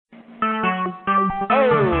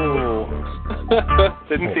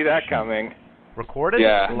Didn't see that coming. Recorded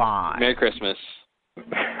live. Merry Christmas.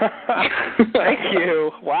 Thank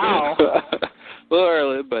you. Wow. A little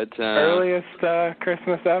early, but... earliest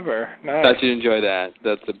Christmas ever. Nice. Thought you'd enjoy that.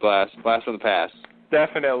 That's a blast from the past.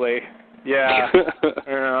 Definitely. Yeah.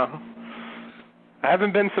 Yeah. I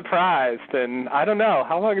haven't been surprised, and I don't know.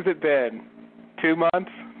 How long has it been? 2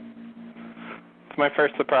 months? It's my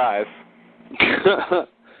first surprise.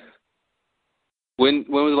 When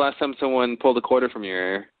was the last time someone pulled a quarter from your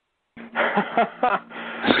ear?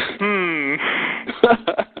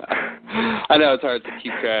 I know it's hard to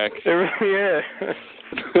keep track. It really is.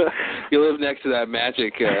 You live next to that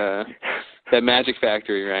magic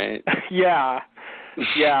factory, right? Yeah.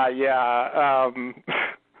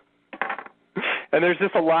 And there's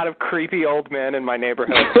just a lot of creepy old men in my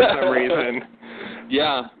neighborhood for some reason.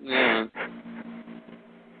 Yeah.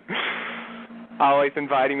 Always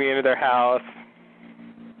inviting me into their house.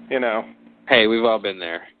 You know. Hey, we've all been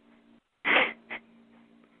there.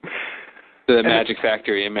 The Magic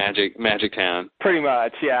Factory in Magic Town. Pretty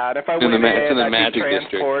much, yeah. And if I went in, I'd be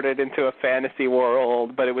transported into a fantasy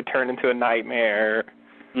world, but it would turn into a nightmare.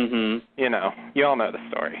 Mm-hmm. You know, you all know the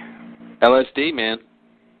story. LSD, man.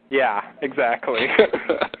 Yeah, exactly.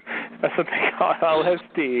 That's what they call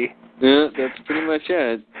LSD. Yeah, that's pretty much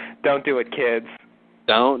it. Don't do it, kids.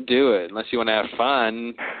 Don't do it unless you want to have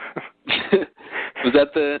fun. Was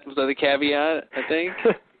that the caveat, I think?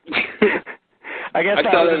 I guess I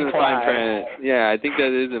that saw was that in the fine print. Yeah, I think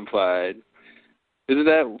that is implied. Isn't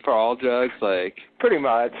that for all drugs? Like, pretty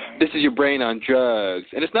much. This is your brain on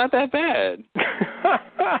drugs, and it's not that bad.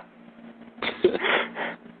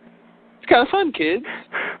 It's kind of fun, kids.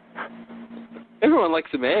 Everyone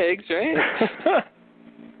likes some eggs, right?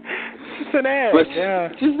 Just an egg, yeah.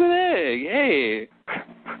 Just an egg, hey.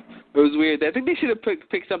 It was weird. I think they should have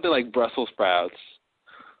picked something like Brussels sprouts.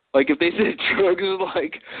 Like, if they said drugs are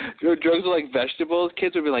like vegetables,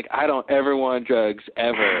 kids would be like, I don't ever want drugs,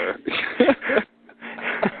 ever.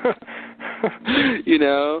 You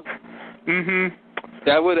know? Mm-hmm.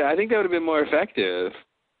 I think that would have been more effective.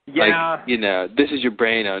 Yeah. Like, you know, this is your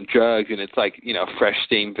brain on drugs, and it's like, you know, fresh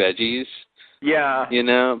steamed veggies. Yeah. You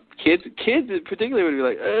know? Kids particularly would be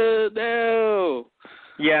like, oh, no.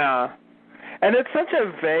 Yeah. And it's such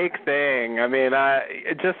a vague thing. I mean,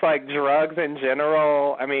 just like drugs in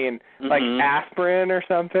general. I mean, like aspirin or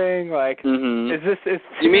something. Like, is this?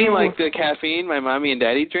 You mean like the caffeine my mommy and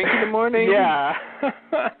daddy drink in the morning? Yeah,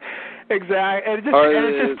 exactly. And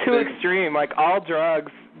it's just too extreme. Like all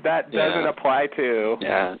drugs that doesn't apply to.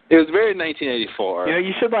 Yeah, it was very 1984. You know,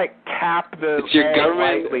 you should like tap the it's your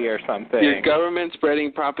government lightly or something. Your government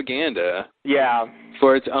spreading propaganda. Yeah.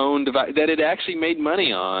 For its own device that it actually made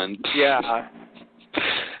money on. Yeah.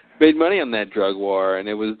 Made money on that drug war, and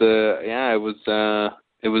it was DARE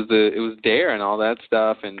and all that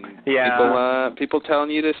stuff, and people telling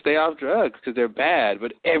you to stay off drugs because they're bad,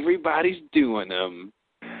 but everybody's doing them,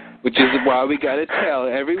 which is why we got to tell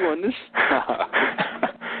everyone to stop.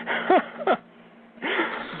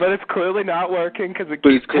 But it's clearly not working because it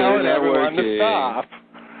keeps telling everyone to stop.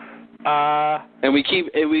 And we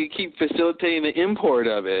keep facilitating the import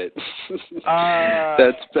of it.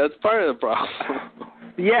 That's part of the problem.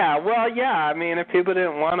 Yeah, well, yeah. I mean, if people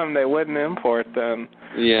didn't want them, they wouldn't import them.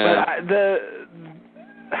 Yeah.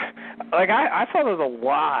 But I saw those a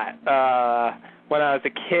lot when I was a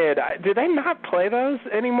kid. Do they not play those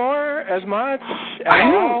anymore as much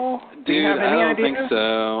at all? Do you have any I don't idea? think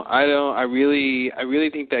so. I don't. I really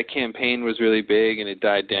think that campaign was really big and it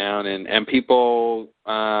died down, and people,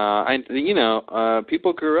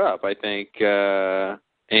 people grew up. I think,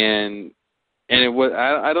 and it was.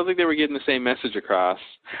 I don't think they were getting the same message across.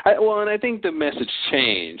 And I think the message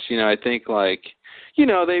changed. You know, I think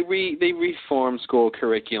they reformed school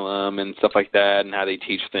curriculum and stuff like that, and how they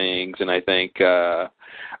teach things, and I think.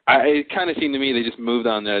 It kind of seemed to me they just moved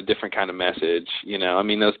on to a different kind of message, you know. I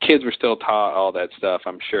mean, those kids were still taught all that stuff,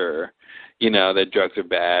 I'm sure, you know, that drugs are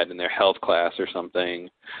bad in their health class or something.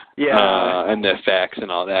 Yeah. And the effects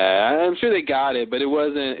and all that. I'm sure they got it, but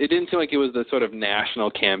it didn't seem like it was the sort of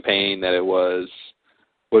national campaign that it was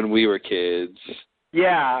when we were kids.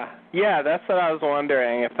 Yeah, that's what I was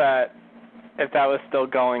wondering, if that was still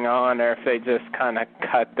going on or if they just kind of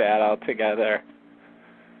cut that altogether.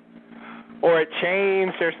 Or it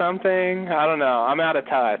changed or something. I don't know. I'm out of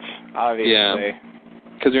touch, obviously. Yeah,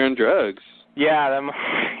 because you're on drugs. Yeah,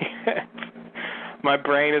 my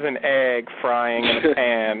brain is an egg frying in a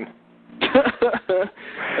pan.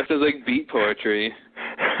 That sounds like beat poetry.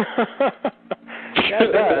 Yeah,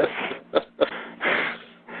 it does.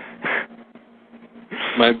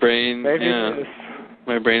 My brain, Maybe it is.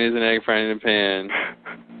 My brain is an egg frying in a pan.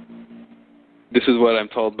 This is what I'm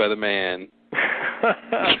told by the man.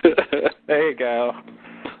 There you go.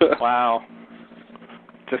 Wow.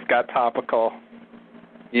 Just got topical.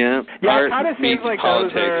 Yeah. Yeah, it kind of seems like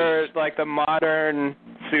politics. those are like the modern,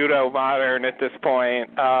 pseudo-modern at this point,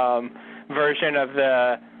 version of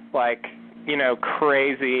the, like, you know,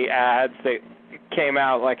 crazy ads that came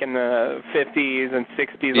out like in the 50s and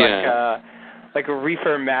 60s, like a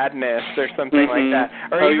Reefer Madness or something like that.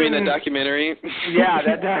 Or even, you mean the documentary? Yeah,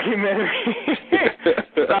 that documentary.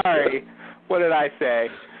 Sorry. What did I say?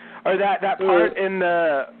 Or that part in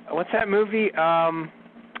the, what's that movie?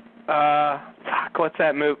 What's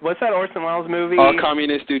that movie? What's that Orson Welles movie? All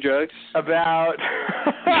communists do drugs? About...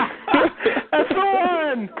 That's the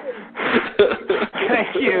one!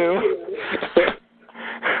 Thank you.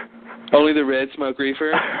 Only the red smoke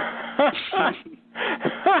reefer? I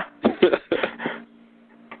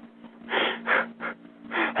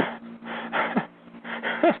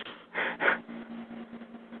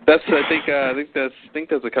think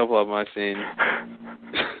that's a couple of them I've seen.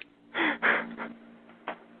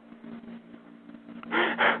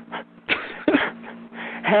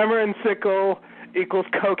 Hammer and sickle equals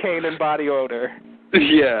cocaine and body odor.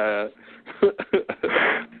 Yeah.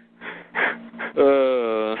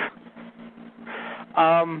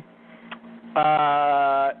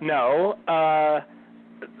 No.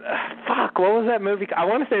 Fuck, what was that movie? I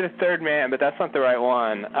want to say The Third Man, but that's not the right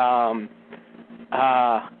one.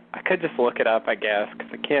 I could just look it up, I guess,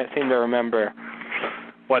 because I can't seem to remember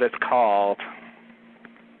what it's called.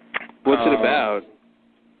 What's it about?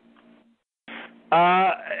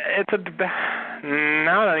 It's about...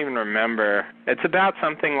 No, I don't even remember. It's about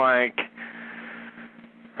something like...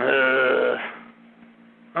 I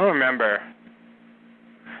don't remember.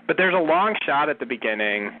 But there's a long shot at the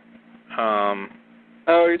beginning. Oh,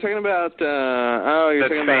 you're talking about... you're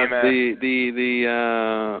talking about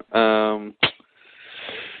the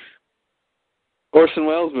Orson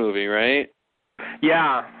Welles movie, right?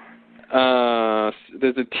 Yeah.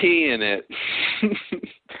 There's a T in it.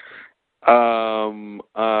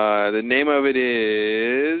 The name of it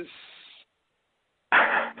is...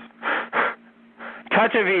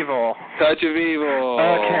 Touch of Evil. Touch of Evil.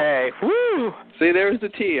 Okay. Woo! See, there was the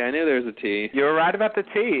T. I knew there was a T. You were right about the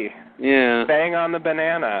T. Yeah. Bang on the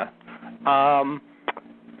banana.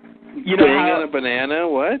 You know bang on a banana?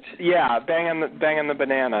 What? Yeah, bang on the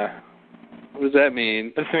banana. What does that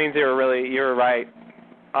mean? This means you were right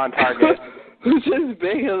on target. Who says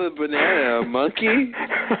bang on the banana? A monkey?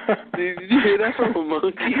 Did you hear that from a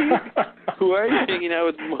monkey? Why are you hanging out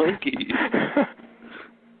with monkeys?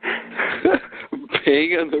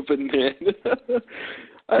 Bang on the banana?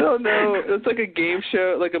 I don't know. It's like a game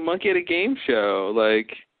show, like a monkey at a game show.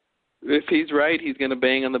 Like, if he's right, he's going to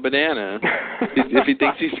bang on the banana. If he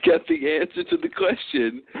thinks he's got the answer to the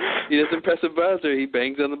question, he doesn't press a buzzer, he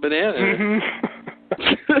bangs on the banana. Mm-hmm.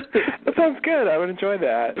 That sounds good. I would enjoy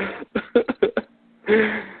that.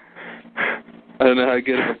 I don't know how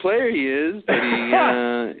good of a player he is, but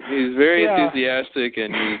he's very enthusiastic,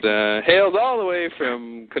 and he's hailed all the way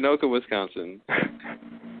from Kanoka, Wisconsin.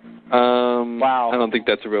 Wow. I don't think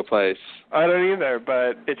that's a real place. I don't either,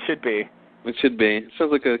 but it should be. It should be. It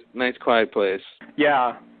sounds like a nice, quiet place.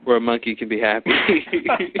 Yeah. Where a monkey can be happy.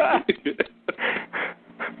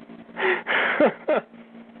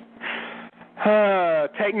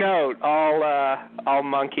 Take note, all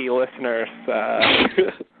monkey listeners.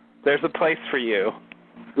 There's a place for you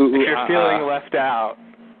if you're feeling left out.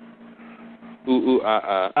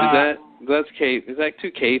 That's cave. Is that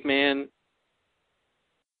too caveman?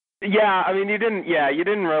 Yeah, I mean you didn't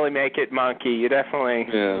really make it monkey. You definitely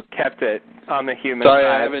kept it on the human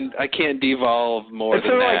side. Sorry, I can't devolve more it's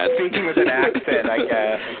than sort of that. Like speaking with an accent, I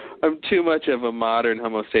guess. I'm too much of a modern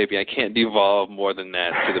Homo sapien. I can't devolve more than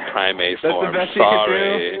that to the primate form. That's the best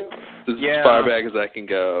Sorry. you can This is as far back as I can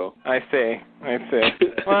go. I see.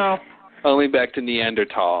 Well, only back to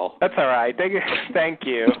Neanderthal. That's all right. Thank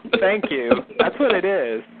you. That's what it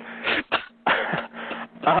is.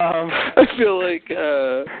 I feel like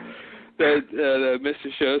that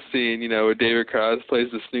Mr. Show scene, where David Cross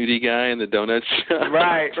plays the snooty guy in the donut shop.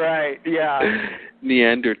 Right, yeah.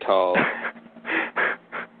 Neanderthal.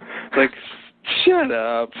 It's like, shut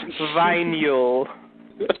up. Vinyl.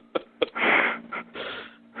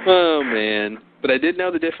 Oh, man. But I did know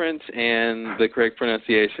the difference and the correct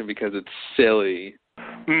pronunciation because it's silly.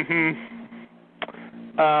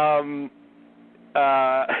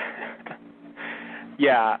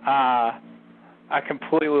 I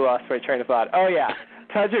completely lost my train of thought. Oh, yeah.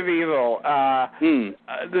 Touch of Evil.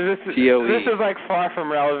 This is like far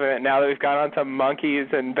from relevant now that we've gone on to monkeys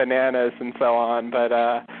and bananas and so on, but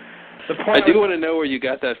I do want to know where you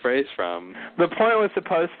got that phrase from. The point was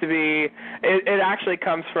supposed to be, it actually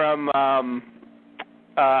comes from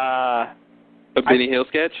a Benny Hill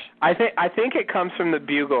sketch? I think it comes from the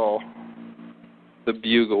Bugle. The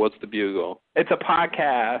Bugle. What's the Bugle? It's a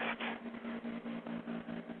podcast.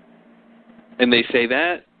 And they say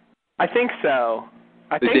that? I think so.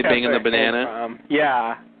 They say bang on the banana?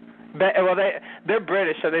 Yeah. Well, they're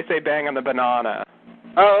British, so they say bang on the banana.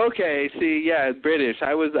 Oh, okay. See, yeah, it's British.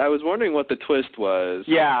 I was wondering what the twist was.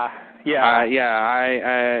 Yeah. I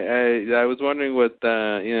was wondering what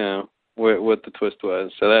what the twist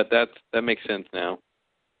was. So that makes sense now.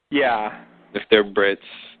 Yeah. If they're Brits.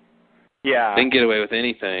 Yeah. They can get away with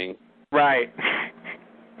anything. Right.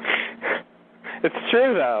 It's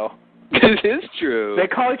true, though. It is true. They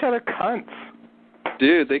call each other cunts.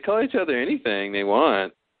 Dude, they call each other anything they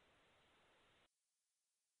want.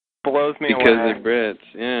 Blows me away. Because they're Brits,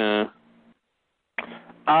 yeah.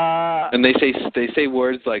 And they say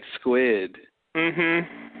words like squid. Mhm.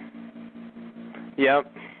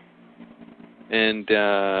 Yep. And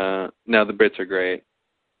no, the Brits are great.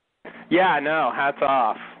 Yeah, no, hats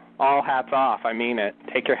off. All hats off. I mean it.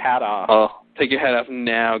 Take your hat off. Oh, take your hat off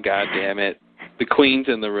now, goddammit. The Queen's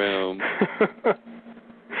in the room.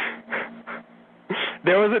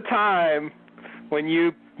 There was a time when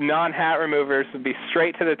you non-hat removers would be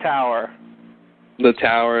straight to the tower. The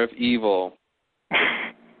Tower of Evil.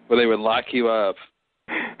 Where they would lock you up.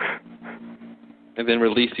 And then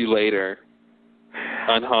release you later.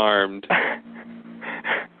 Unharmed.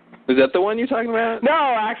 Is that the one you're talking about? No,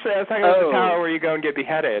 actually, I was talking about the tower where you go and get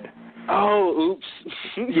beheaded. Oh, oops.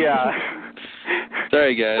 Yeah.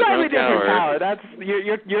 Sorry, guys. Slightly different tower. That's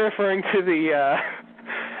you're referring to the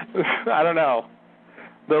I don't know,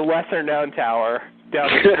 the lesser known tower down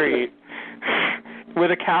the street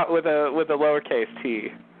with a lowercase t.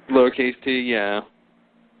 Lowercase t, yeah.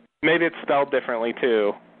 Maybe it's spelled differently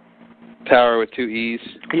too. Tower with 2 E's.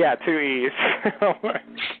 Yeah, 2 E's.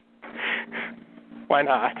 Why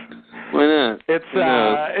not? Why not?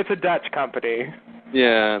 It's a Dutch company.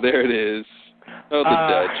 Yeah, there it is. Oh, the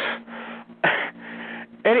Dutch.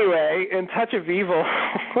 Anyway, in Touch of Evil,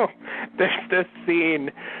 there's this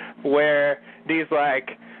scene where these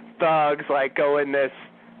thugs go in this.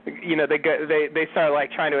 They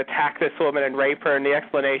start trying to attack this woman and rape her, and the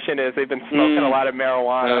explanation is they've been smoking a lot of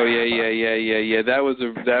marijuana. Oh yeah. That was it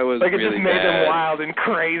really just made bad. them wild and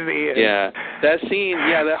crazy. And yeah,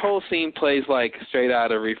 that whole scene plays straight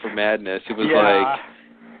out of Reefer Madness. It was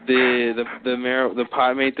the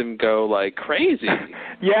pot made them go crazy.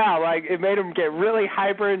 Yeah, it made them get really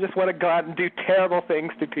hyper and just want to go out and do terrible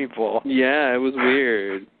things to people. Yeah, it was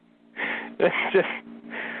weird. It's just.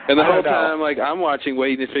 And the whole time, I'm watching,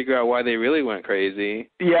 waiting to figure out why they really went crazy.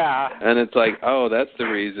 Yeah. And it's oh, that's the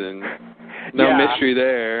reason. No mystery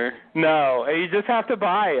there. No, you just have to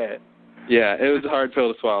buy it. Yeah, it was a hard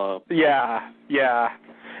pill to swallow. Yeah.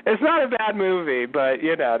 It's not a bad movie, but,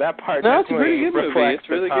 that part no, it's a pretty good movie. It's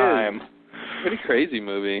really good. Pretty crazy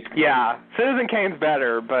movie. Yeah. Citizen Kane's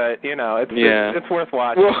better, but, it's worth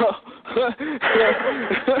watching. Well,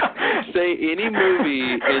 say any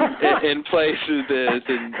movie in place of this,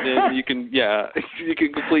 and you can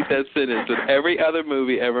complete that sentence with every other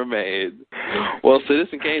movie ever made. Well,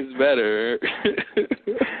 Citizen Kane's better.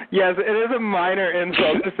 Yes, it is a minor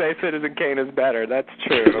insult to say Citizen Kane is better. That's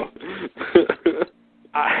true.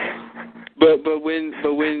 But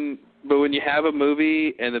when you have a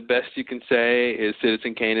movie and the best you can say is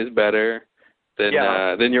Citizen Kane is better, then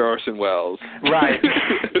you're Orson Welles. Right.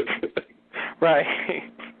 Right.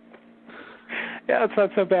 Yeah, it's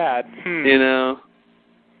not so bad.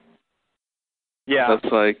 Yeah. That's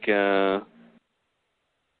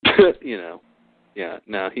yeah.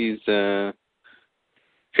 No, he's a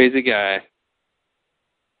crazy guy.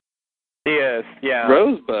 He is, yeah.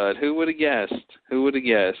 Rosebud, who would have guessed?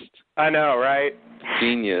 I know, right?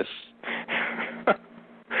 Genius. It's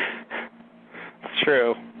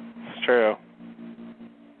true.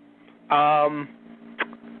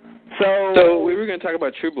 So we were going to talk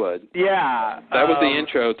about True Blood. Yeah. That was the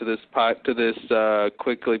intro to this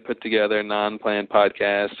quickly put together non-planned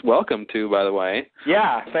podcast. Welcome to, by the way.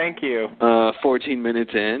 Yeah, thank you. 14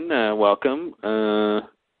 minutes in, welcome.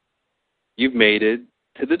 You've made it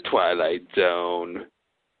to the Twilight Zone.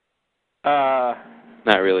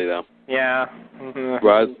 Not really, though. Yeah. Mm-hmm.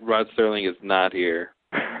 Rod Serling is not here.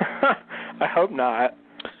 I hope not.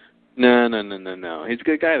 No. He's a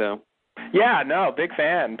good guy, though. Yeah, no, big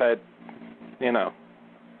fan, but, I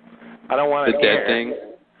don't want to The dead thing?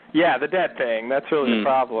 Yeah, the dead thing. That's really the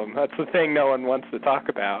problem. That's the thing no one wants to talk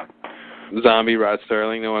about. Zombie Rod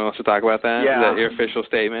Sterling. No one wants to talk about that? Yeah. Is that your official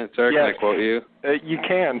statement, sir? Yes. Can I quote you? You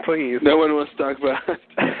can, please. No one wants to talk about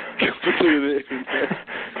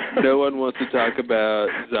No one wants to talk about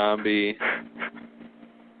Zombie.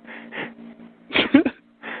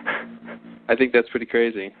 I think that's pretty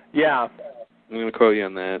crazy. Yeah. I'm going to quote you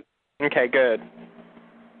on that. Okay, good.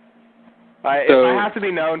 If I have to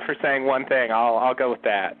be known for saying one thing, I'll go with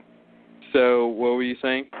that. So, what were you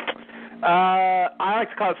saying? I like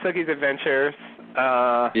to call it Sookie's Adventures.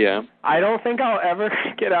 Yeah. I don't think I'll ever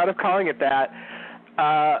get out of calling it that.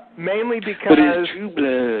 Mainly because. But it's True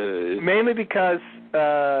Blood. Mainly because,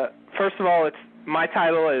 first of all, my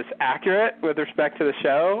title is accurate with respect to the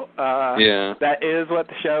show. Yeah. That is what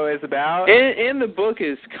the show is about. And the book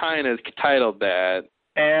is kind of titled that.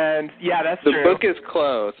 And, yeah, that's true. true. The book is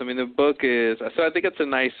close. I mean, the book is... So I think it's a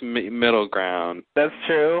nice middle ground. That's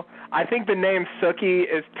true. I think the name Sookie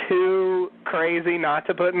is too crazy not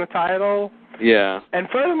to put in the title. Yeah. And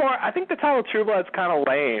furthermore, I think the title True Blood's kind of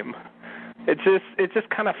lame. It's just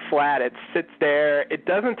kind of flat. It sits there. It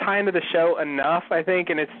doesn't tie into the show enough, I think,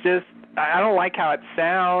 and it's just... I don't like how it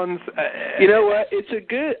sounds. You know what?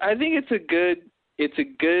 I think it's a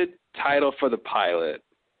good title for the pilot.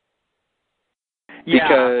 Yeah,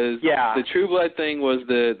 because the True Blood thing was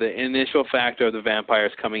the initial factor of the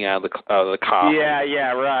vampires coming out of the coffin.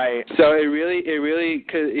 Yeah, right. So it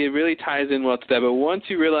really ties in well to that. But once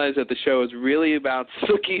you realize that the show is really about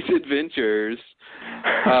Sookie's adventures,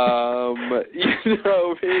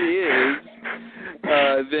 it is.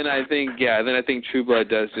 Then I think True Blood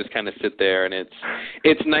does just kind of sit there, and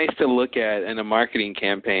it's nice to look at in a marketing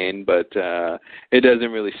campaign, but it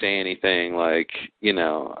doesn't really say anything like,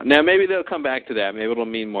 Now maybe they'll come back to that. Maybe it'll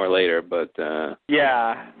mean more later, but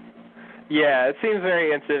yeah, it seems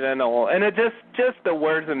very incidental, and it just the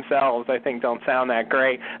words themselves I think don't sound that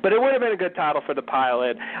great. But it would have been a good title for the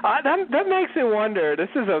pilot. That makes me wonder. This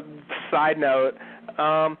is a side note.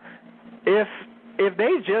 If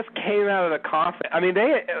they just came out of the coffin,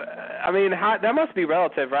 that must be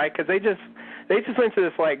relative, right? Because they just went to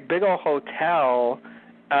this like big old hotel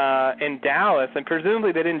in Dallas, and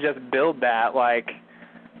presumably they didn't just build that I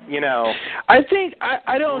think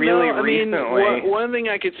I don't really know. I recently. mean, one thing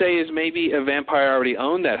I could say is maybe a vampire already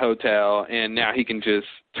owned that hotel, and now he can just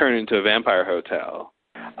turn it into a vampire hotel.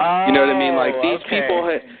 You know what I mean? Like these people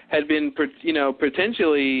had been,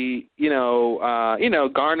 potentially,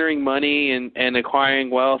 garnering money and acquiring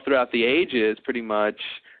wealth throughout the ages, pretty much,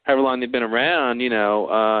 however long they've been around,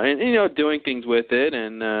 and doing things with it,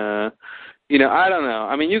 and I don't know.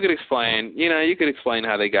 I mean, you could explain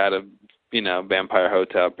how they got a vampire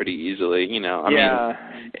hotel pretty easily. I mean,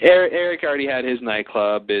 Eric already had his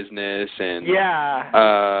nightclub business, and and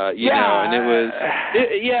it was,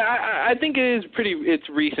 I think it's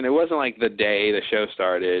recent. It wasn't like the day the show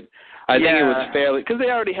started. I think it was fairly, because they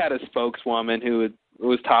already had a spokeswoman who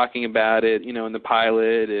was talking about it, in the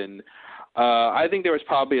pilot, and I think there was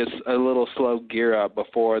probably a little slow gear up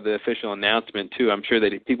before the official announcement too. I'm sure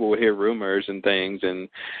that people would hear rumors and things, and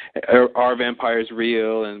are vampires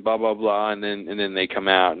real, and blah blah blah, and then they come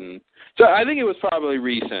out, and so I think it was probably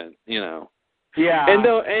recent, Yeah.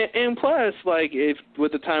 And plus, like, if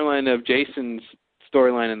with the timeline of Jason's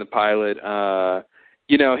storyline in the pilot,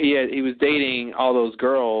 he was dating all those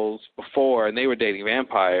girls before, and they were dating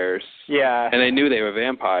vampires. Yeah. And they knew they were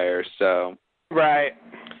vampires, so. Right.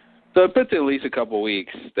 So it puts at least a couple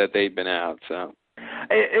weeks that they've been out. So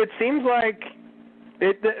it seems like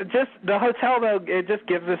the hotel though. It just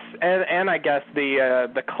gives us, and I guess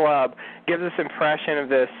the club gives us impression of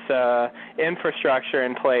this infrastructure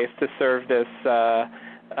in place to serve this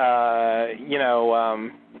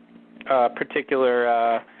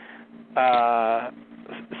particular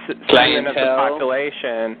segment of the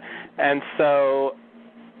population, and so.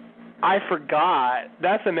 I forgot.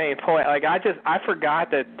 That's the main point. Like I forgot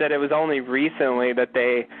that it was only recently that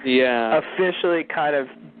they officially kind of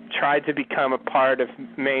tried to become a part of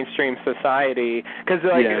mainstream society. Because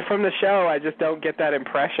from the show, I just don't get that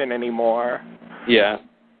impression anymore. Yeah.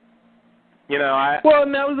 Well,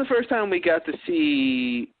 and that was the first time we got to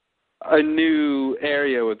see a new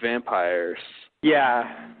area with vampires. Yeah.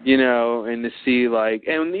 And to see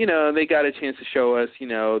they got a chance to show us,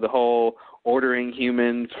 the whole ordering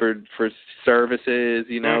humans for services,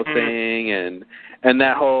 thing, and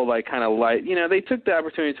that whole kind of they took the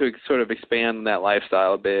opportunity to sort of expand that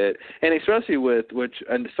lifestyle a bit, and especially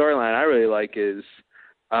and the storyline I really like is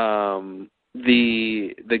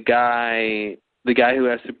the guy who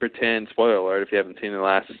has to pretend, spoiler alert if you haven't seen the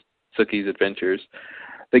last Sookie's Adventures,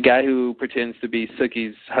 the guy who pretends to be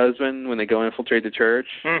Sookie's husband when they go infiltrate the church,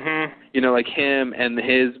 like him and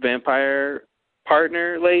his vampire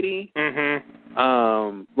partner lady. Mhm.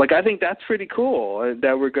 Like, I think that's pretty cool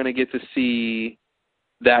that we're going to get to see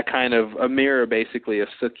that kind of a mirror, basically, of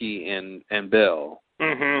Sookie and Bill.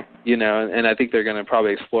 Mhm. You know, and I think they're going to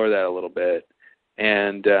probably explore that a little bit.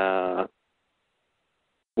 And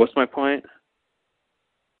what's my point?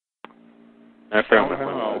 I forgot my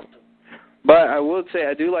point was. But I would say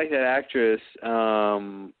I do like that actress.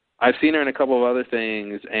 I've seen her in a couple of other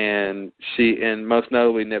things, and most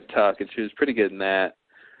notably Nip Tuck, and she was pretty good in that.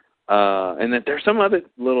 And then there's some other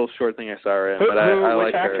little short thing I saw her in, but I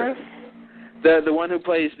like her. Actress? The one who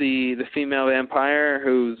plays the female vampire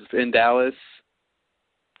who's in Dallas.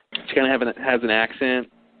 She kind of has an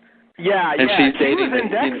accent. Yeah, and she's she dating was in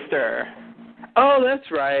Dexter. Oh,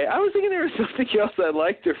 that's right. I was thinking there was something else I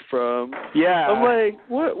liked her from. Yeah. I'm like,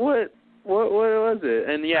 what was it?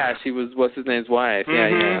 And yeah, she was what's his name's wife.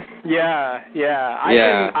 Mm-hmm. Yeah.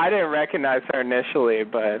 I didn't recognize her initially,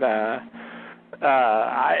 but I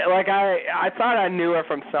thought I knew her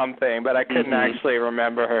from something, but I couldn't actually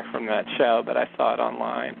remember her from that show, but I saw it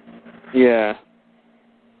online. Yeah.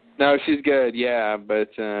 No, she's good. Yeah, but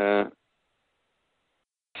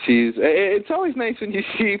it's always nice when you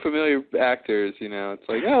see familiar actors, you know. It's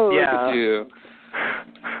like, oh, look at you.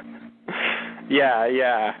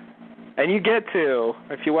 Yeah. And you get to,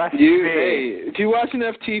 if you watch TV. Hey, if you watch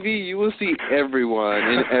enough TV, you will see everyone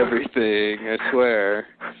and everything, I swear.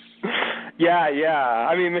 Yeah.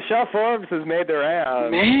 I mean, Michelle Forbes has made the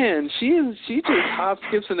rounds. Man, she just hops,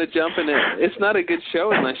 skips, and a jump, and it's not a good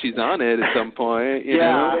show unless she's on it at some point, you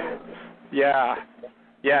know? Yeah,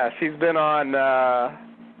 she's been on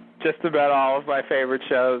just about all of my favorite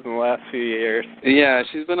shows in the last few years. Yeah,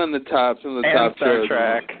 she's been on some of the top Star shows.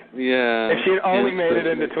 Trek. Yeah. If she'd only made it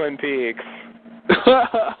into Twin Peaks.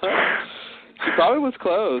 She probably was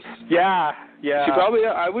close. Yeah. She probably.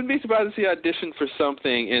 I wouldn't be surprised to see audition for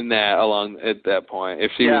something in that at that point.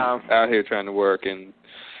 If she was out here trying to work, and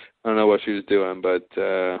I don't know what she was doing, but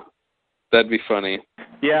that'd be funny.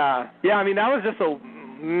 Yeah. I mean, that was just a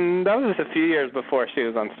few years before she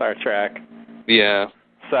was on Star Trek. Yeah.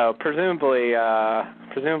 So presumably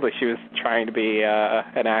she was trying to be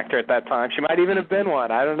an actor at that time. She might even have been one.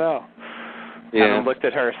 I don't know. Yeah. I haven't looked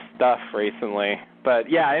at her stuff recently, but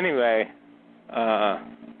yeah. Anyway,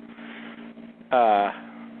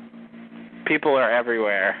 people are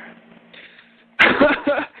everywhere.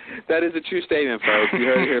 That is a true statement, folks. You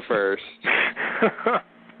heard it here first.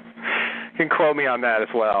 You can quote me on that as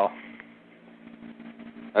well.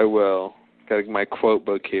 I will. Got my quote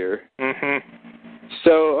book here. Mhm.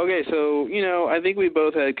 So, you know, I think we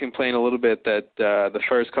both had complained a little bit that the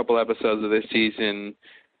first couple episodes of this season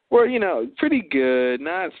were, you know, pretty good,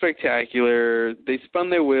 not spectacular. They spun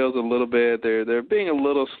their wheels a little bit. They're being a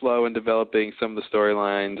little slow in developing some of the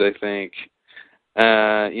storylines, I think.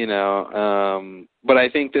 But I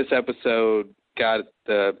think this episode got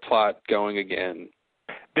the plot going again.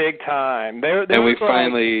 Big time. And we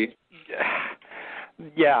finally...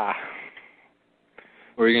 Yeah.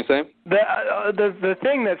 What were you going to say? The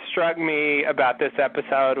thing that struck me about this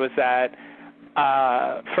episode was that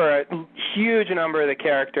for a huge number of the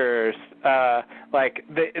characters,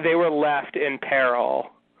 they were left in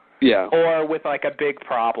peril. Yeah. Or with, like, a big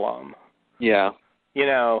problem. Yeah. You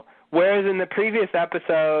know, whereas in the previous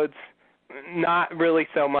episodes, not really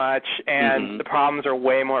so much, and the problems are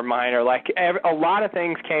way more minor. Like, a lot of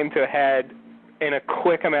things came to a head in a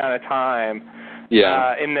quick amount of time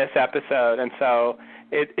in this episode, and so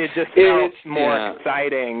it just felt more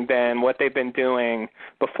exciting than what they've been doing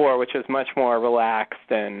before, which is much more relaxed.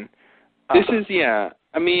 And this is,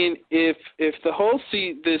 I mean, if the whole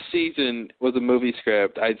this season was a movie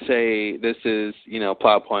script, I'd say this is, you know,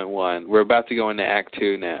 plot point 1. We're about to go into Act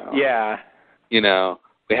 2 now. Yeah. You know,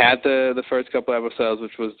 we had the first couple episodes,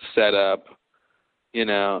 which was the setup, you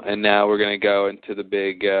know, and now we're going to go into the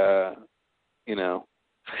big, you know,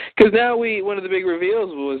 because now one of the big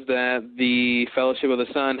reveals was that the Fellowship of the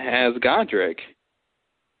Sun has Godric.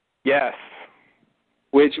 Yes.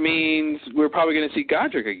 Which means we're probably going to see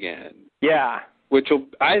Godric again. Yeah. Which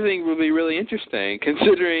I think will be really interesting,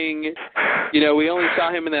 considering, you know, we only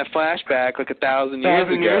saw him in that flashback like 1,000 years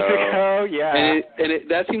ago. Yeah. And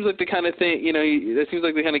that seems like the kind of thing, you know, that seems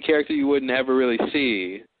like the kind of character you wouldn't ever really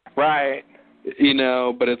see. Right. You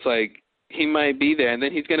know, but it's like, he might be there, and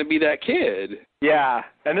then he's going to be that kid. Yeah,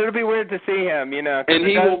 and it'll be weird to see him, you know. And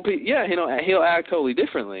he will be, he'll act totally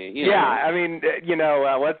differently. You know? I mean, you know,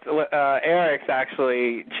 Eric's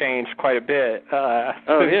actually changed quite a bit. He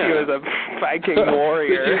was a Viking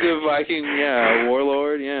warrior. He was a Viking,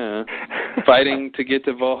 warlord, fighting to get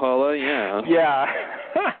to Valhalla, Yeah.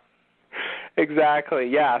 Exactly.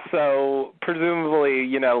 Yeah. So presumably,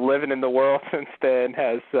 living in the world since then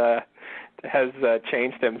has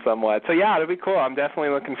changed him somewhat. So yeah, it'll be cool. I'm definitely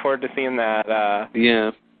looking forward to seeing that.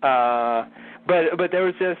 Yeah. But there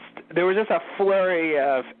was just a flurry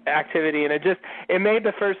of activity, and it made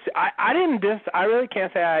the first. I really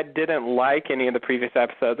can't say I didn't like any of the previous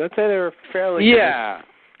episodes. I'd say they were fairly yeah.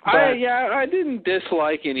 good. I didn't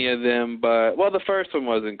dislike any of them, but the first one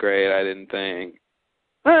wasn't great. I didn't think.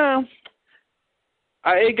 Well,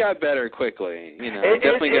 it got better quickly. It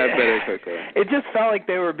definitely got better quickly. It just felt like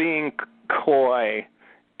they were being coy.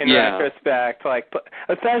 In retrospect,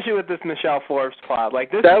 especially with this Michelle Forbes plot,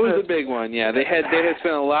 that was a big one. Yeah, they had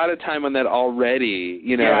spent a lot of time on that already,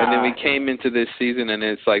 and then we came into this season, and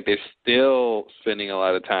it's like they're still spending a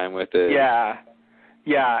lot of time with it. Yeah.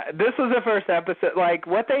 This was the first episode.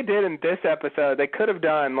 What they did in this episode, they could have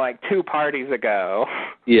done 2 parties ago.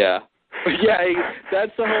 Yeah. Yeah,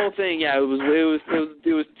 that's the whole thing. Yeah, it was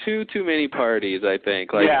too many parties, I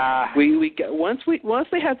think. We once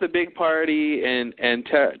they had the big party and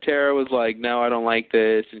Tara was like, "No, I don't like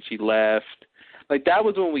this," and she left. That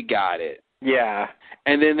was when we got it. Yeah.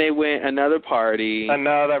 And then they went another party. And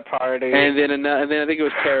then I think it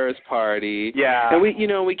was Tara's party. Yeah. And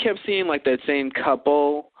we kept seeing that same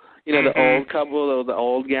couple. The old couple, the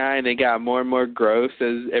old guy, and they got more and more gross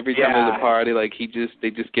as every time there's a party. They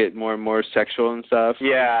just get more and more sexual and stuff.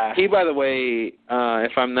 Yeah. He, by the way,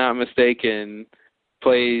 if I'm not mistaken,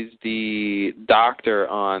 plays the doctor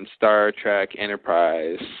on Star Trek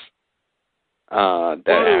Enterprise. That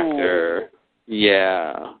actor.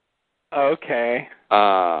 Yeah. Okay.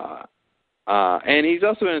 And he's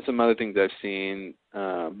also in some other things I've seen.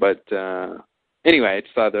 But anyway, I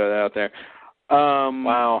just thought I'd throw that out there.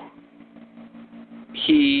 Wow.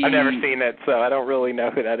 I've never seen it, so I don't really know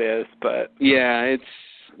who that is, but I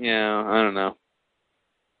don't know.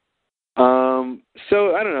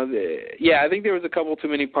 So I don't know. Yeah, I think there was a couple too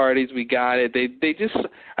many parties. We got it. They just.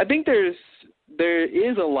 I think there is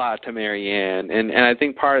a lot to Marianne, and I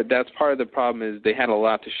think that's part of the problem is they had a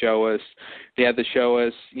lot to show us. They had to show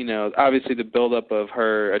us, obviously the buildup of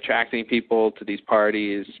her attracting people to these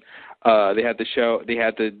parties. They had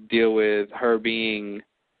to deal with her being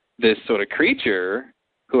this sort of creature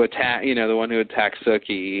who attacked, the one who attacked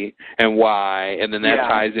Sookie, and why, and then that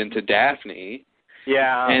ties into Daphne.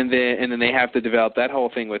 Yeah. And then they have to develop that whole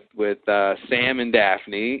thing with Sam and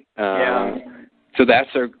Daphne. So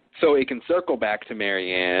it can circle back to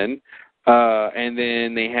Marianne. And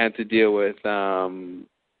then they had to deal with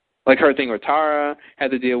her thing with Tara,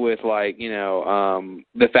 had to deal with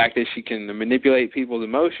the fact that she can manipulate people's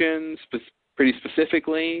emotions pretty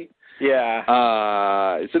specifically. Yeah.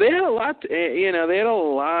 So they had a lot. They had a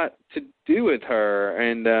lot to do with her,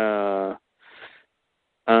 and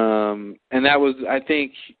that was, I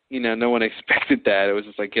think, no one expected that. It was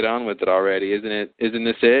just get on with it already, isn't it? Isn't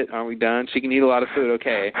this it? Aren't we done? She can eat a lot of food.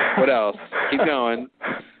 Okay. What else? Keep going.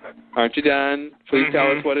 Aren't you done? Please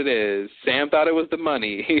tell us what it is. Sam thought it was the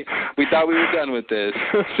money. We thought we were done with this.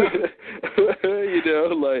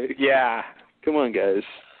 Yeah. Come on, guys.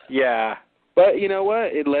 Yeah. But you know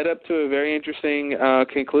what? It led up to a very interesting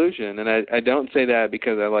conclusion, and I don't say that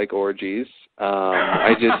because I like orgies.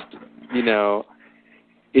 I just,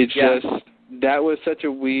 it's just, that was such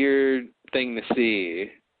a weird thing to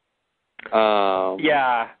see.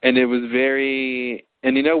 And it was very,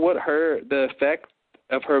 and you know what? The effect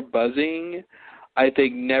of her buzzing, I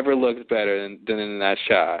think, never looked better than in that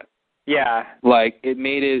shot. Yeah. It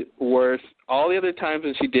made it worse. All the other times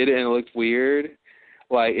when she did it and it looked weird,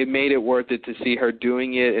 it made it worth it to see her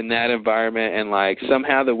doing it in that environment, and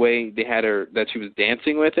somehow the way they had her, that she was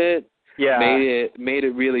dancing with it, made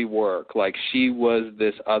it really work. She was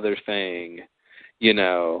this other thing,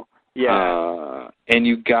 Yeah. And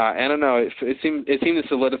you got, I don't know, it seemed to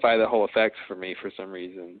solidify the whole effect for me for some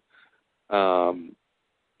reason.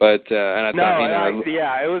 But and I thought,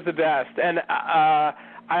 it was the best, and I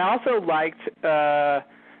also liked,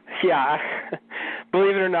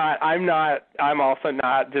 believe it or not, I'm also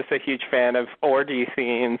not just a huge fan of orgy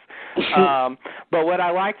scenes. But what I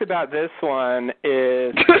liked about this one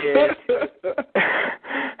is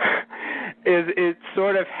it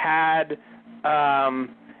sort of had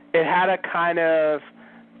it had a kind of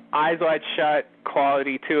Eyes Wide Shut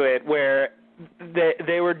quality to it, where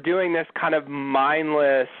they were doing this kind of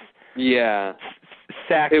mindless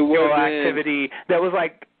sexual activity that was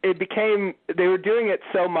they were doing it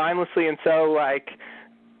so mindlessly and so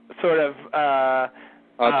sort of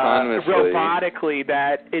autonomously, robotically,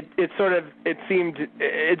 that it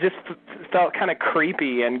just felt kind of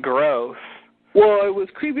creepy and gross. Well, it was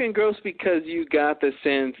creepy and gross because you got the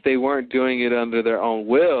sense they weren't doing it under their own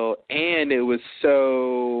will, and it was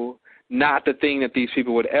so not the thing that these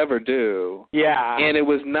people would ever do. Yeah. And it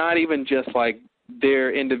was not even just like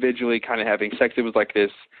they're individually kind of having sex. It was like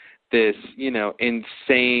this,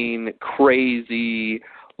 insane, crazy,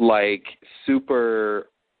 like super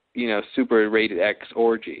rated X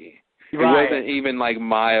orgy. Right. It wasn't even like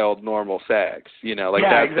mild normal sex, like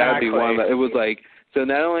yeah, that. That'd be one. It was like, so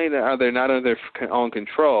not only are they not under their own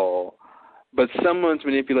control, but someone's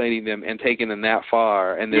manipulating them and taking them that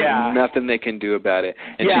far, and there's nothing they can do about it.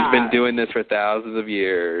 And she's been doing this for thousands of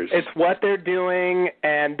years. It's what they're doing,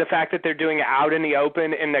 and the fact that they're doing it out in the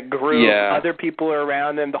open in a group, other people are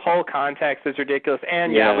around them. The whole context is ridiculous.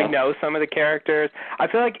 And, we know some of the characters. I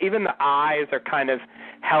feel like even the eyes are kind of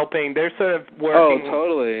helping. They're sort of working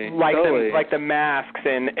like the masks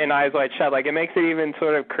in Eyes Wide Shut. Like, it makes it even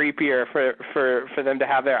sort of creepier for them to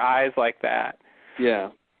have their eyes like that. Yeah.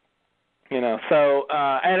 So,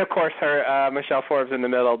 and of course her, Michelle Forbes in the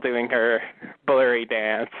middle doing her blurry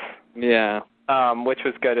dance. Yeah. Which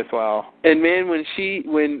was good as well. And man, when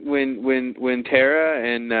Tara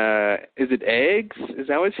and, is it Eggs? Is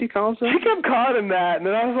that what she calls him? She kept calling him that, and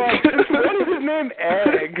then I was like, what is his name?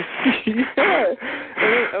 Eggs. Yeah.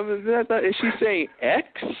 I thought, is she saying X?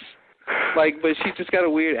 Like, but she just got a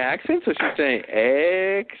weird accent, so she's saying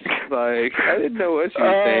X. Like, I didn't know what she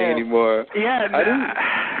was saying anymore. Yeah.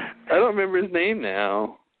 I don't remember his name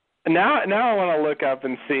now. Now I want to look up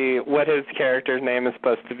and see what his character's name is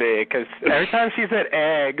supposed to be, because every time she said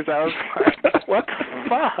eggs, I was like, what the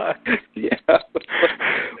fuck? Yeah.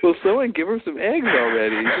 Well, someone give her some eggs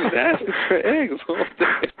already. She's asking for eggs all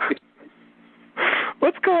day.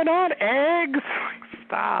 What's going on, eggs?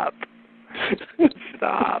 Stop.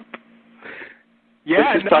 Stop.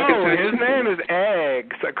 Yeah, no, his name is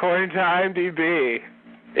Eggs, according to IMDb.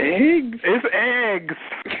 Eggs? It's Eggs.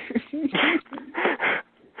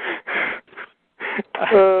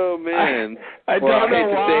 Oh, man. I don't know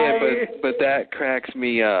why. I hate to say it, but that cracks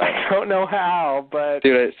me up. I don't know how, but...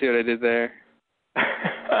 See what I did there?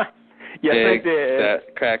 Yes, eggs, I did.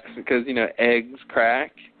 That cracks, because, eggs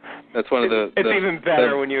crack. That's one of the... It's even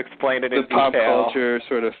better when you explain it in detail. The pop culture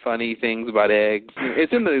sort of funny things about eggs.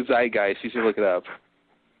 It's in the zeitgeist. You should look it up.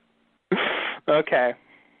 Okay.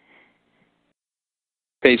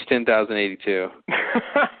 Page 10,082.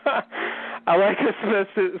 I like the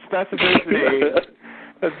specificity.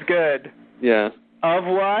 That's good. Yeah. Of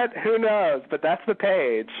what? Who knows? But that's the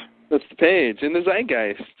page. That's the page in the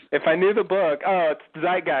zeitgeist. If I knew the book. Oh, it's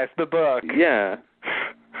Zeitgeist, the book. Yeah.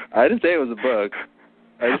 I didn't say it was a book.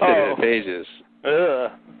 I just said it had pages.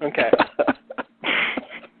 Ugh. Okay.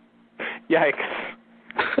 Yikes.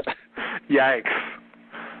 Yikes.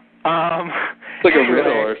 It's like a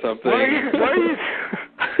riddle or something. What are you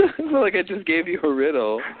I feel like I just gave you a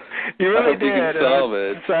riddle. You really did. You can solve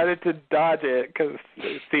it. I decided to dodge it because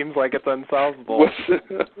it seems like it's unsolvable.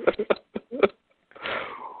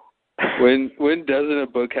 When doesn't a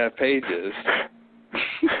book have pages?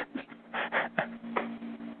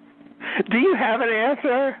 Do you have an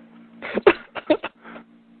answer?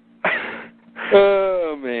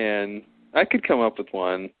 Oh, man. I could come up with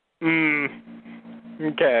one.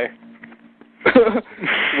 Okay.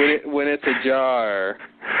 when it's a jar.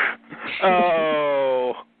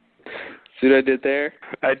 Oh. See what I did there?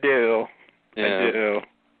 I do. Yeah. I do.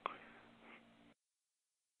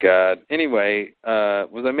 God. Anyway,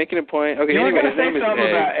 was I making a point? Okay. You were anyway, going to say something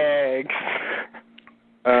about eggs.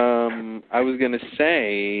 I was going to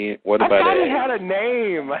say, what about eggs? I thought he had a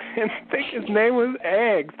name. I didn't think his name was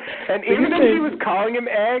Eggs. And even if he was calling him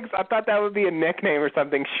Eggs, I thought that would be a nickname or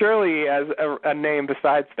something. Surely he has a name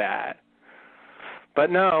besides that. But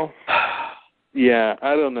no. Yeah,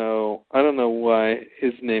 I don't know. I don't know why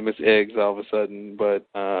his name is Eggs all of a sudden, but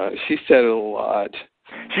she said it a lot.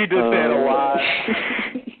 She did say it a lot.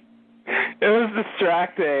 It was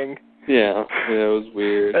distracting. Yeah, it was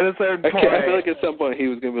weird. At a certain point. I feel like at some point he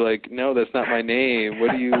was going to be like, no, that's not my name. Why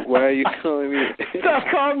are you calling me Eggs? Stop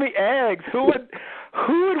calling me Eggs. Who would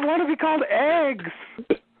want to be called Eggs?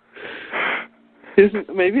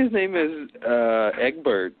 Maybe his name is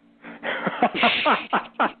Egbert.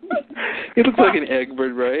 He looks like an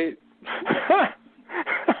Egbert, right?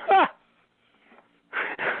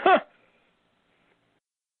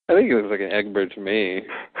 I think he looks like an Egbert to me.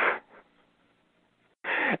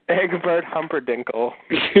 Egbert Humperdinkle.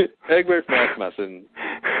 Egbert Rasmussen.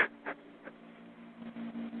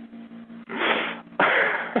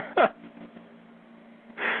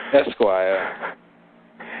 Esquire.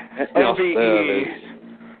 OBE.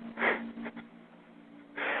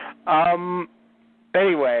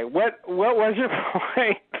 Anyway, what was your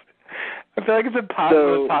point? I feel like it's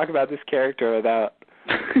impossible to talk about this character without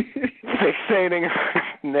fixating on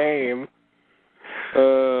his name.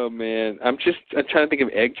 Oh, man. I'm trying to think of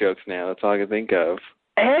egg jokes now. That's all I can think of.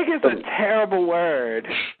 Egg is a terrible word.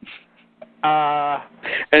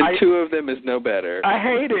 And two of them is no better. I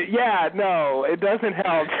hate it. Yeah, no, it doesn't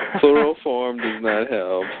help. Plural form does not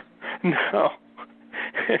help. No,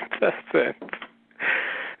 it doesn't.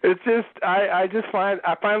 It's just I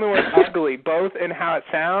find the word ugly, both in how it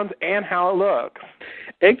sounds and how it looks.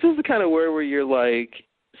 Eggs is the kind of word where you're like,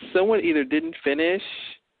 someone either didn't finish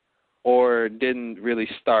or didn't really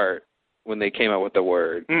start when they came up with the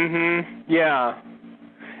word. Yeah.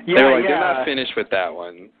 They're like, they're not finished with that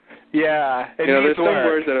one. Yeah. There's some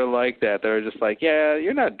words that are like that. They're just like, yeah,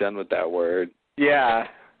 you're not done with that word. Yeah.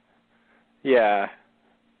 Yeah.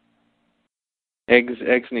 Eggs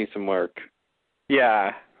need some work.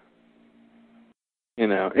 Yeah.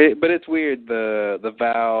 But it's weird. The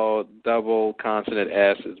vowel double consonant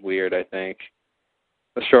S is weird, I think.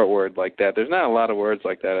 A short word like that. There's not a lot of words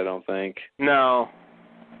like that, I don't think. No.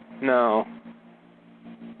 No,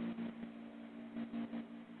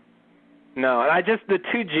 and the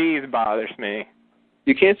 2 G's bothers me.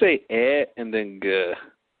 You can't say and then g.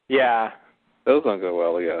 Yeah. Those don't go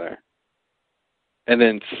well together. And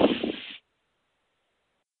then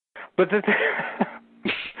But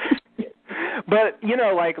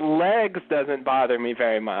like legs doesn't bother me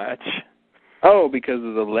very much. Oh, because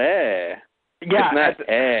of the le. Yeah. It's not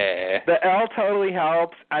The L totally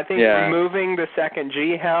helps. I think removing the second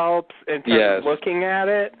G helps in terms of looking at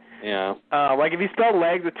it. Yeah. Like if you spell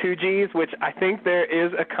leg with 2 G's, which I think there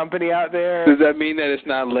is a company out there. Does that mean that it's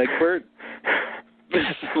not Legbert?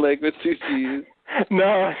 Leg with 2 G's?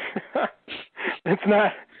 No, it's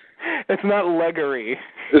not. It's not Leggery.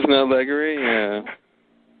 It's not Leggery? Yeah.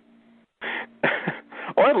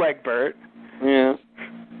 Or Legbert. Yeah.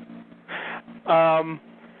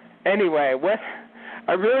 Anyway, what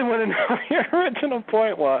I really want to know what your original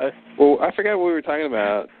point was. Well, I forgot what we were talking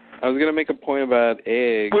about. I was going to make a point about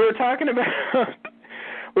eggs. We were talking about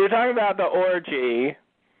the orgy.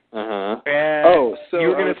 And so you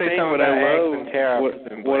were going to say something about eggs and Tara.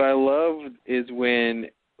 What I loved is when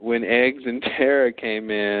Eggs and Tara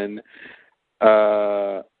came in,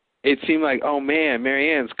 it seemed like, oh man,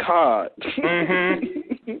 Marianne's caught.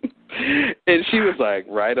 And she was like,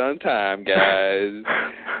 right on time, guys.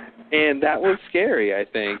 And that was scary, I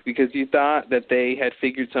think, because you thought that they had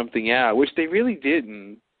figured something out, which they really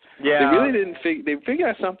didn't. Yeah. They really didn't they figured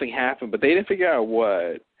out something happened, but they didn't figure out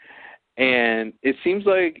what. And it seems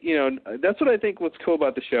like, that's what I think what's cool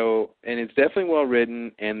about the show, and it's definitely well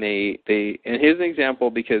written, and and here's an example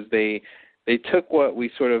because they took what we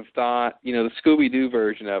sort of thought, the Scooby-Doo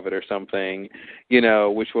version of it or something,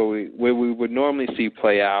 which where we would normally see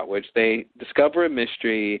play out, which they discover a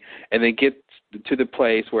mystery and they get to the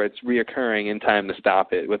place where it's reoccurring in time to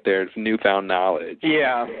stop it with their newfound knowledge.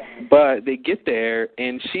 Yeah. But they get there,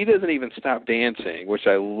 and she doesn't even stop dancing, which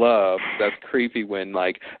I love. That's creepy when,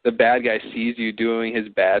 like, the bad guy sees you doing his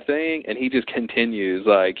bad thing, and he just continues.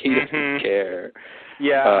 Like, he doesn't care.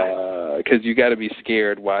 Yeah. Because you got to be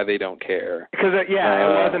scared why they don't care. Because, it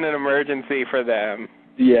wasn't an emergency for them.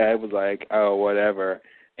 Yeah, it was like, oh, whatever.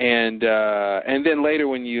 And then later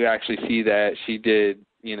when you actually see that she did,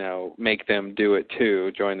 make them do it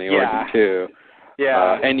too, join the orgy too.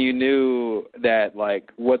 Yeah. And you knew that,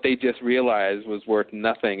 like, what they just realized was worth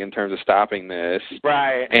nothing in terms of stopping this.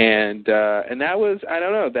 Right. And that was, I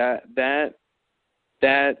don't know,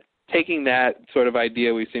 that taking that sort of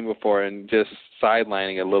idea we've seen before and just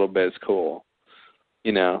sidelining it a little bit is cool.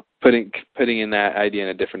 Putting in that idea in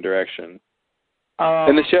a different direction.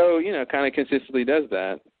 And the show, kind of consistently does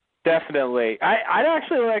that. Definitely. I'd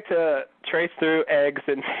actually like to trace through Eggs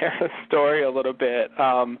and Tara's story a little bit,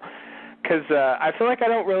 because I feel like I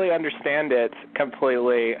don't really understand it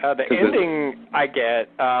completely. The ending I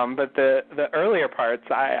get, but the earlier parts,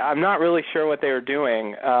 I'm not really sure what they were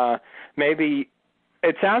doing. Maybe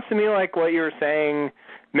it sounds to me like what you were saying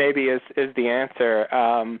maybe is the answer,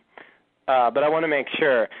 but I want to make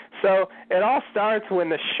sure. So it all starts when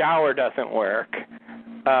the shower doesn't work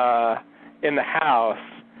in the house.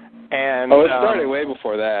 And, it started way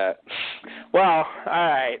before that. Well, all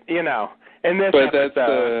right, in this but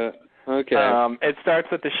episode, okay. It starts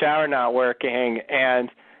with the shower not working, and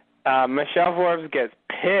Michelle Forbes gets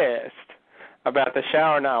pissed about the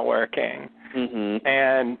shower not working. Mm-hmm.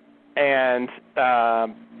 And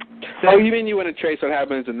you mean you want to trace what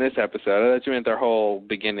happens in this episode? I thought you meant their whole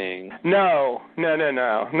beginning. No,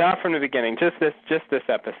 not from the beginning. Just this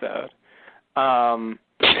episode.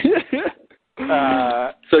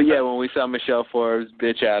 So yeah, when we saw Michelle Forbes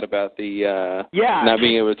bitch out about the not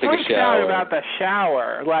being able to take a shower. Out about the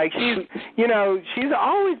shower. Like she's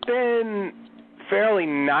always been fairly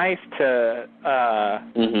nice to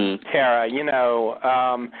Tara,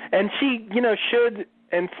 and she, should,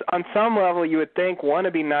 and on some level you would think, want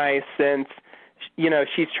to be nice since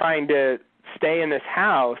she's trying to stay in this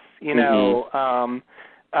house,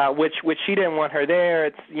 which she didn't want her there.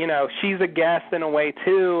 It's she's a guest in a way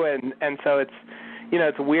too, and so it's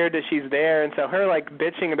it's weird that she's there, and so her like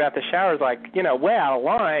bitching about the shower is like way out of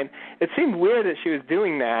line. It seemed weird that she was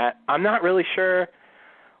doing that. I'm not really sure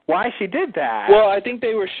why she did that. Well, I think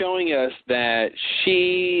they were showing us that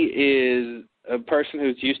she is a person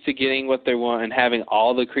who's used to getting what they want and having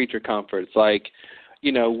all the creature comforts. Like,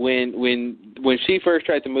 when she first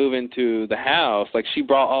tried to move into the house, like she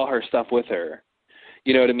brought all her stuff with her.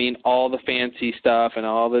 You know what I mean? All the fancy stuff and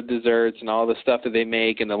all the desserts and all the stuff that they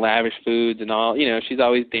make and the lavish foods and all. She's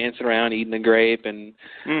always dancing around eating a grape and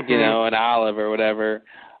an olive or whatever.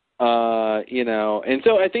 And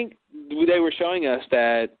so I think they were showing us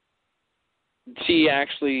that she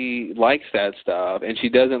actually likes that stuff and she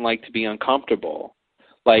doesn't like to be uncomfortable.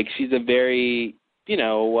 Like she's a very,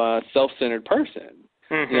 self-centered person.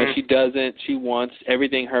 She wants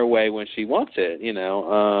everything her way when she wants it,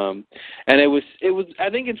 and it was, I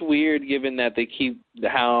think it's weird given that they keep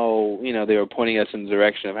how, they were pointing us in the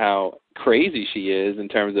direction of how crazy she is in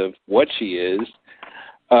terms of what she is,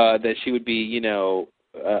 that she would be,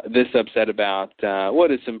 this upset about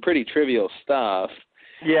what is some pretty trivial stuff.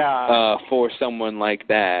 Yeah. For someone like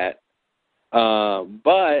that.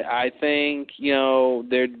 But I think,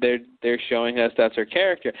 they're showing us that's her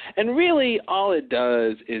character. And really all it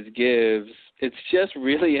does is it's just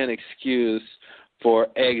really an excuse for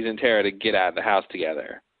Eggs and Tara to get out of the house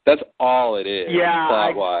together. That's all it is,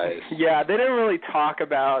 plot-wise. Yeah, they didn't really talk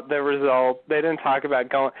about the result. They didn't talk about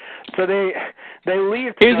going. So they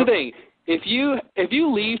leave. Here's the thing. If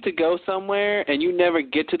you leave to go somewhere and you never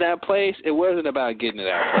get to that place, it wasn't about getting to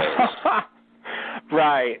that place.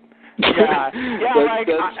 Right. Yeah.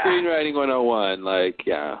 That's screenwriting 101.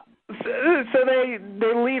 So they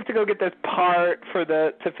leave to go get this part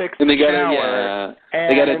to fix and the shower.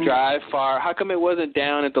 They got to drive far. How come it wasn't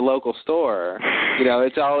down at the local store?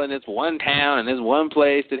 It's all in this one town and this one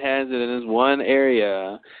place that has it in this one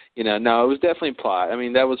area. No, it was definitely plot. I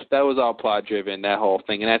mean, that was all plot driven, that whole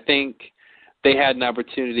thing. And I think they had an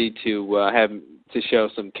opportunity to show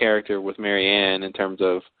some character with Marianne in terms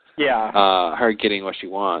of her getting what she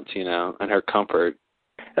wants, and her comfort.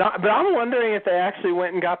 But I'm wondering if they actually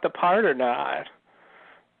went and got the part or not.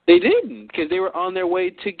 They didn't, because they were on their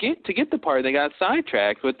way to get the part. They got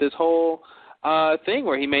sidetracked with this whole thing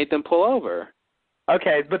where he made them pull over.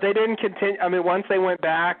 Okay, but they didn't continue. I mean, once they went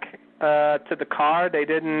back to the car, they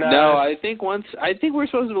didn't. No, I think we're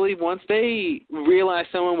supposed to believe once they realized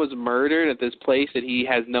someone was murdered at this place that he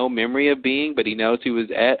has no memory of being, but he knows he was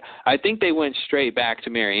at. I think they went straight back to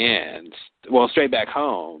Marianne's. Well, straight back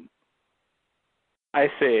home. I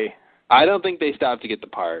see. I don't think they stopped to get the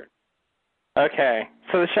part. Okay,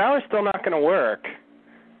 so the shower's still not going to work.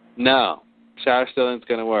 No, shower still isn't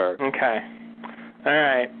going to work. Okay. All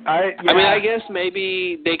right. I mean, I guess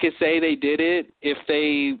maybe they could say they did it if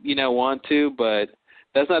they, want to, but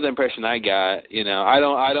that's not the impression I got. I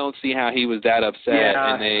don't see how he was that upset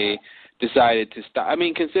and they decided to stop. I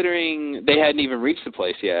mean, considering they hadn't even reached the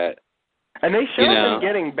place yet. And they showed them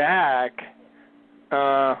getting back,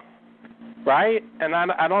 right? And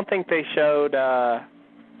I don't think they showed. I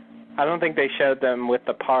don't think they showed them with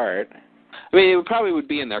the part. I mean, it probably would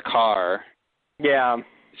be in their car. Yeah.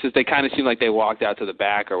 Since they kind of seemed like they walked out to the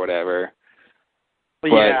back or whatever.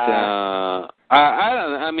 But, I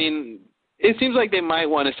don't know. I mean, it seems like they might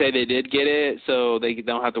want to say they did get it so they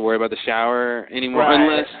don't have to worry about the shower anymore.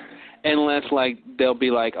 Right. Unless like, they'll be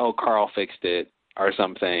like, oh, Carl fixed it or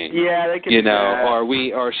something. Yeah, they could do that.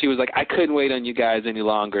 Or she was like, I couldn't wait on you guys any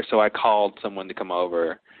longer, so I called someone to come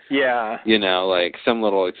over. Yeah. Like some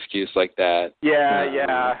little excuse like that.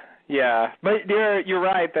 Yeah. But you're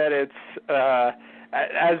right that it's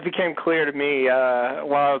as became clear to me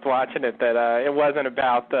while I was watching it that it wasn't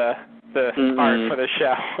about the part for the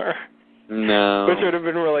shower. No. Which would have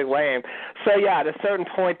been really lame. So at a certain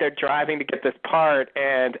point they're driving to get this part,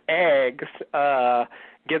 and Eggs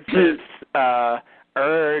gets this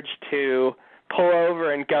urge to pull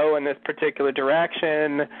over and go in this particular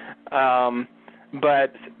direction,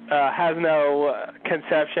 but has no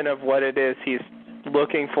conception of what it is he's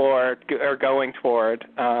looking for or going toward.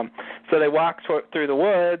 So they walk through the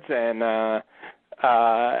woods, and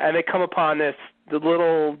they come upon the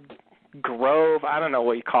little grove. I don't know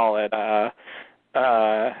what you call it.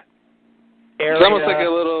 area. It's almost like a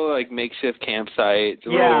little like makeshift campsite.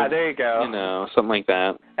 There you go. You know, something like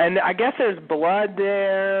that. And I guess there's blood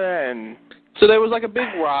there, and so there was like a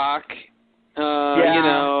big rock, you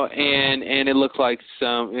know, and it looked like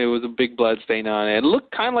it was a big blood stain on it. It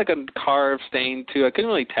looked kind of like a carved stain too. I couldn't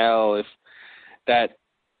really tell if that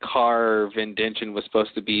carve indention was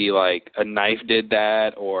supposed to be like a knife did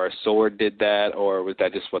that or a sword did that, or was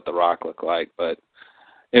that just what the rock looked like? But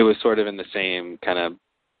it was sort of in the same kind of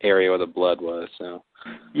area where the blood was. So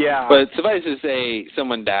yeah. But suffice to say,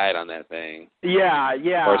 someone died on that thing. Yeah.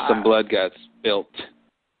 Or some blood got spilt.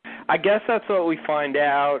 I guess that's what we find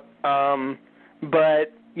out.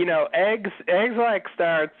 But you know, Eggs like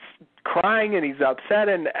starts crying and he's upset,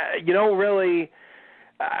 and you don't really.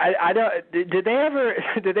 I don't. Did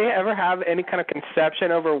they ever have any kind of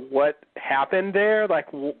conception over what happened there? Like,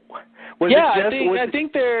 I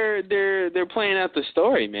think they're playing out the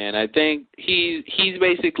story, man. I think he's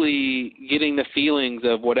basically getting the feelings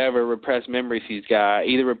of whatever repressed memories he's got,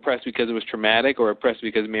 either repressed because it was traumatic or repressed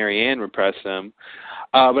because Marianne repressed them.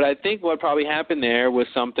 But I think what probably happened there was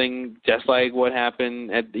something just like what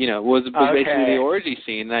happened at, was basically the orgy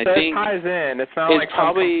scene. And so I think it ties in. It's not like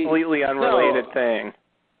some completely unrelated thing.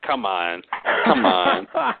 Come on.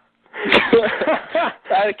 I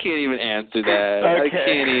can't even answer that. Okay. I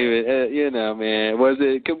can't even, man. Was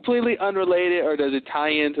it completely unrelated or does it tie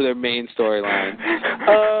into their main storyline?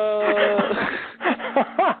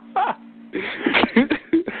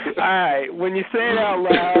 All right. When you say it out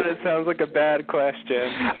loud, it sounds like a bad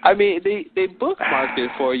question. I mean, they bookmarked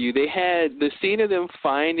it for you. They had the scene of them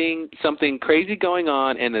finding something crazy going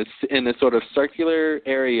on in a sort of circular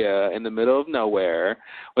area in the middle of nowhere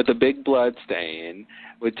with a big blood stain,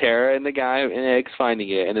 with Tara and the guy and Eggs finding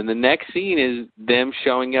it, and then the next scene is them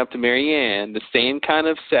showing up to Marianne, the same kind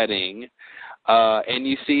of setting. And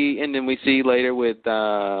then we see later with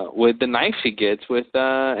the knife she gets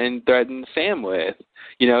and threatens Sam with.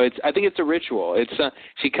 I think it's a ritual. It's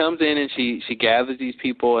she comes in and she gathers these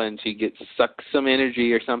people and she sucks some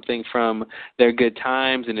energy or something from their good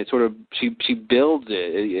times, and it sort of she builds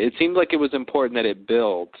it. It seemed like it was important that it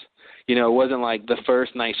built. It wasn't like the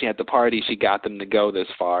first night she had the party she got them to go this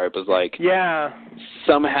far. It was like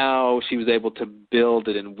somehow she was able to build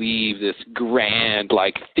it and weave this grand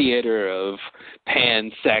like theater of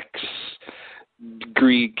pan-sex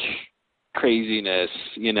Greek craziness,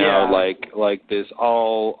 like this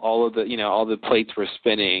all of the all the plates were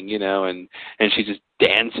spinning, and she just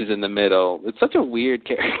dances in the middle. It's such a weird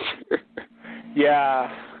character.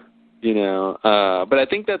 Yeah. But I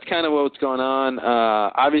think that's kind of what's going on.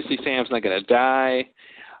 Obviously Sam's not going to die,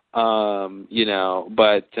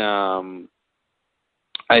 but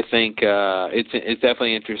I think it's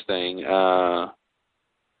definitely interesting.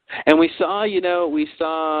 And we saw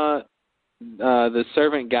the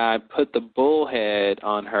servant guy put the bull head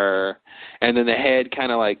on her, and then the head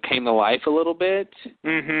kind of like came to life a little bit.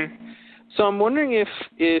 Mhm. So I'm wondering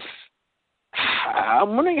if I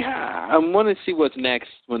want to see what's next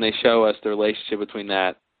when they show us the relationship between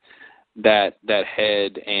that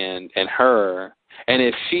head and her, and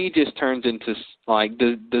if she just turns into like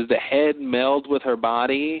does the head meld with her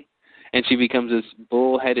body and she becomes this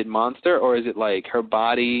bull-headed monster, or is it like her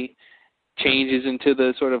body changes into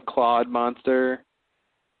the sort of clawed monster,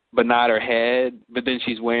 but not her head, but then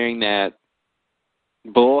she's wearing that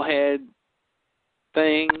bull head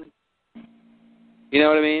thing? You know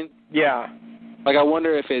what I mean? Yeah. Like, I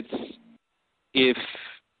wonder if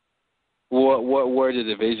where the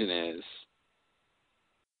division is.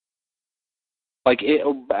 Like,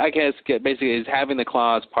 I guess basically is having the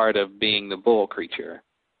claws part of being the bull creature.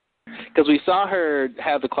 Because we saw her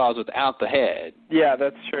have the claws without the head. Yeah,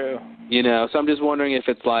 that's true. So I'm just wondering if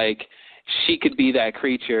it's like she could be that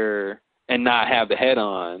creature and not have the head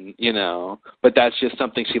on, but that's just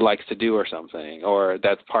something she likes to do or something, or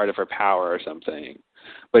that's part of her power or something.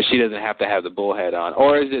 But she doesn't have to have the bull head on.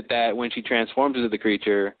 Or is it that when she transforms into the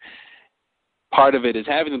creature, part of it is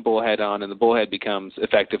having the bull head on, and the bull head becomes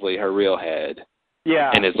effectively her real head.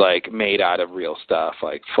 Yeah. And is like made out of real stuff,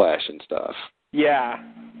 like flesh and stuff. Yeah.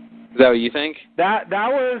 Is that what you think? That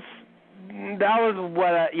was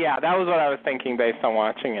what I was thinking based on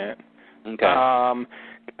watching it. Okay.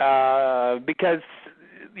 Because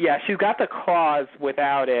she's got the claws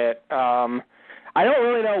without it. I don't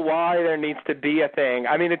really know why there needs to be a thing.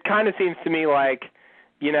 I mean, it kind of seems to me like,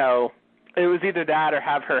 it was either that or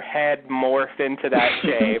have her head morph into that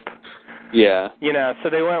shape. Yeah. So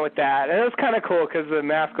they went with that. And it was kind of cool because the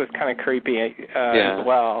mask was kind of creepy as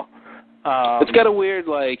well. It's got a weird,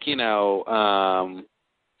 like,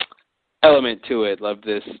 element to it, like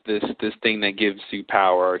this thing that gives you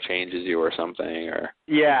power or changes you or something, or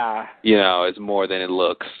yeah, it's more than it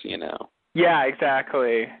looks, Yeah,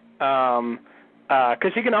 exactly.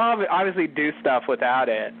 Because she can obviously do stuff without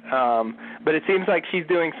it, but it seems like she's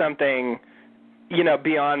doing something,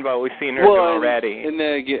 beyond what we've seen her do already. And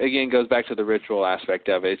then again, goes back to the ritual aspect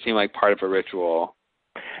of it. It seemed like part of a ritual.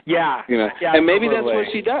 Yeah. Yeah, and maybe that's what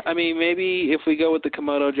she does. I mean, maybe if we go with the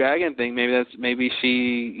Komodo dragon thing, maybe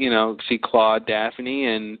she, she clawed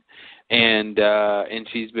Daphne and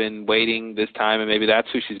she's been waiting this time, and maybe that's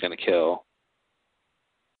who she's going to kill.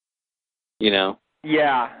 Yeah.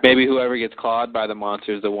 Maybe whoever gets clawed by the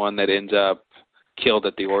monster is the one that ends up killed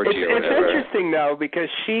at the orgy or whatever. It's interesting though, because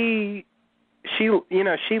she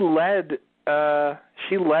led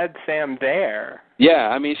Sam there. Yeah,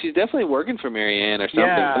 I mean, she's definitely working for Marianne or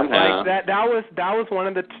something somehow. Like that was one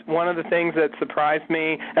of the things that surprised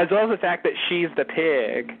me, as well as the fact that she's the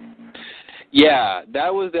pig. Yeah,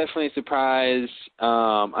 that was definitely a surprise.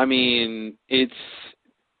 I mean, it's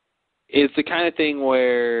the kind of thing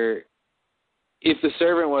where if the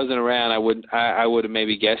servant wasn't around, I would have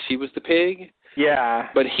maybe guessed she was the pig. Yeah.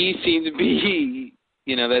 But he seemed to be,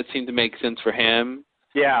 that seemed to make sense for him.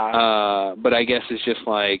 Yeah. But I guess it's just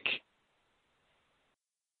like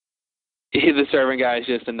the servant guy is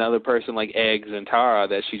just another person like Eggs and Tara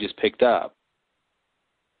that she just picked up.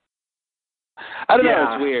 I don't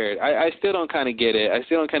know. It's weird. I still don't kind of get it. I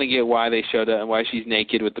still don't kind of get why they showed up and why she's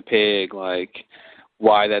naked with the pig. Like,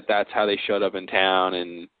 why that's how they showed up in town,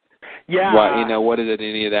 and why, what does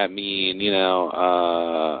any of that mean?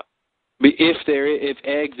 If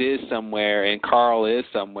Eggs is somewhere and Carl is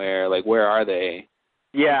somewhere, like, where are they?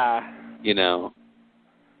 Yeah.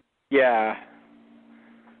 Yeah.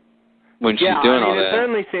 When she's doing all that. It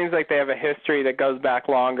certainly seems like they have a history that goes back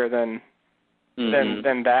longer than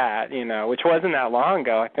that, which wasn't that long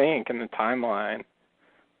ago, I think, in the timeline.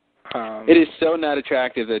 It is so not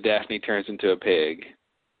attractive that Daphne turns into a pig.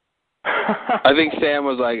 I think Sam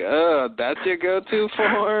was like, "Oh, that's your go-to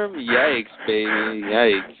form? Yikes, baby,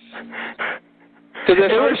 yikes." Because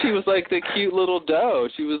at first she was like the cute little doe.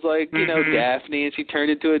 She was like, Daphne, and she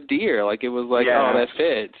turned into a deer. Like, it was like, oh, that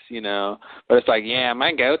fits, But it's like, yeah,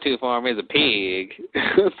 my go-to form is a pig.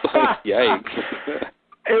 It's like, yikes.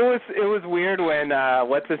 It was weird when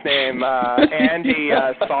what's his name Andy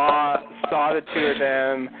saw the two of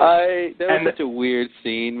them. That was such a weird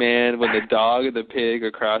scene, man. When the dog and the pig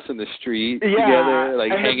are crossing the street together,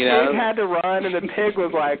 like hanging out. The pig had to run, and the pig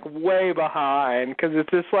was like way behind because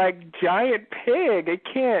it's this like giant pig. It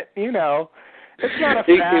can't, it's not a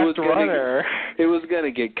fast runner. It was gonna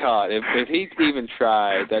get caught. If he even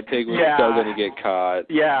tried, that pig was still gonna get caught.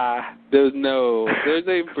 Yeah. There's no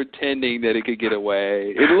pretending that it could get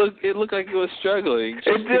away. It looked like it was struggling.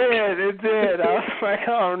 It did. I was like,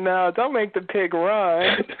 oh no, don't make the pig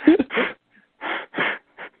run.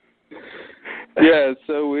 Yeah, it's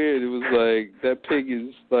so weird. It was like, that pig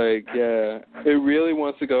is like, it really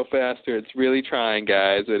wants to go faster. It's really trying,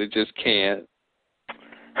 guys, but it just can't.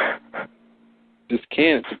 Just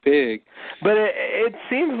can't. It's a pig. But it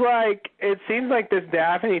seems like this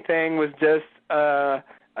Daphne thing was just a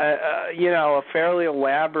fairly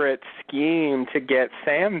elaborate scheme to get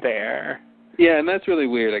Sam there. Yeah, and that's really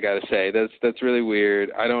weird, I gotta say. That's really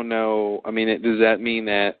weird. I don't know. I mean, does that mean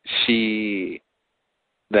that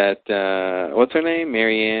what's her name?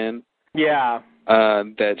 Marianne? Yeah.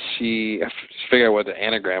 That she, figure out what the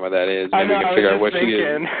anagram of that is. Maybe we can figure out what she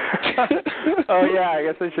is. Oh yeah, I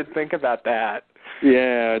guess I should think about that.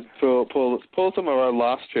 Yeah, pull some of our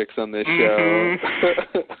lost tricks on this show.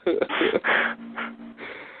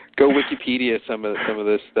 Go Wikipedia some of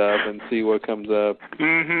this stuff and see what comes up.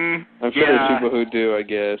 I'm sure there's people who do, I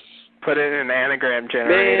guess. Put it in an anagram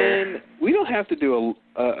generator. Man, we don't have to do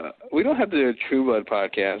a True Blood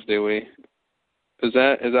podcast, do we?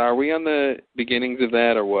 Are we on the beginnings of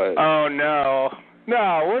that or what? Oh no,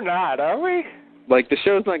 we're not, are we? Like, the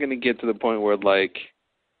show's not going to get to the point where like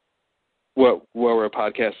where we're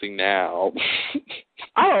podcasting now.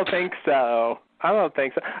 I don't think so. I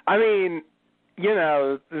mean,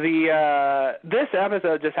 this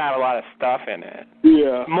episode just had a lot of stuff in it.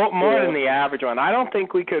 Yeah. More than the average one. I don't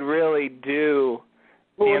think we could really do,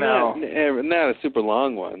 not a super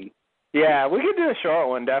long one. Yeah, we could do a short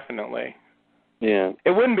one, definitely. Yeah.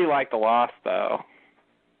 It wouldn't be like The Lost, though.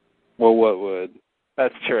 Well, what would?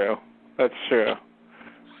 That's true. But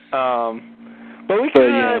we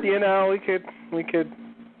could, we could.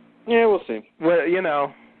 Yeah, we'll see. Well,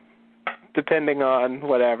 depending on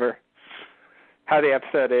whatever, how the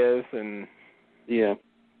episode is and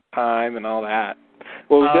time and all that.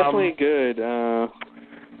 Well, it was definitely good.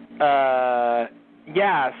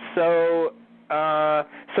 Yeah, so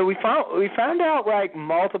we found out like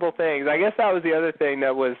multiple things. I guess that was the other thing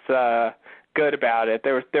that was good about it.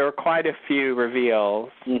 There were quite a few reveals.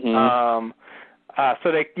 Mm-hmm.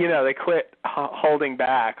 So they quit holding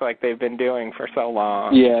back like they've been doing for so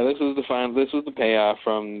long. Yeah, this was the payoff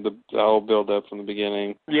from the whole build up from the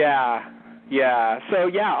beginning. Yeah.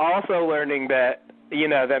 So also learning that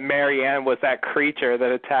that Marianne was that creature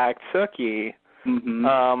that attacked Sookie. Mm-hmm.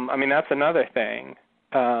 I mean, that's another thing.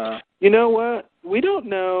 You know what? We don't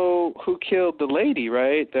know who killed the lady,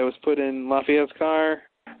 right? That was put in Lafayette's car.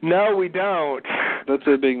 No, we don't. That's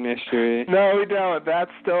a big mystery. No, we don't.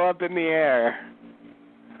 That's still up in the air.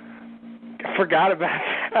 Forgot about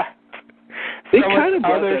that. They kind of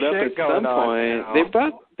brought that up at some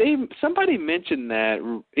point. Somebody mentioned that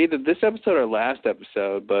either this episode or last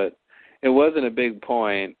episode, but it wasn't a big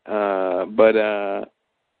point. But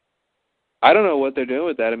I don't know what they're doing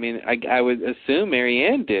with that. I mean, I would assume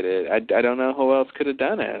Marianne did it. I don't know who else could have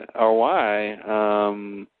done it or why.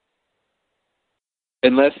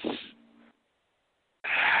 Unless.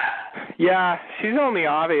 Yeah, she's the only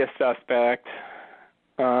obvious suspect.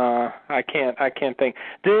 I can't think.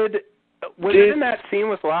 Was it in that scene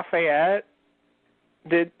with Lafayette?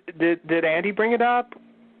 Did Andy bring it up?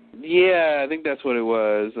 Yeah, I think that's what it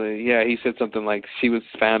was. Yeah, he said something like she was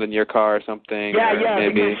found in your car or something. Yeah,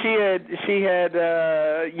 maybe. Because she had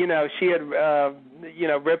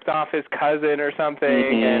ripped off his cousin or something,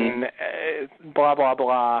 mm-hmm. and blah blah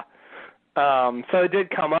blah. So it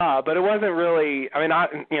did come up, but it wasn't really. I mean,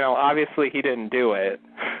 obviously he didn't do it.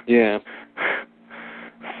 Yeah.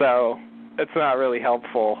 So it's not really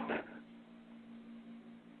helpful.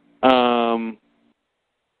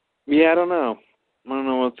 Yeah, I don't know. I don't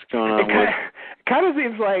know what's going on. It kind of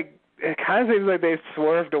seems like they've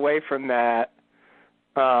swerved away from that.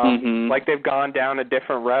 Like they've gone down a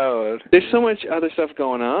different road. There's so much other stuff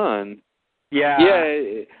going on. Yeah.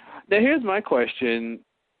 Yeah. Now here's my question: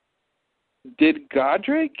 did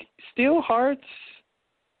Godric steal hearts?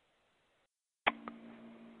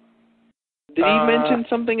 Did he mention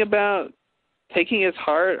something about taking his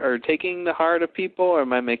heart or taking the heart of people, or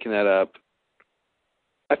am I making that up?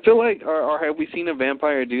 I feel like, or have we seen a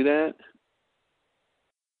vampire do that?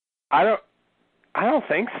 I don't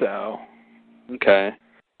think so. Okay.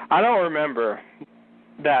 I don't remember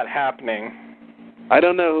that happening. I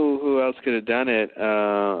don't know who else could have done it,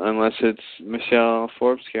 unless it's Michelle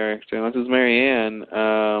Forbes' character, unless it's Marianne.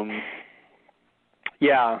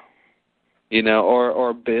 Yeah.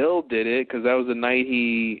 Or Bill did it, because that was the night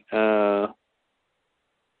he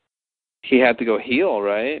had to go heal,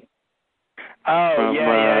 right? Oh,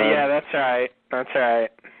 yeah, that's right.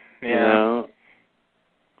 Yeah.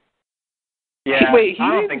 Yeah, wait,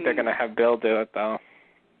 I don't think they're going to have Bill do it, though.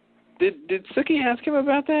 Did Sookie ask him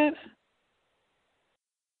about that?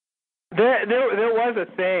 There was a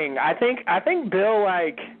thing. I think Bill,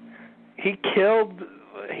 like, he killed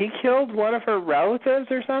one of her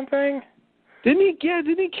relatives or something. Didn't he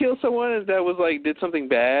kill someone that was like did something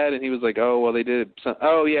bad, and he was like, oh well, they did.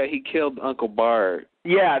 Oh yeah, he killed Uncle Bart.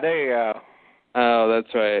 Yeah, there you go. Oh,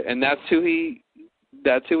 that's right, and that's who he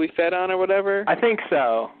fed on or whatever. I think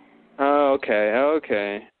so. Oh, okay.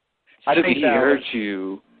 I think he hurt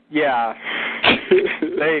you. Yeah.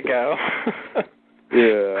 There you go.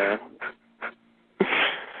 Yeah.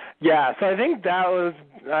 Yeah, so I think that was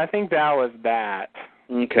that.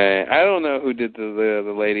 Okay, I don't know who did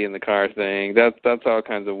the lady in the car thing. That's all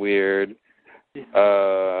kinds of weird. It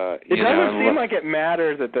doesn't seem like it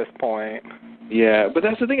matters at this point. Yeah, but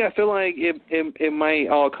that's the thing. I feel like it might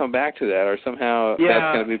all come back to that, or somehow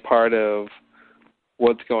that's going to be part of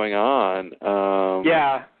what's going on.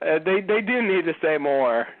 Yeah, they do need to say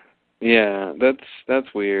more. Yeah,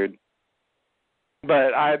 that's weird.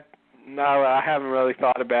 But I haven't really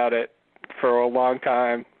thought about it for a long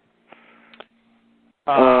time.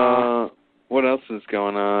 What else is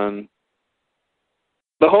going on?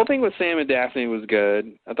 The whole thing with Sam and Daphne was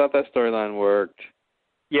good. I thought that storyline worked.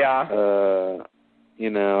 Yeah.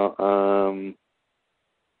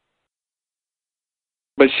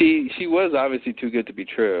 But she was obviously too good to be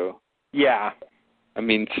true. Yeah. I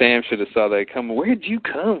mean, Sam should have saw that come. Where'd you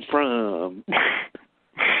come from?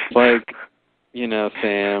 Like,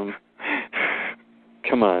 Sam.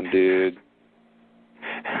 Come on, dude.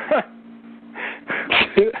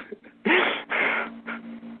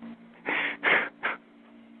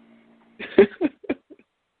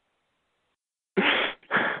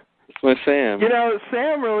 It's my Sam.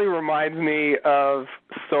 Sam really reminds me of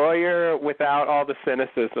Sawyer without all the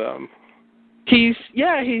cynicism. He's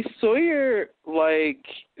Sawyer, he's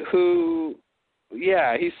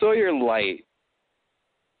Sawyer light.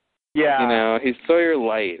 Yeah. You know, he's Sawyer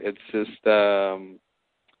light. It's just,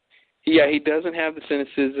 he doesn't have the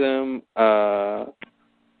cynicism.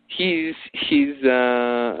 He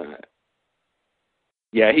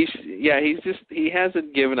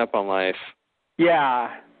hasn't given up on life.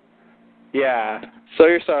 Yeah.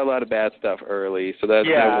 Sawyer saw a lot of bad stuff early, so that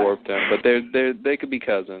warped him. But they could be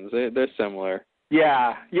cousins. They're similar.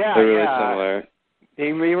 Yeah. They're really similar.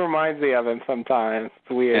 He reminds me of him sometimes. It's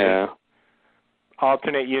weird. Yeah.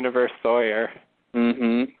 Alternate universe Sawyer.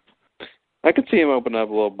 I could see him open up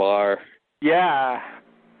a little bar. Yeah,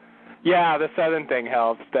 the Southern thing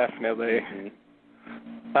helps, definitely.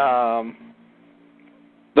 The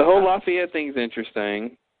whole Lafayette thing's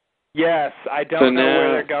interesting. Yes, I don't know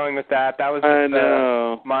where they're going with that. That was just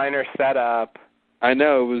a minor setup. I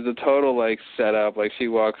know, it was a total, setup. She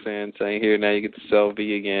walks in saying, here, now you get to sell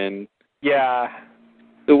V again. Yeah.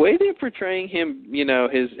 The way they're portraying him,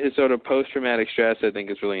 his sort of post-traumatic stress, I think,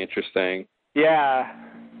 is really interesting. Yeah.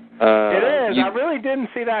 It is. I really didn't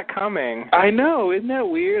see that coming. I know. Isn't that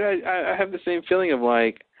weird? I have the same feeling of,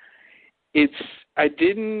 I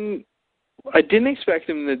didn't expect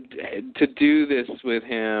him to do this with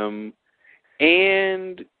him,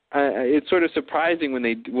 and it's sort of surprising when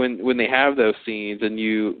they have those scenes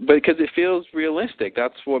because it feels realistic.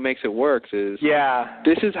 That's what makes it work. This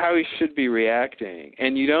is how he should be reacting,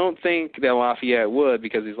 and you don't think that Lafayette would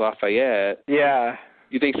because he's Lafayette. Yeah.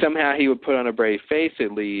 You think somehow he would put on a brave face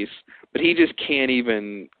at least, but he just can't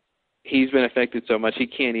even. He's been affected so much he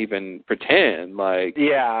can't even pretend and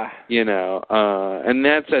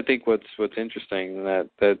that's I think what's interesting that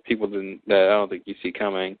people that I don't think you see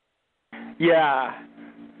coming. Yeah.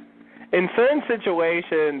 In certain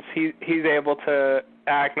situations he's able to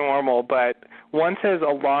act normal, but once his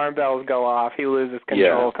alarm bells go off, he loses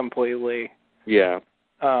control completely. Yeah.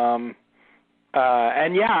 And I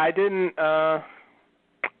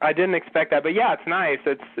didn't expect that, but it's nice.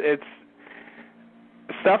 It's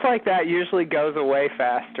stuff like that usually goes away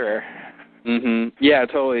faster. Yeah,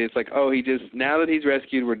 totally. It's now that he's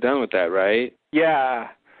rescued, we're done with that, right? Yeah.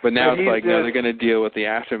 But now it's no, they're going to deal with the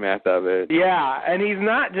aftermath of it. Yeah, and he's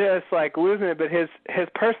not just losing it, but his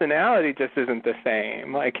personality just isn't the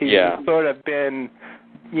same. He's sort of been,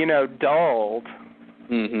 dulled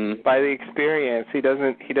by the experience. He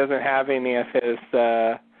doesn't have any of his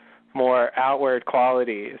more outward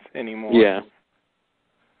qualities anymore. Yeah.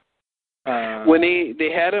 When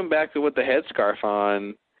they had him back with the headscarf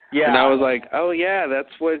on, and I was like, oh yeah,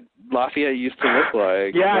 that's what Lafayette used to look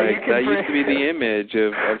like. Yeah, that used to be the image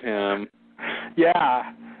of him.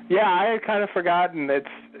 Yeah, I had kind of forgotten it's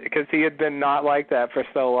because he had been not like that for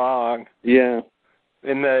so long. Yeah.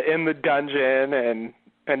 In the dungeon and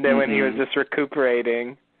then when he was just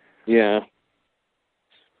recuperating. Yeah.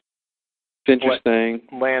 It's interesting.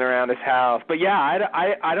 Laying around his house. But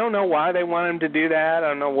I don't know why they want him to do that. I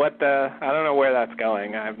don't know where that's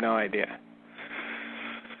going. I have no idea.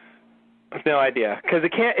 I have no idea. Because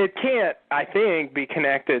it can't, I think, be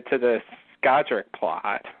connected to the Godric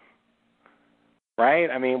plot. Right?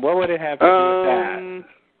 I mean, what would it have to do with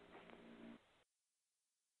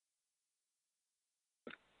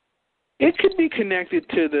that? It could be connected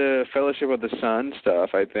to the Fellowship of the Sun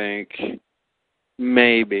stuff, I think.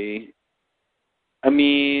 Maybe. I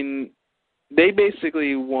mean, they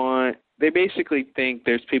basically think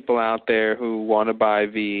there's people out there who want to buy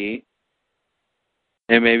V,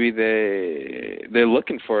 and maybe they're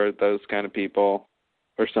looking for those kind of people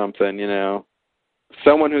or something,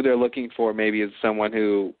 Someone who they're looking for maybe is someone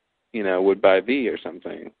who, would buy V or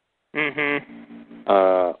something. I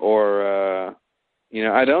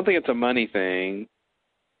don't think it's a money thing.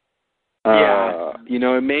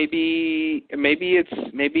 Maybe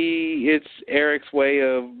it's Eric's way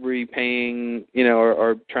of repaying,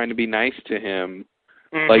 or trying to be nice to him,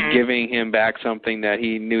 like giving him back something that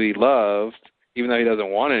he knew he loved, even though he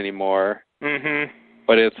doesn't want it anymore.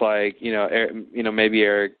 But it's maybe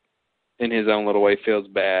Eric, in his own little way, feels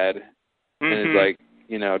bad and is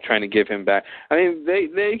trying to give him back. I mean,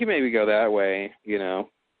 they can maybe go that way, Yeah.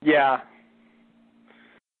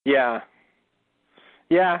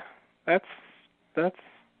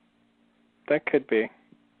 That could be.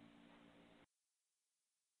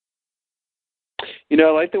 I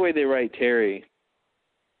like the way they write Terry.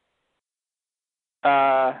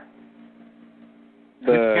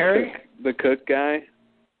 Terry? The cook guy.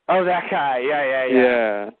 Oh, that guy.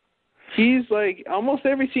 Yeah. He's almost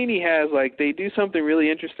every scene he has, they do something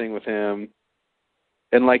really interesting with him.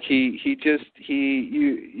 And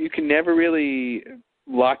you can never really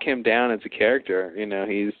lock him down as a character.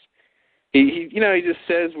 He just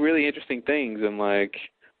says really interesting things, and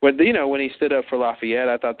when he stood up for Lafayette,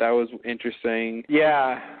 I thought that was interesting.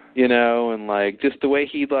 Yeah. you know, and like just the way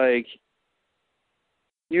he like.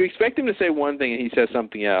 You expect him to say one thing and he says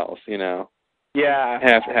something else, you know. Yeah.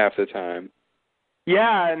 Half the time.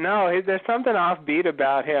 Yeah, no, there's something offbeat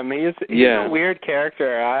about him. He's a weird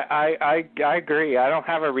character. I agree. I don't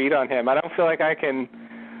have a read on him. I don't feel like I can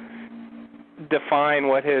define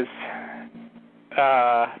what his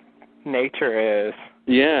nature is.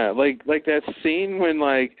 Yeah, like that scene when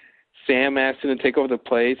like Sam asked him to take over the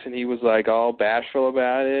place and he was like all bashful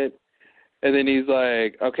about it. And then he's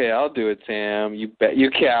like, "Okay, I'll do it, Sam. You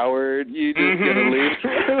coward. You just gonna leave."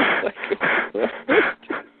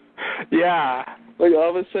 Yeah. Like all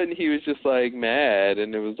of a sudden he was just like mad,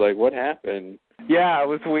 and it was like, what happened? Yeah, it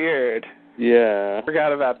was weird. Yeah.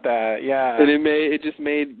 Forgot about that. Yeah. And it just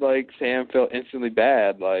made like Sam feel instantly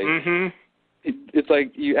bad. Like it's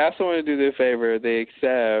like you ask someone to do their favor, they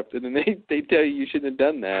accept, and then they tell you shouldn't have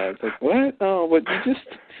done that. It's like, what? Oh, but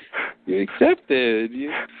you accepted.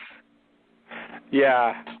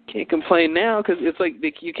 Yeah. Can't complain now because it's like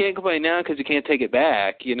you can't complain now because you can't take it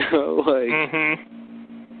back, you know? Like,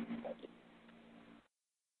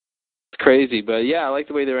 it's crazy, but yeah, I like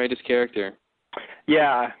the way they write his character.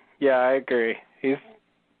 Yeah, I agree. He's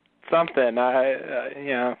something.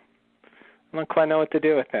 I don't quite know what to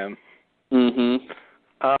do with him.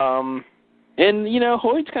 And, you know,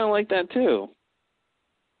 Hoyt's kind of like that too.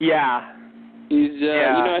 Yeah. He's, you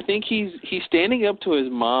know, I think he's standing up to his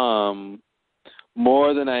mom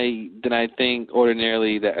more than I think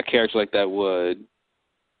ordinarily that a character like that would.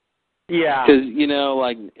 Yeah. Because, you know,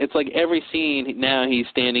 like, it's like every scene now he's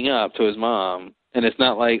standing up to his mom. And it's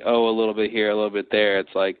not like, oh, a little bit here, a little bit there.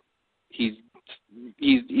 It's like he's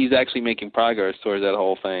actually making progress towards that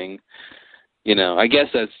whole thing. You know, I guess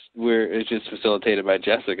that's where it's just facilitated by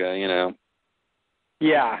Jessica, you know.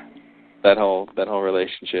 Yeah. That whole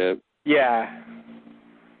relationship. Yeah.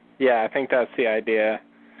 Yeah, I think that's the idea.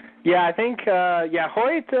 Yeah, I think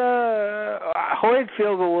Hoyt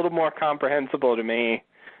feels a little more comprehensible to me.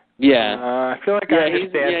 Yeah. I feel like I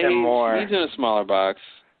understand him more. He's in a smaller box.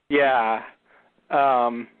 Yeah.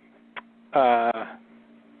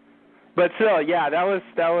 But still, yeah, that was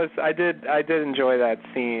I did enjoy that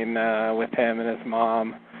scene with him and his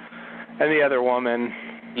mom and the other woman.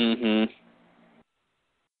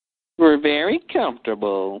 We're very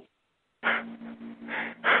comfortable.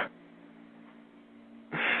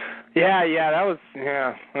 Yeah, that was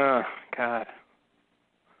oh God.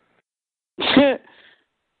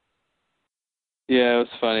 Yeah, it was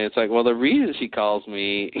funny. It's like, well, the reason she calls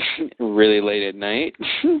me really late at night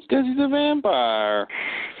is because he's a vampire.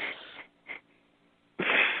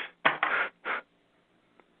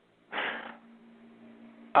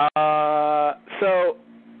 So,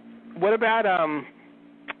 what about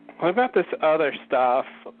this other stuff?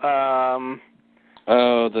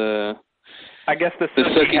 I guess the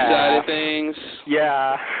Sookie side of things.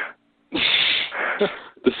 Yeah.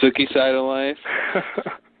 The Sookie side of life.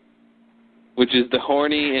 Which is the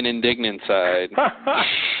horny and indignant side.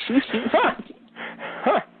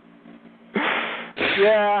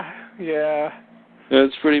 Yeah.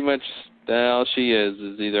 That's pretty much all she is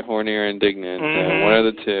either horny or indignant. One of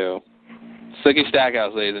the two. Sookie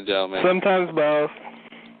Stackhouse, ladies and gentlemen. Sometimes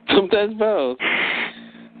both.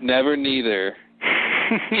 Never neither.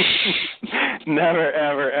 Never,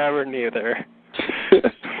 ever, neither.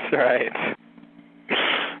 That's right.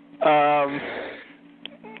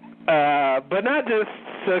 But not just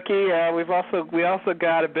Sookie. We also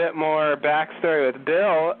got a bit more backstory with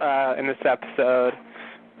Bill in this episode,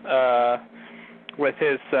 with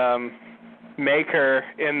his maker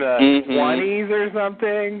in the 20s or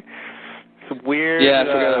something. It's weird. Yeah, I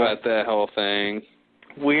forgot about that whole thing.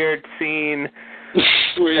 Weird scene.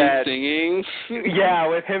 Were you singing? Yeah,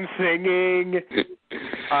 with him singing,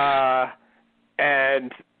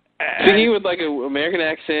 and singing with like an American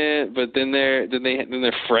accent, but then they're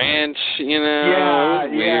French, you know. Yeah, it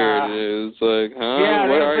was weird. It was like, huh? Yeah,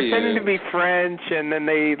 what are you? Pretending to be French, and then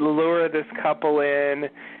they lure this couple in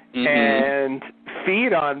and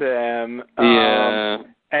feed on them.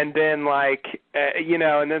 And then, like,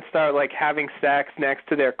 and then start, like, having sex next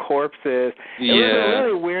to their corpses. It was a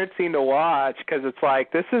really weird scene to watch because it's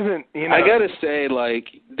like, this isn't, I got to say, like,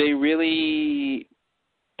 they are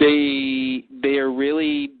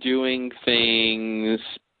really doing things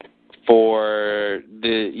for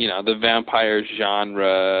the vampire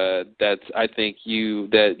genre that's, I think,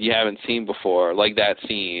 that you haven't seen before, like that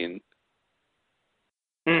scene.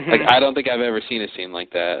 Like, I don't think I've ever seen a scene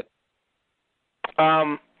like that.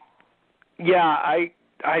 Yeah,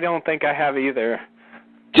 I don't think I have either.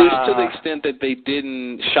 Just to the extent that they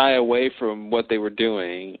didn't shy away from what they were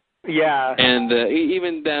doing. Yeah. And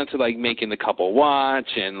even down to, like, making the couple watch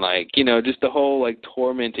and, like, you know, just the whole, like,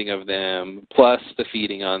 tormenting of them, plus the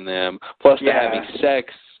feeding on them, plus the having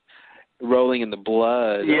sex, rolling in the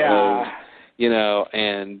blood of, you know,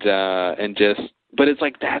 and just, but it's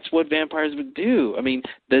like that's what vampires would do. I mean,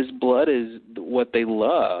 this blood is what they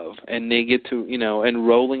love, and they get to, you know, and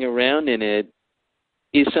rolling around in it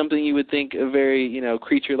is something you would think a very, you know,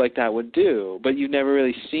 creature like that would do, but you've never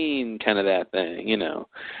really seen kind of that thing, you know.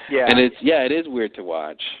 Yeah. And it is weird to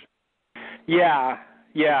watch. Yeah,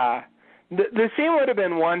 yeah. The scene would have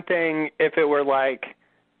been one thing if it were like,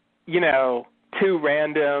 you know, two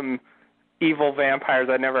random evil vampires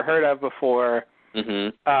I'd never heard of before. Mm-hmm.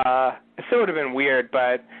 It still would have been weird,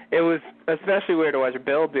 but it was especially weird to watch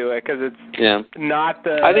Bill do it because it's not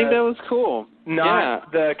the... I think that was cool.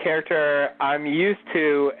 Not the character I'm used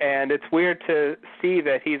to, and it's weird to see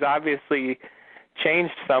that he's obviously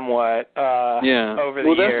changed somewhat over the years.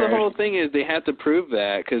 Well, that's the whole thing, is they had to prove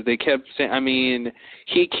that, because they kept saying, I mean,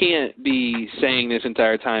 he can't be saying this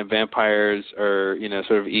entire time vampires are, you know,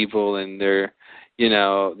 sort of evil and they're, you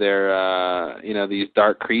know, these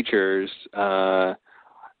dark creatures.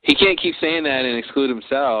 He can't keep saying that and exclude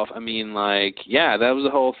himself. I mean, like, that was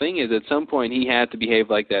the whole thing, is at some point he had to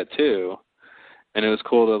behave like that too. And it was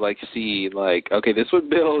cool to, like, see, like, okay, this is what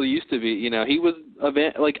Bill used to be. You know, he was,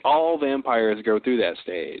 like, all vampires go through that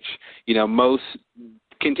stage. You know, most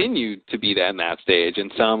continue to be that in that stage,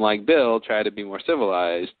 and some, like Bill, try to be more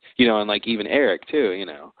civilized. You know, and, like, even Eric, too, you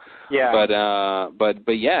know. Yeah.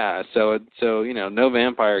 But yeah, so you know, no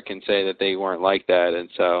vampire can say that they weren't like that, and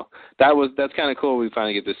so that's kind of cool. We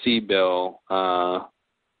finally get to see Bill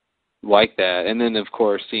like that, and then of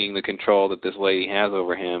course seeing the control that this lady has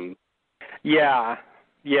over him. Yeah.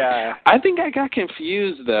 I think I got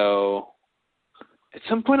confused though. At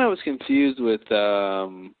some point, I was confused with. I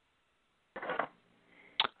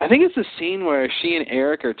think it's the scene where she and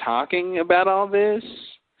Eric are talking about all this.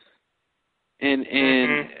 And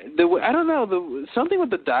I don't know, something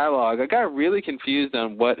with the dialogue. I got really confused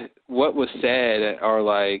on what was said, or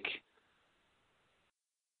like,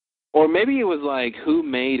 or maybe it was like who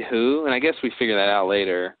made who, and I guess we figure that out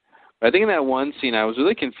later. But I think in that one scene, I was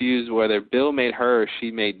really confused whether Bill made her or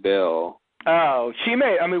she made Bill. Oh, she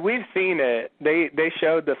made. I mean, we've seen it. They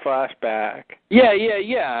showed the flashback. Yeah.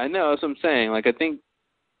 I know. That's what I'm saying. Like, I think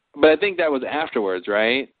that was afterwards,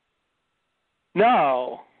 right?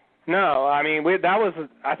 No. I mean,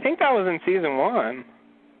 I think that was in season 1.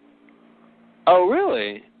 Oh,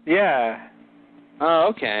 really? Yeah. Oh,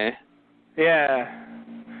 okay. Yeah.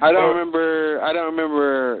 I don't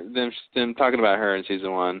remember them talking about her in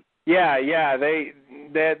season 1. Yeah.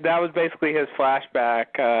 That was basically his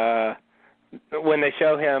flashback. When they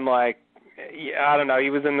show him, like, I don't know, he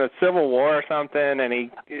was in the Civil War or something, and he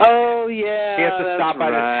has to stop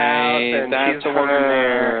by this house, and she's the woman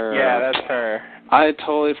there. Yeah, that's her. I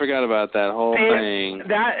totally forgot about that whole thing.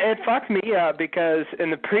 It fucked me up because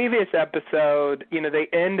in the previous episode, you know, they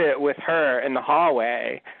end it with her in the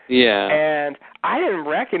hallway. Yeah. And I didn't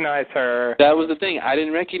recognize her. That was the thing. I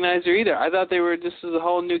didn't recognize her either. I thought this was a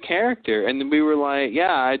whole new character. And we were like,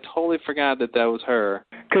 I totally forgot that was her.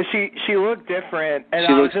 Because she looked different. And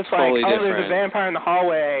she I was just totally like, different. There's a vampire in the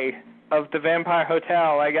hallway of the Vampire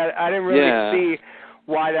Hotel. Like, I didn't really see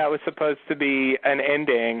why that was supposed to be an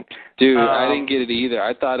ending. Dude, I didn't get it either.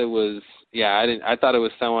 I thought it was I thought it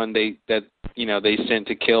was someone they sent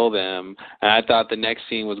to kill them. And I thought the next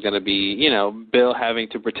scene was going to be, you know, Bill having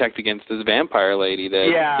to protect against this vampire lady that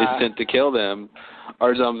is sent to kill them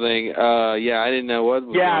or something. I didn't know what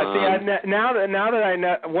was going on. Now that I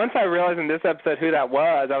know, once I realized in this episode who that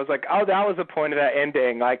was, I was like, oh, that was the point of that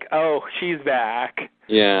ending. Like, oh, she's back.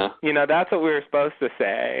 Yeah. You know, that's what we were supposed to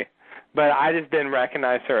say. But I just didn't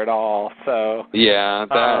recognize her at all, so... Yeah,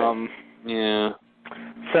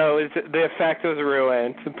 So the effect was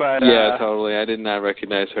ruined, but... Yeah, totally. I did not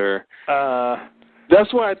recognize her.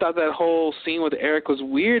 That's why I thought that whole scene with Eric was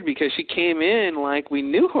weird, because she came in like we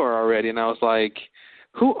knew her already, and I was like,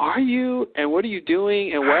 who are you, and what are you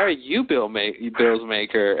doing, and why are you Bill's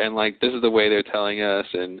maker? And, like, this is the way they're telling us,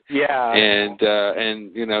 and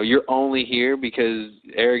you know, you're only here because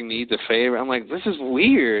Eric needs a favor. I'm like, this is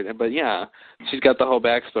weird, but she's got the whole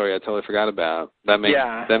backstory I totally forgot about. That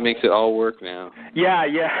makes it all work now. Yeah,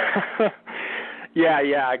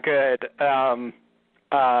 good.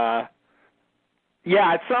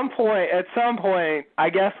 At some point, I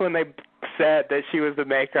guess when they said that she was the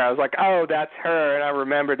maker, I was like, oh, that's her, and I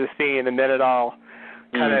remembered the scene, and then it all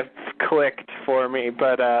kind of clicked for me.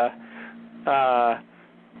 But the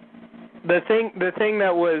thing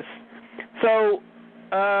that was still,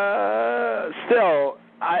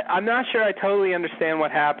 I'm not sure I totally understand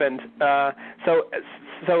what happened. So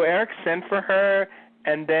Eric sent for her,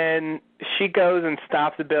 and then she goes and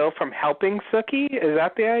stops Bill from helping Sookie? Is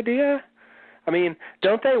that the idea? I mean,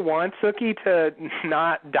 don't they want Sookie to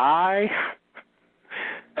not die?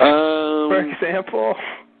 For example?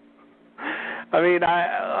 I mean,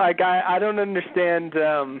 I don't understand.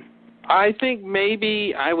 I think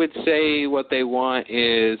maybe I would say what they want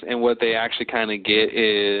is, and what they actually kind of get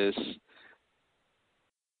is,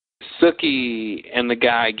 Sookie and the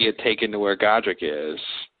guy get taken to where Godric is.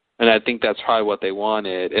 And I think that's probably what they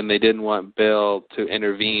wanted, and they didn't want Bill to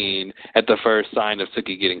intervene at the first sign of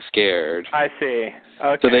Sookie getting scared. I see.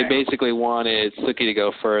 Okay. So they basically wanted Sookie to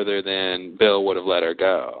go further than Bill would have let her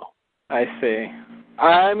go. I see.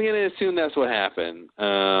 I'm going to assume that's what happened.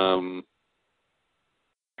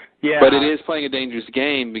 Yeah. But it is playing a dangerous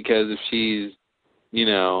game because if she's, you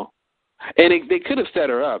know, and they could have set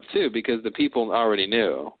her up too because the people already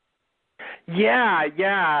knew.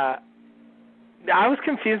 Yeah. I was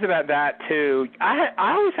confused about that too. I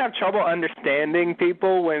always have trouble understanding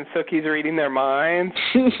people when Sookie's reading their minds.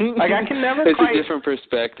 Like I can never. It's a different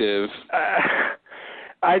perspective.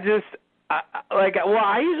 I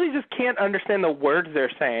usually just can't understand the words they're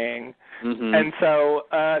saying, and so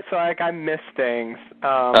like I miss things.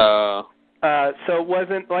 So it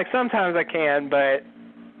wasn't like sometimes I can, but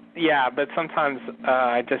sometimes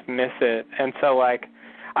I just miss it, and so like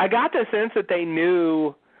I got the sense that they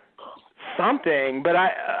knew something, but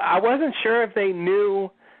I wasn't sure if they knew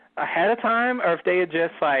ahead of time or if they had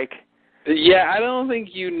just like. Yeah, I don't think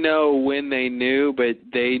you know when they knew, but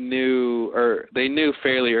they knew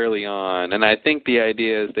fairly early on, and I think the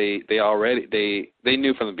idea is they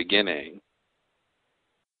knew from the beginning.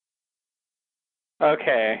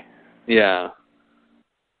 Okay. Yeah.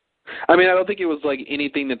 I mean, I don't think it was like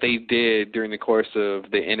anything that they did during the course of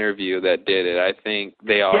the interview that did it. I think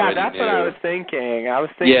they already knew. Yeah, that's what I was thinking. I was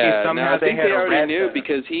thinking somehow they already knew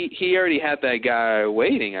because he already had that guy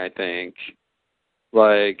waiting, I think.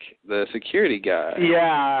 Like the security guy.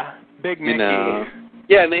 Yeah, Big Mickey. You know.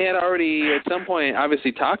 Yeah, and they had already at some point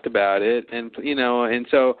obviously talked about it, and you know, and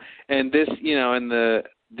this, you know, and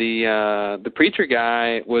the preacher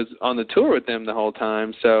guy was on the tour with them the whole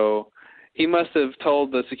time, so he must have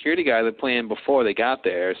told the security guy the plan before they got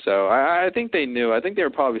there. So I think they knew. I think they were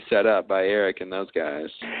probably set up by Eric and those guys.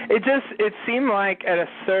 It seemed like at a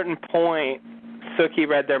certain point Sookie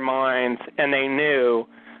read their minds and they knew,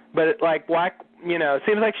 but why? You know, it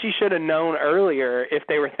seems like she should have known earlier if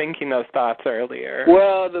they were thinking those thoughts earlier.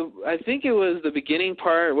 Well, I think it was the beginning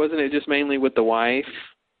part, wasn't it? Just mainly with the wife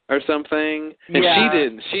or something. And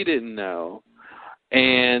she didn't know.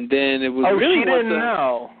 And then it was really she didn't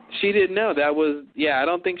know. She didn't know. That was I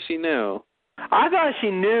don't think she knew. I thought she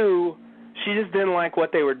knew. She just didn't like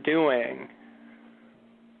what they were doing.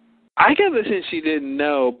 I got the sense she didn't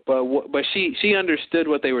know, but she understood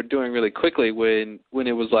what they were doing really quickly when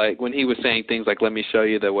it was like when he was saying things like "let me show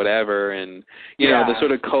you the whatever" and you know the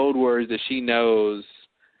sort of code words that she knows.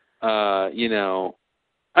 You know,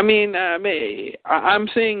 I mean, I'm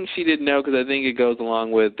saying she didn't know because I think it goes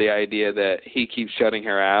along with the idea that he keeps shutting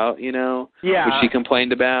her out. You know, which she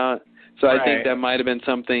complained about. So I think that might have been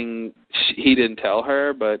something he didn't tell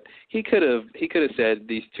her, but he could have said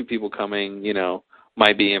these two people coming, you know,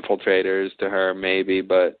 might be infiltrators to her, maybe,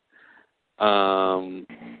 but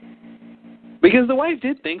because the wife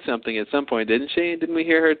did think something at some point, didn't she? Didn't we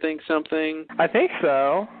hear her think something? I think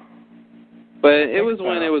so. But it was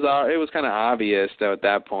when it was kind of obvious though at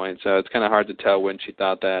that point, so it's kind of hard to tell when she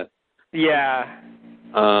thought that. Yeah.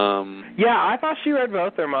 I thought she read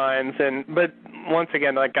both their minds, but once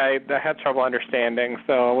again, like I had trouble understanding,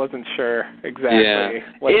 so I wasn't sure exactly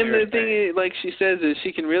what and the thing is, like she says, is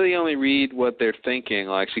she can really only read what they're thinking.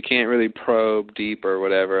 Like she can't really probe deep or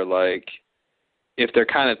whatever. Like if they're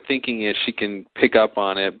kind of thinking it, she can pick up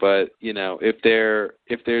on it. But you know, if they're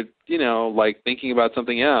you know like thinking about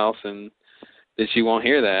something else, and then she won't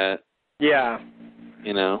hear that. Yeah.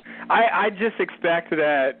 You know. I just expect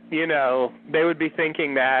that you know they would be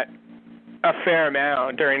thinking that a fair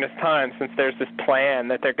amount during this time, since there's this plan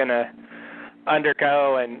that they're going to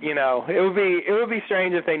undergo, and you know it would be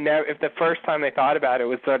strange if if the first time they thought about it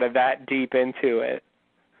was sort of that deep into it.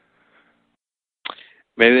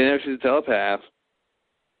 Maybe they know she's a telepath.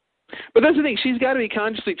 But that's the thing, she's got to be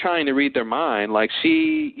consciously trying to read their mind. Like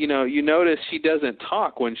she, you know, you notice she doesn't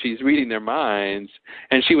talk when she's reading their minds,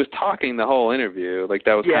 and she was talking the whole interview. Like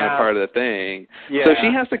that was kind of part of the thing. Yeah. So she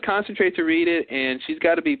has to concentrate to read it, and she's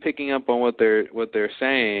got to be picking up on what they're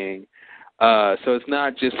saying. So it's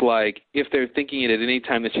not just like if they're thinking it at any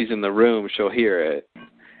time that she's in the room, she'll hear it.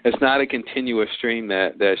 It's not a continuous stream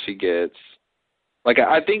that she gets. Like,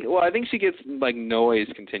 I think she gets, like, noise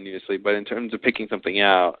continuously, but in terms of picking something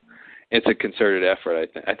out, it's a concerted effort,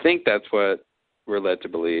 I think that's what we're led to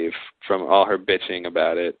believe from all her bitching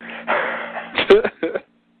about it.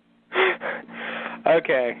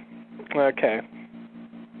 Okay.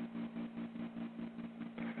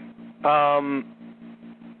 All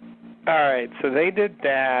right, so they did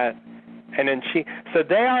that, and then so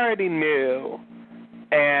they already knew,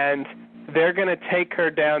 and they're going to take her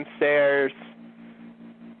downstairs.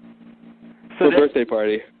 For a birthday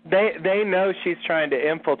party. They know she's trying to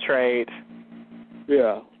infiltrate.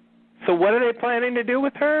 Yeah. So what are they planning to do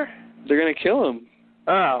with her? They're going to kill him.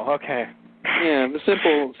 Oh, okay. Yeah,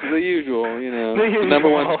 the usual, you know. The usual. Number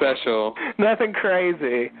one special. Nothing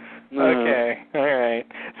crazy. No. Okay, all right.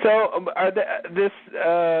 So are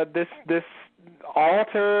this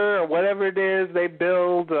altar or whatever it is they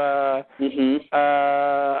build? Are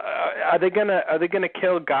they gonna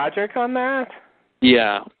kill Godric on that?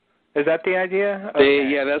 Yeah. Is that the idea? Okay.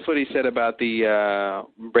 Yeah, that's what he said about the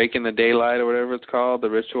breaking the daylight or whatever it's called, the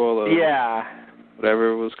ritual of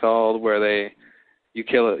whatever it was called, where you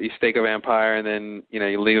stake a vampire and then, you know,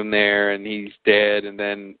 you leave him there and he's dead, and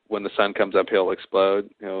then when the sun comes up he'll explode.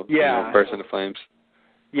 He'll burst into flames.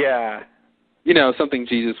 Yeah. You know, something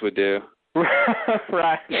Jesus would do.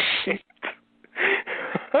 Right.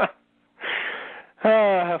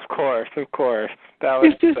 Of course. That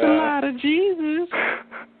was it's just a lot of Jesus.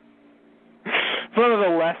 It's one of the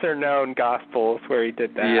lesser known gospels where he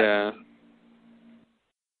did that. Yeah.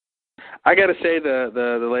 I gotta say,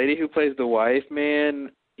 the lady who plays the wife,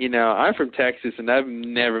 man, you know, I'm from Texas and I've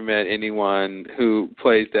never met anyone who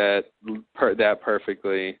plays that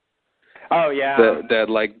perfectly. Oh yeah. That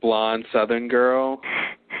like blonde Southern girl.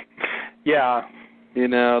 Yeah. You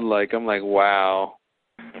know, like I'm like, wow.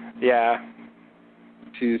 Yeah.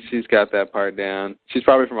 She's got that part down. She's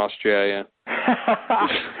probably from Australia.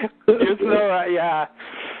 You're so right.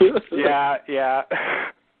 Yeah.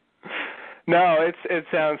 No, it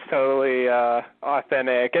sounds totally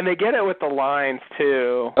authentic, and they get it with the lines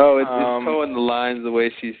too. Oh, it's towing the lines, the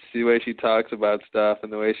way she talks about stuff,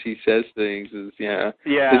 and the way she says things is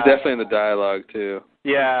It's definitely in the dialogue too.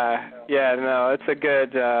 Yeah. No, it's a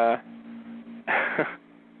good.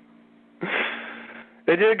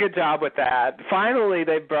 They did a good job with that. Finally,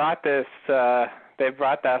 they brought that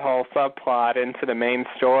whole subplot into the main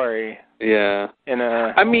story. Yeah. When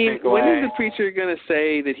is the preacher going to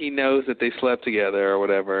say that he knows that they slept together or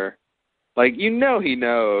whatever? Like, you know he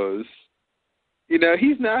knows. You know,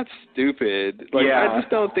 he's not stupid. Like, I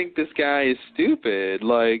just don't think this guy is stupid.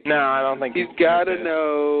 Like, no, I don't think he's got to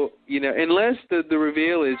know, you know, unless the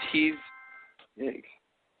reveal is he's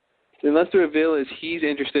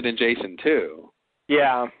interested in Jason too.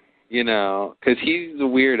 Yeah. You know, because he's a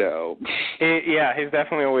weirdo. He's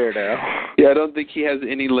definitely a weirdo. Yeah, I don't think he has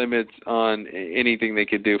any limits on anything they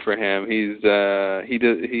could do for him. He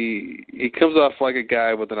comes off like a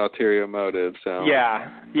guy with an ulterior motive. So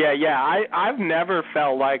I've never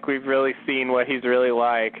felt like we've really seen what he's really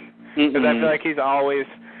like, because I feel like he's always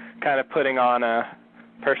kind of putting on a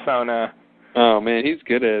persona. Oh man, he's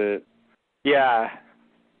good at it. Yeah,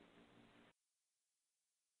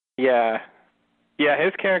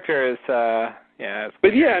 his character is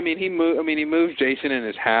But yeah, he moves Jason in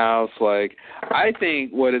his house. Like, I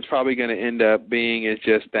think what it's probably going to end up being is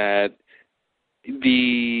just that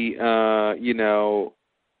the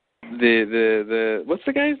what's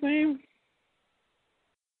the guy's name?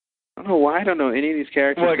 I don't know why I don't know any of these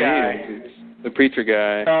characters' names. Guy? The preacher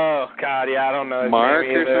guy. Oh God, yeah, I don't know his Mark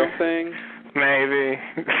name either. Or something. Maybe.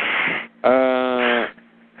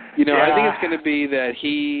 I think it's going to be that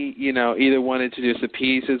he, either wanted to just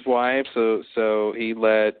appease his wife, so he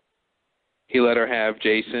let her have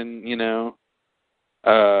Jason,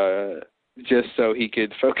 just so he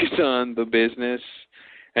could focus on the business,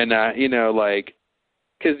 and not,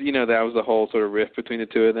 because that was the whole sort of rift between the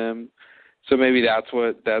two of them. So maybe that's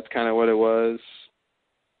kind of what it was,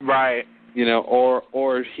 right?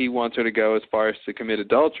 Or he wants her to go as far as to commit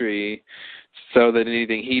adultery, so that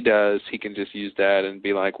anything he does, he can just use that and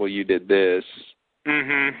be like, well, you did this.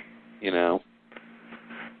 Mhm.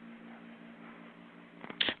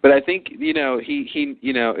 But I think, he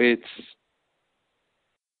it's,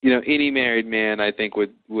 any married man, I think,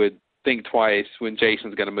 would think twice when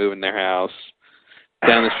Jason's going to move in their house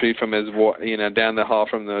down the street from his, down the hall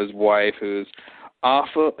from his wife, who's off,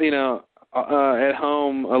 at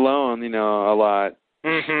home alone, a lot.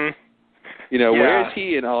 Mhm. Where is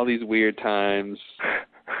he in all these weird times?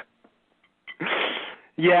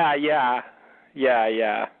 Yeah.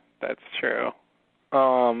 That's true.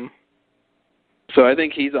 So I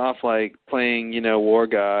think he's off, like, playing, war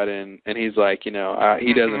god, and he's like, he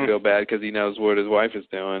doesn't feel bad because he knows what his wife is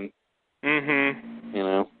doing.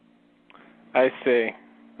 Mhm. I see.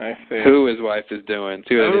 Who his wife is doing,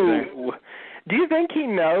 too. Ooh. Do you think he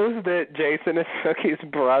knows that Jason is Sookie's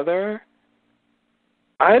brother?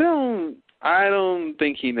 I don't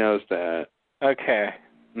think he knows that. Okay.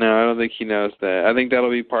 No, I don't think he knows that. I think that'll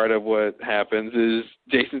be part of what happens is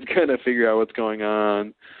Jason's going to figure out what's going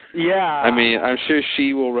on. Yeah. I mean, I'm sure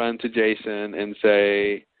she will run to Jason and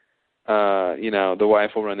say, the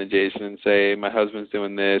wife will run to Jason and say, my husband's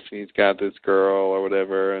doing this and he's got this girl or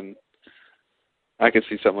whatever, and I could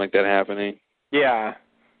see something like that happening. Yeah.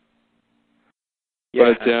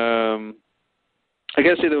 But I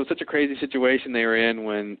gotta say, there was such a crazy situation they were in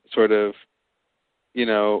when sort of,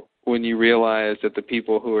 when you realize that the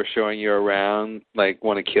people who are showing you around, like,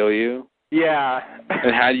 want to kill you. Yeah.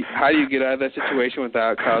 And how do you get out of that situation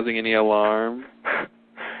without causing any alarm?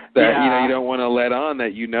 That, you don't want to let on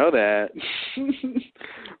that you know that.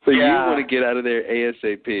 But you want to get out of there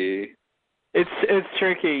ASAP. It's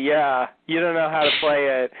tricky, yeah. You don't know how to play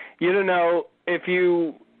it. You don't know if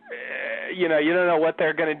you don't know what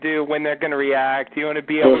they're going to do, when they're going to react. You want to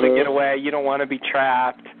be able to get away. You don't want to be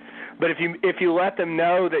trapped. But if you let them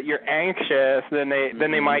know that you're anxious, then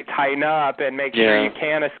they might tighten up and make sure you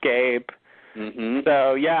can escape.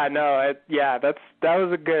 So that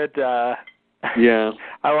was a good. I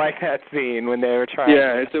like that scene when they were trying.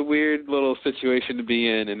 Yeah, it's a weird little situation to be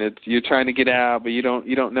in, and you're trying to get out, but you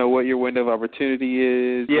don't know what your window of opportunity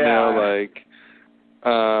is. Yeah.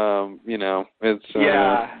 It's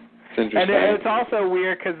it's interesting. And it's also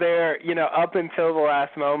weird because they're up until the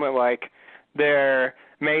last moment, like they're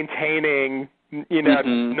maintaining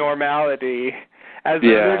normality. As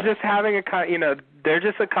they're just having they're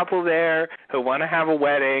just a couple there who want to have a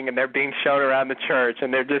wedding, and they're being shown around the church,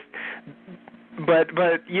 and they're just, but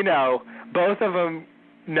both of them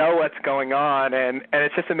know what's going on, and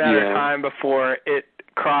it's just a matter of time before it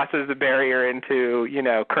crosses the barrier into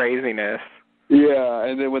craziness. Yeah,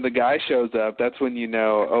 and then when the guy shows up, that's when you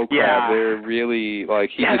know, oh crap, they're really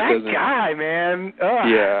like he just doesn't. That guy, man. Ugh.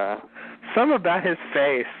 Yeah. Something about his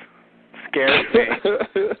face scares me.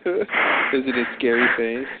 Is it a scary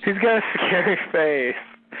face? He's got a scary face.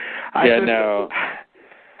 No.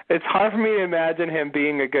 It's hard for me to imagine him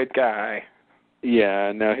being a good guy.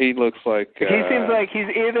 Yeah, no, he looks like... he seems like he's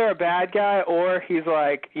either a bad guy or he's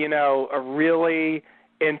like, a really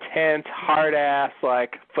intense, hard-ass,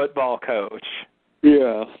 like, football coach.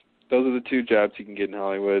 Yeah, those are the two jobs you can get in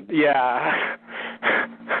Hollywood. Yeah.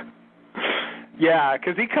 Yeah,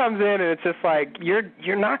 because he comes in and it's just like you're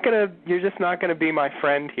just not gonna be my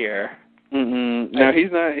friend here. No,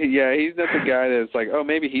 he's not. Yeah, he's not the guy that's like, oh,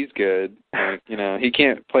 maybe he's good. Like, he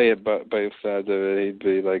can't play it both sides of it. He'd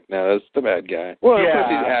be like, no, that's the bad guy. Well, of course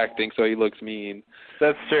he's acting, so he looks mean.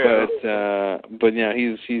 That's true. But yeah,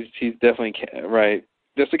 he's definitely right.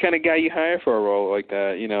 That's the kind of guy you hire for a role like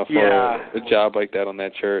that. For a job like that on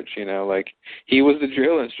that church. Like he was the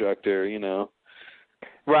drill instructor.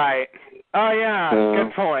 Right. Oh, yeah,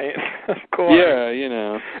 good point. Of course.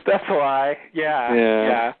 Yeah, That's why.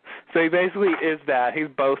 Yeah. So he basically is that. He's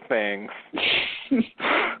both things.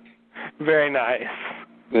 Very nice.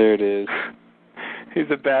 There it is. He's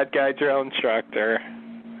a bad guy drill instructor.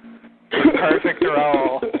 Perfect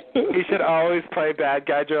role. He should always play bad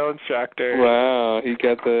guy drill instructor. Wow, he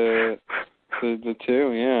got the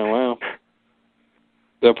two. Yeah, wow.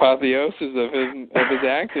 The apotheosis of his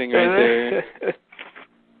acting right there.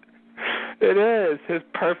 It is his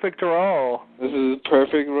perfect role. This is his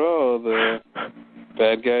perfect role, the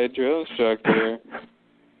bad guy drill instructor.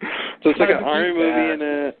 So it's like an army movie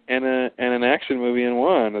and an action movie in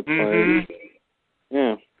one. It's like,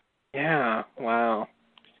 yeah. Yeah. Wow.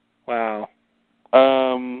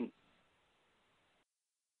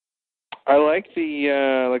 I like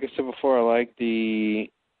like I said before, I like the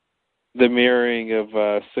mirroring of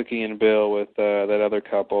Sookie and Bill with that other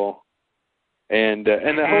couple. And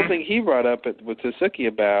the whole thing he brought up with Sookie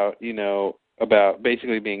about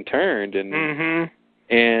basically being turned and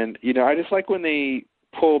I just like when they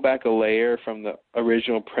pull back a layer from the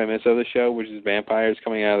original premise of the show, which is vampires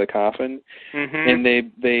coming out of the coffin, and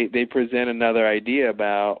they present another idea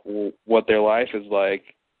about what their life is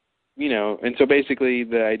like, and so basically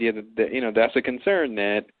the idea that that's a concern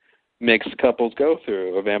that mixed couples go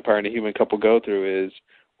through, a vampire and a human couple go through is,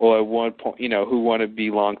 well, at one point, who want to be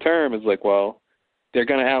long term is like, well, they're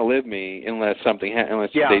going to outlive me unless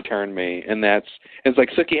they turn me, and it's like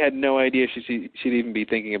Sookie had no idea she'd even be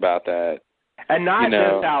thinking about that. And not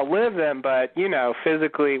just outlive them, but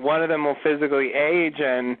physically, one of them will physically age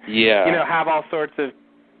and have all sorts of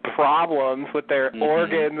problems with their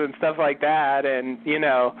organs and stuff like that, and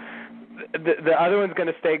the other one's going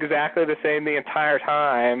to stay exactly the same the entire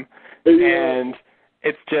time, and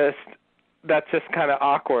that's just kind of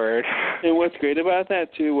awkward. And what's great about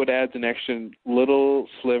that too, what adds an extra little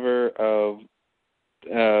sliver of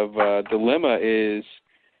dilemma is,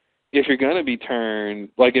 if you're going to be turned,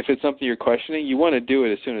 like if it's something you're questioning, you want to do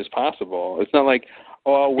it as soon as possible. It's not like,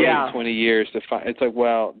 I'll wait 20 years to find. It's like,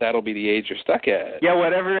 well, that'll be the age you're stuck at. Yeah,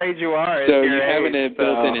 whatever age you are. So you have a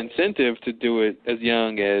built-in incentive to do it as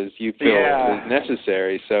young as you feel is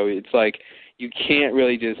necessary. So it's like you can't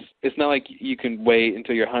really it's not like you can wait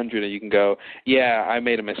until you're 100 and you can go, yeah, I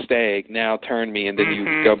made a mistake, now turn me, and then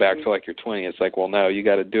you go back to like you're 20. It's like, well, no, you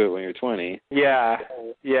got to do it when you're 20. Yeah,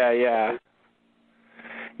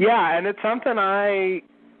 and it's something I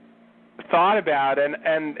thought about, and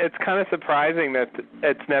it's kind of surprising that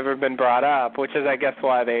it's never been brought up, which is, I guess,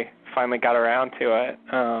 why they finally got around to it.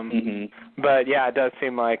 But yeah, it does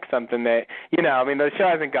seem like something that, the show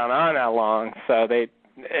hasn't gone on that long, so it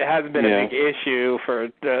hasn't been a big issue for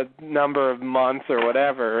a number of months or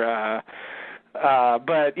whatever.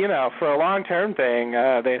 But for a long-term thing,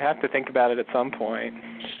 they'd have to think about it at some point.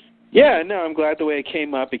 Yeah, no, I'm glad the way it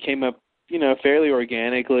came up. It came up, fairly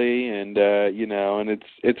organically, and and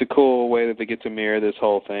it's a cool way that they get to mirror this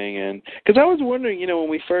whole thing. And because I was wondering, when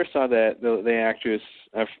we first saw that the actress,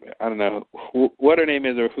 I don't know what her name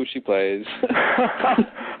is or who she plays.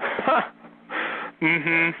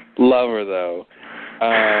 Love her though.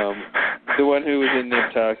 The one who was in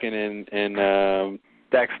Nip Tuck and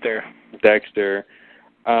Dexter.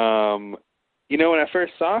 When I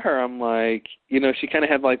first saw her, I'm like, she kind of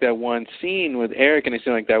had like that one scene with Eric, and it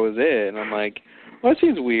seemed like that was it. And I'm like, well, it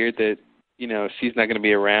seems weird that, she's not going to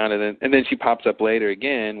be around. And then she pops up later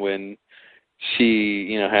again when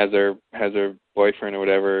she, has her boyfriend or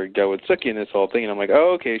whatever go with Sookie in this whole thing. And I'm like,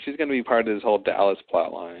 oh, okay, she's going to be part of this whole Dallas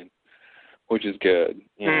plot line, which is good.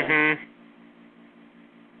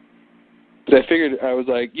 But I figured, I was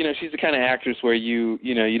like, she's the kind of actress where you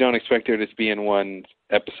don't expect her to be in one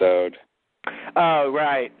episode. Oh,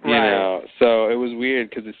 right. So it was weird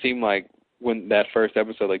because it seemed like when that first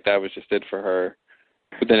episode, like that was just it for her.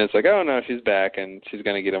 But then it's like, oh no, she's back and she's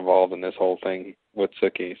going to get involved in this whole thing with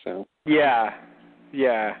Sookie. So yeah.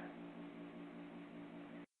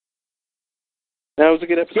 That was a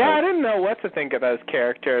good episode. Yeah, I didn't know what to think of those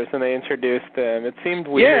characters when they introduced them. It seemed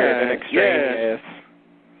weird and extraneous.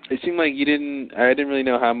 It seemed like I didn't really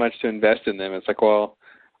know how much to invest in them. It's like, well,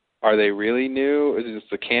 are they really new? Is it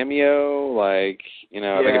just a cameo? Like,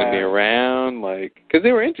 are they going to be around? Like, because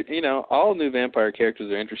they were, all new vampire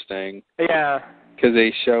characters are interesting. Yeah. Because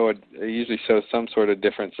they usually show some sort of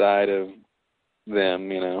different side of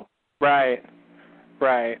them, Right.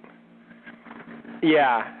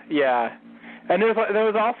 Yeah. And there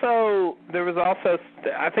was also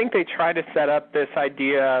I think they tried to set up this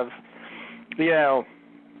idea of,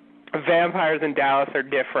 vampires in Dallas are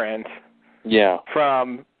different. Yeah.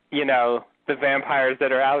 From the vampires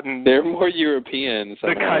that are out in... They're more European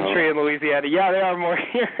somehow. The country in Louisiana. Yeah, they are more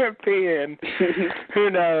European. Who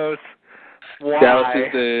knows why? Dallas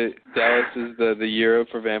is the Europe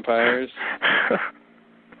for vampires?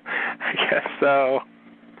 I guess so.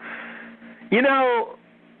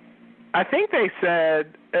 I think they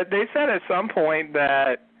said at some point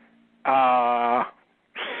that...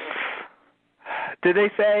 did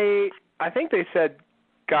they say... I think they said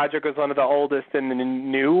Godric was one of the oldest in the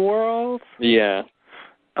New World. Yeah.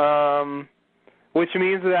 Which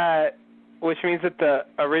means that the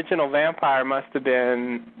original vampire must have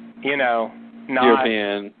been, not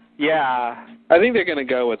European. Yeah. I think they're going to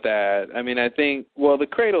go with that. I mean, I think the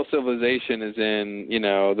Cradle civilization is in,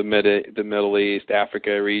 the Middle East,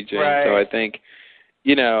 Africa region. Right. So I think,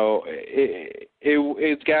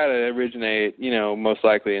 it's got to originate, most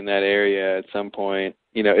likely in that area at some point.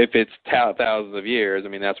 If it's thousands of years, I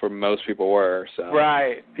mean, that's where most people were. So.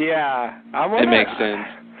 Right. Yeah. It makes sense.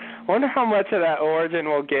 I wonder how much of that origin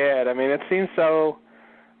we'll get. I mean, it seems so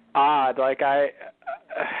odd. Like,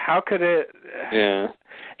 how could it? Yeah.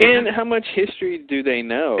 And how much history do they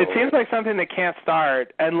know? It seems like something that can't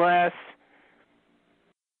start unless.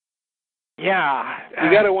 Yeah.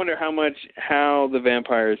 You got to wonder how the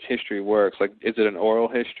vampire's history works. Like, is it an oral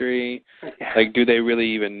history? Like, do they really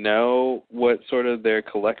even know what sort of their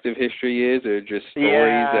collective history is, or just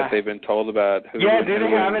stories that they've been told about who? Yeah, do they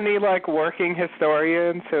have any, working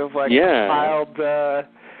historians who have, compiled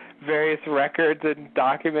various records and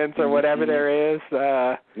documents or whatever there is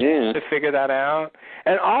to figure that out?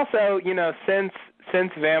 And also, since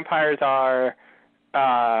vampires are,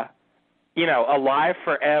 alive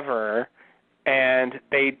forever, and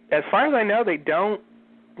they, as far as I know, they don't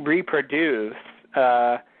reproduce.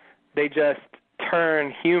 They just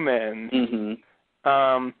turn humans.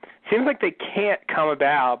 Mm-hmm. Seems like they can't come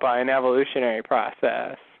about by an evolutionary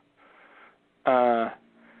process.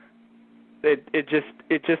 It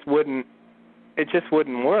just wouldn't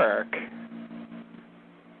work.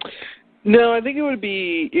 No, I think it would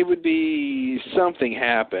be something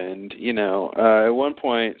happened, at one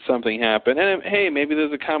point something happened. And hey, maybe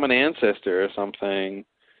there's a common ancestor or something.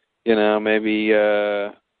 Maybe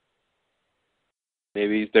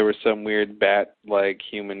there was some weird bat-like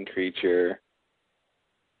human creature.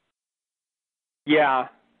 Yeah.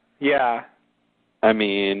 I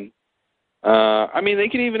mean, they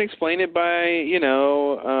could even explain it by,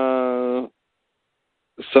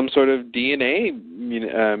 some sort of DNA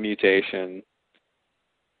mutation.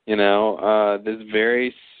 This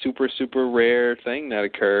very super, super rare thing that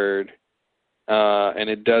occurred. And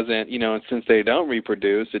it doesn't, and since they don't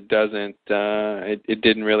reproduce, it doesn't, it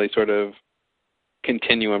didn't really sort of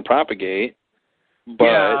continue and propagate.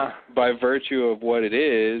 But by virtue of what it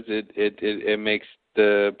is, it makes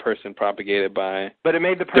the person propagate it by. But it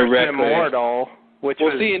made the person immortal.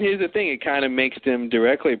 See, and here's the thing: it kind of makes them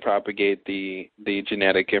directly propagate the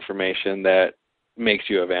genetic information that makes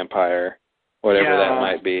you a vampire, whatever that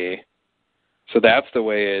might be. So that's the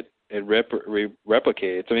way it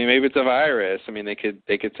replicates. I mean, maybe it's a virus. I mean, they could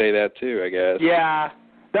say that too, I guess. Yeah.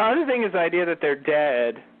 The other thing is the idea that they're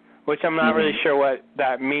dead, which I'm not really sure what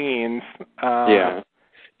that means.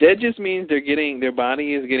 Dead just means their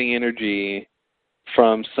body is getting energy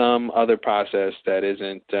from some other process that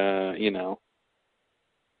isn't,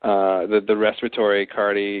 the respiratory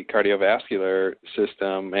cardiovascular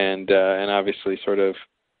system and obviously sort of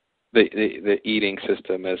the eating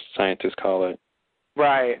system, as scientists call it.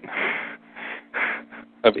 Right.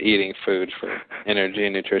 Of eating food for energy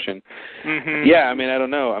and nutrition. Mm-hmm. Yeah, I mean, I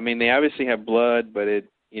don't know. I mean, they obviously have blood, but I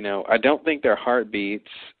don't think their heart beats.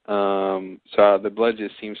 So the blood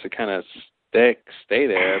just seems to kind of stay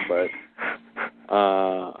there, but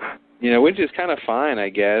which is kind of fine, I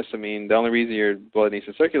guess. I mean, the only reason your blood needs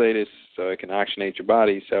to circulate is so it can oxygenate your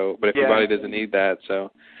body. So, but if your body doesn't need that, so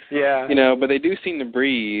but they do seem to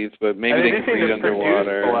breathe. But maybe they can breathe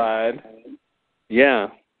underwater. Blood. Yeah.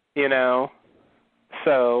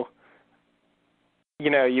 So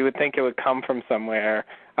you would think it would come from somewhere.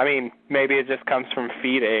 I mean, maybe it just comes from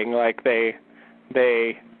feeding. Like the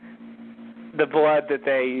blood that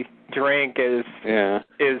they drink is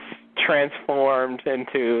transformed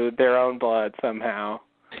into their own blood somehow.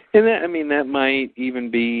 And that might even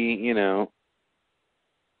be,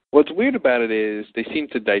 what's weird about it is they seem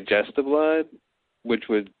to digest the blood, which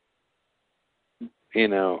would,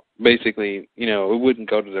 basically, it wouldn't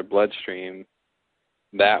go to their bloodstream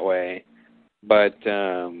that way. But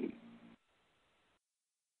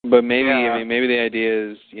maybe, maybe the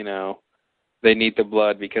idea is, they need the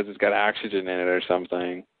blood because it's got oxygen in it or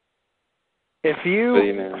something. If you,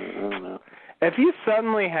 I don't know. If you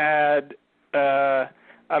suddenly had a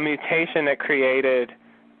mutation that created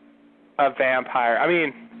a vampire, I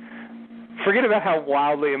mean, forget about how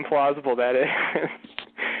wildly implausible that is.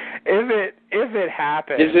 If it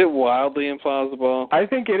happened, is it wildly implausible? I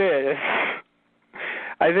think it is.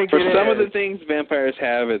 For some of the things vampires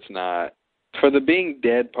have, it's not. For the being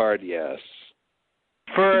dead part, yes.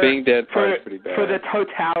 The being dead part is pretty bad. For the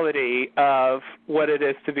totality of what it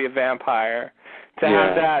is to be a vampire, to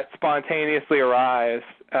have that spontaneously arise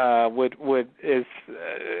is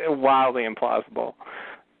wildly implausible.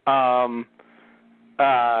 For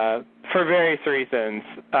various reasons.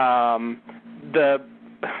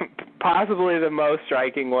 Possibly the most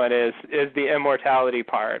striking one is the immortality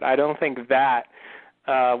part. I don't think that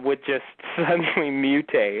would just suddenly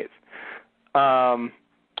mutate.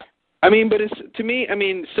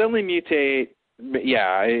 Suddenly mutate.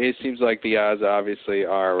 Yeah, it seems like the odds obviously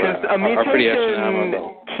are pretty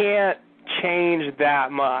astronomical. Can't change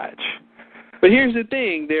that much. But here's the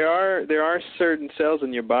thing: there are certain cells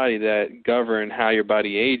in your body that govern how your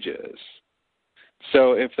body ages.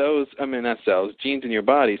 So if those, not cells, genes in your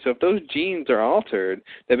body. So if those genes are altered,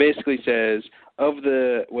 that basically says of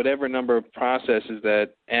the whatever number of processes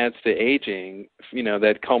that adds to aging,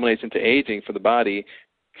 that culminates into aging for the body,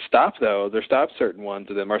 stop those or stop certain ones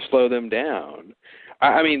of them or slow them down.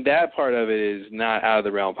 I mean, that part of it is not out of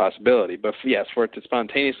the realm of possibility. But yes, for it to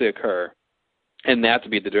spontaneously occur and that to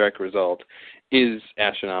be the direct result is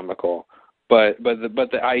astronomical. But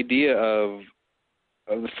the idea of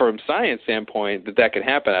from science standpoint that could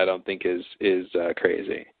happen, I don't think is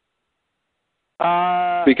crazy.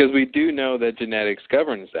 Because we do know that genetics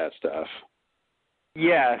governs that stuff.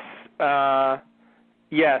 Yes.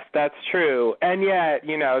 Yes, that's true. And yet,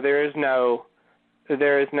 there is no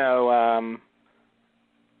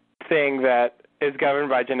thing that is governed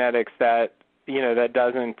by genetics that that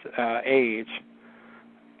doesn't age.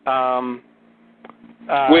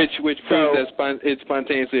 Which proves that it's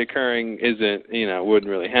spontaneously occurring wouldn't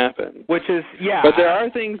really happen. Which is But there are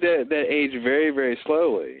things that age very, very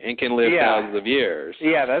slowly and can live thousands of years.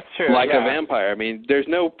 Yeah, that's true. Like a vampire. I mean, there's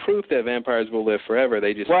no proof that vampires will live forever.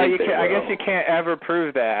 They just think they will. I guess you can't ever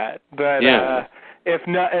prove that. But if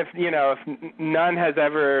none has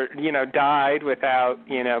ever died without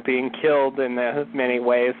being killed in the many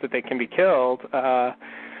ways that they can be killed, I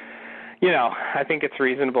think it's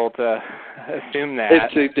reasonable to assume that.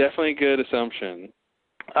 It's definitely a good assumption.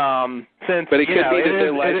 But it could be that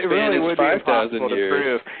their lifespan is 5,000 years. To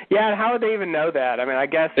prove. Yeah, and how would they even know that? I mean, I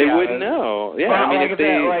guess they wouldn't know. Yeah, well, I mean,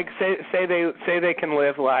 say they can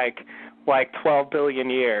live like 12 billion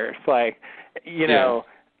years,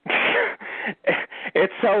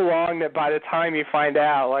 it's so long that by the time you find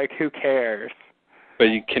out, who cares? But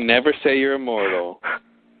you can never say you're immortal.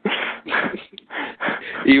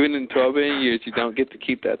 Even in 12 billion years, you don't get to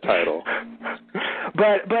keep that title.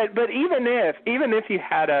 But even if you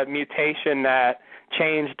had a mutation that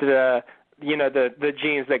changed the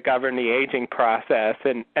genes that govern the aging process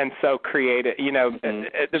and so created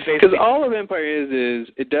because all a vampire is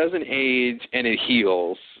it doesn't age and it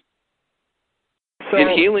heals. So,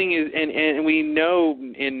 and healing is and we know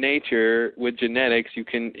in nature with genetics you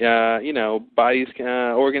can bodies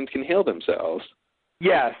organs can heal themselves.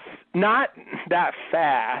 Yes, not that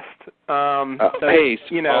fast. Pace.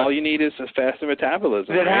 All you need is a faster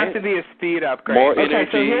metabolism. It has to be a speed upgrade. More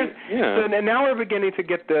energy. So now we're beginning to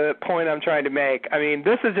get the point I'm trying to make. I mean,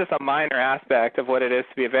 this is just a minor aspect of what it is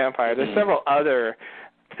to be a vampire. There's several other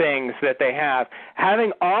things that they have.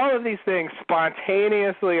 Having all of these things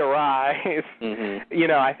spontaneously arise,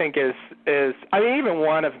 I think is I mean, even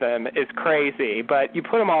one of them is crazy, but you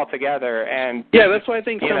put them all together and that's why I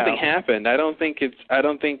think something happened. I don't think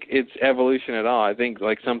it's evolution at all. I think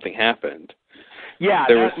something happened. Yeah,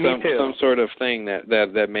 there was some sort of thing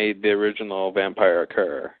that made the original vampire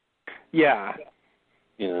occur. Yeah.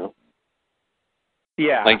 Yeah.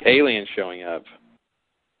 Like aliens showing up.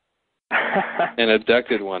 And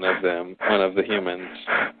abducted one of the humans.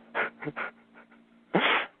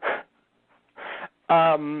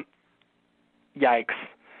 Yikes.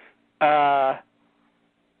 I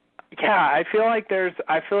feel like there's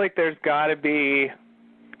got to be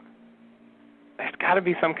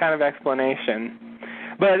some kind of explanation.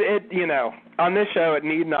 But on this show it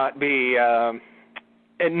need not be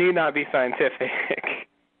scientific.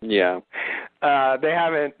 Yeah. They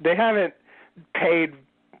haven't paid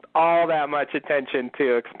all that much attention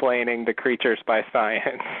to explaining the creatures by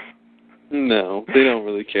science. No, they don't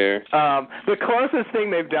really care. The closest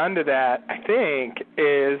thing they've done to that, I think,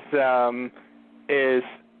 is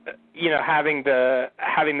having the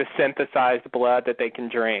synthesized blood that they can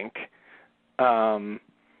drink.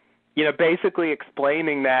 Basically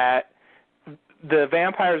explaining that the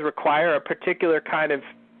vampires require a particular kind of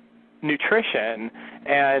nutrition,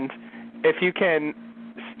 and if you can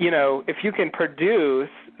produce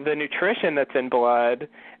the nutrition that's in blood,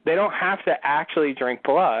 they don't have to actually drink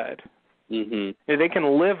blood. Mm-hmm. They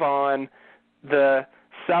can live on the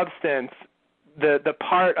substance, the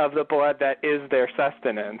part of the blood that is their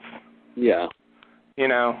sustenance. Yeah.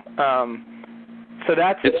 So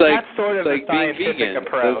that's sort of like the scientific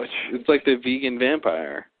approach. It's like the vegan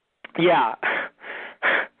vampire. Yeah.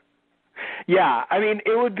 Yeah. I mean,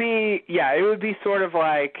 it would be sort of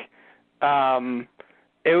like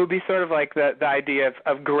the idea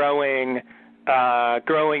of growing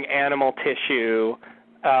animal tissue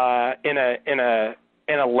in a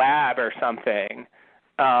lab or something,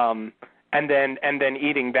 and then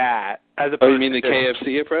eating that as opposed. Oh, you mean the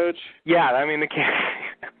KFC approach? Yeah, I mean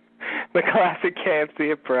the classic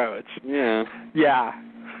KFC approach. Yeah. Yeah.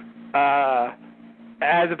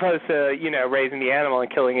 As opposed to raising the animal and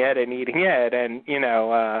killing it and eating it, and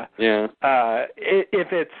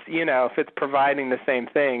if it's providing the same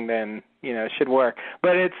thing, then it should work.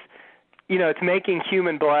 But it's making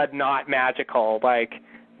human blood not magical. Like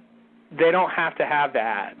they don't have to have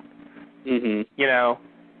that. Mm-hmm.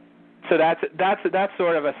 So that's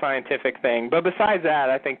sort of a scientific thing. But besides that,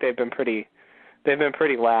 I think they've been pretty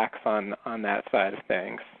lax on that side of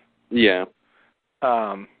things. Yeah.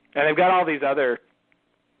 And they've got all these other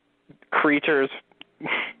creatures. Yeah,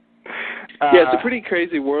 it's a pretty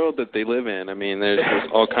crazy world that they live in. I mean, there's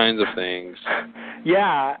just all kinds of things.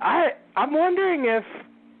 Yeah, I'm wondering if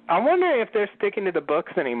they're sticking to the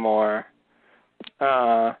books anymore.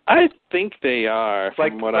 I think they are.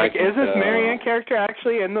 From what I can is this tell. Marianne character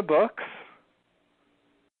actually in the books?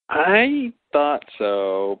 I thought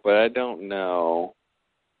so, but I don't know.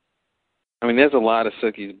 I mean, there's a lot of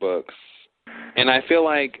Sookie's books. And I feel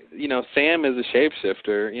like, Sam is a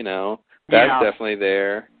shapeshifter, That's definitely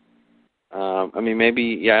there. I mean,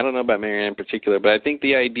 maybe, I don't know about Marianne in particular, but I think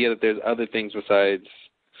the idea that there's other things besides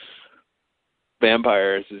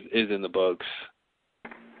vampires is in the books.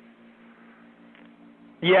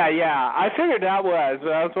 Yeah, I figured that was,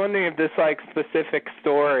 but I was wondering if this, specific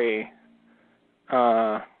story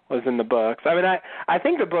was in the books. I mean, I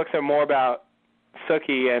think the books are more about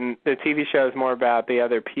Sookie, and the TV show is more about the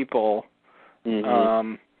other people.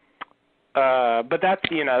 Mm-hmm. But that's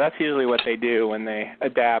usually what they do when they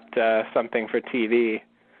adapt something for TV.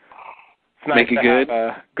 It's nice to have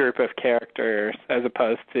a group of characters as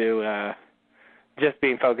opposed to just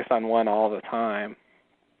being focused on one all the time.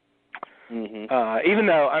 Mm-hmm. Even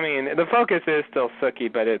though, I mean, the focus is still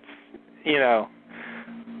Sookie, but it's,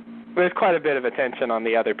 there's quite a bit of attention on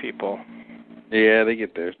the other people. Yeah, they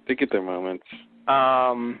get their moments.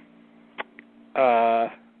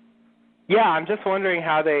 Yeah, I'm just wondering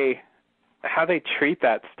how they treat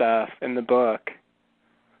that stuff in the book.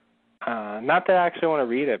 Not that I actually want to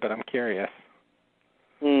read it, but I'm curious.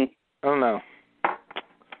 I don't know.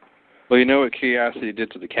 Well, you know what Curiosity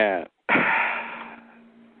did to the cat?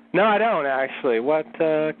 No, I don't actually. What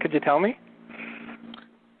could you tell me?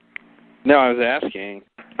 No, I was asking.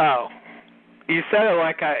 Oh, you said it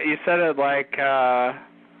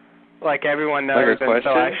like everyone knows, like and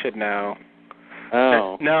so I should know.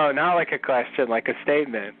 Oh. No, not like a question, like a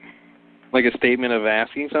statement. Like a statement of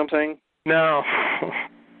asking something? No.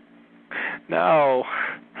 No.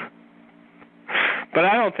 But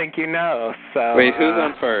I don't think you know, so... Wait, who's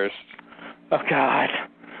on first? Oh, God.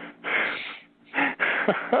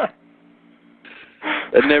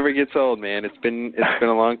 It never gets old, man. It's been a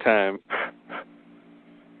long time.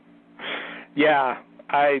 Yeah,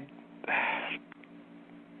 I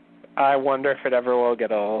wonder if it ever will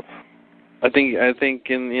get old. I think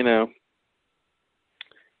in a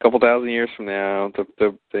couple thousand years from now,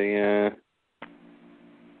 the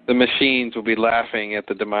machines will be laughing at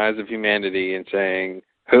the demise of humanity and saying,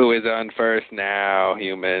 "Who is on first now,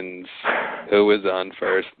 humans? Who is on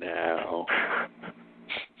first now?"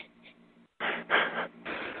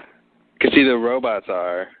 Because see, the robots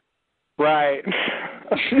are. Right.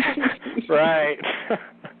 Right.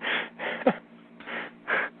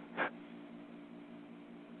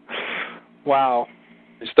 Wow.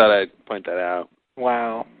 Just thought I'd point that out.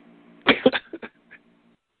 Wow.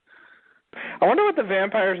 I wonder what the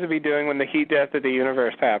vampires will be doing when the heat death of the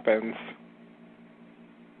universe happens.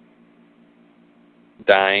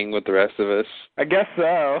 Dying with the rest of us. I guess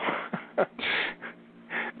so.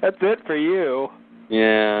 That's it for you.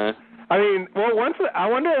 Yeah. I mean, well, I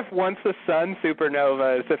wonder if once the sun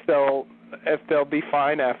supernovas, if they'll be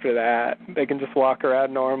fine after that. They can just walk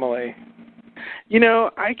around normally.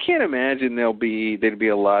 I can't imagine there'd be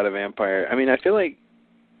a lot of vampire. I mean, I feel like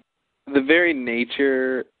the very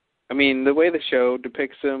nature. I mean, the way the show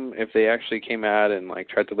depicts them, if they actually came out and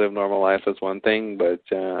tried to live normal life, that's one thing. But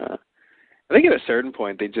I think at a certain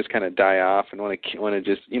point they just kind of die off and want to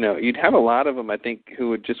just you'd have a lot of them, I think, who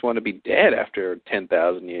would just want to be dead after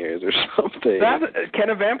 10,000 years or something. Can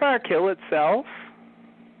a vampire kill itself?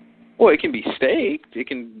 Well, it can be staked. It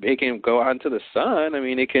can go out into the sun. I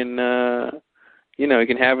mean, it can.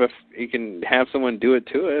 It can have someone do it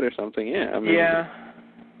to it or something. Yeah. I mean, yeah.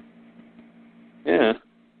 Yeah.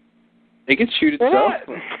 It can shoot itself.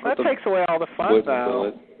 That takes away all the fun,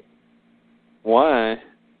 though. Why?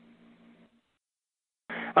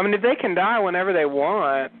 I mean, if they can die whenever they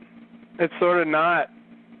want, it's sort of not,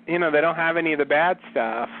 they don't have any of the bad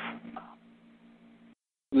stuff.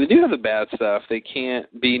 They do have the bad stuff. They can't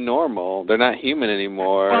be normal. They're not human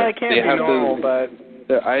anymore. Well, they can't be normal, but...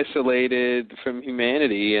 They're isolated from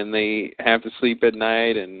humanity, and they have to sleep at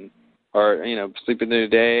night or sleep in the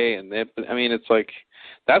day, and it's like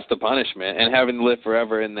that's the punishment. And having to live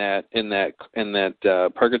forever in that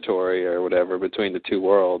purgatory or whatever between the two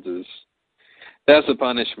worlds that's the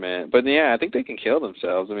punishment. But yeah, I think they can kill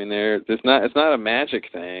themselves. I mean, it's not a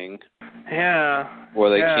magic thing. Yeah. Where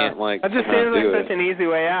they can't That just seems like such an easy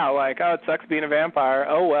way out. It sucks being a vampire.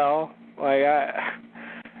 Oh well.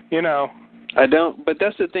 I don't, but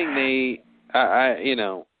that's the thing.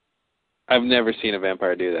 I've never seen a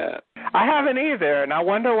vampire do that. I haven't either, and I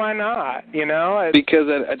wonder why not. Because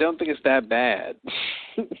I don't think it's that bad.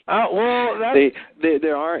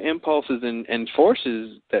 There are impulses and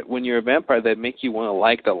forces that when you're a vampire that make you want to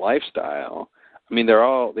like the lifestyle. I mean,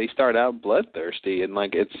 they start out bloodthirsty and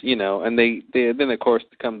it's and they then of course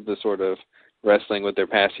comes the sort of wrestling with their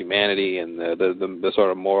past humanity and the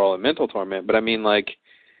sort of moral and mental torment. But I mean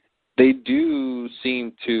they do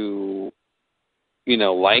seem to,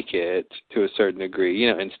 like it to a certain degree,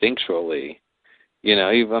 instinctually.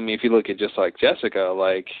 If you look at just like Jessica,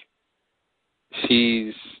 like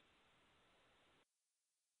she's,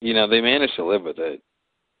 they managed to live with it.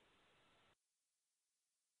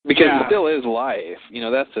 Because it still is life.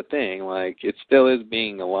 That's the thing. Like, it still is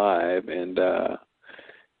being alive. And,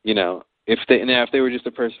 if they were just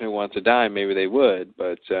a person who wants to die, maybe they would.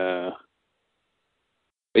 But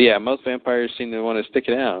yeah, most vampires seem to want to stick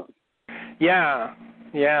it out. Yeah.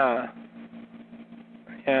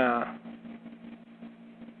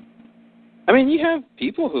 I mean, you have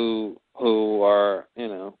people who are,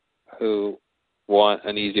 who want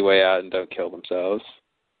an easy way out and don't kill themselves.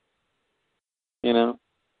 And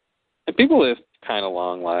people live kind of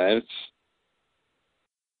long lives.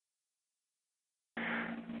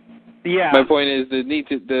 Yeah. My point is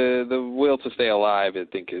the will to stay alive, I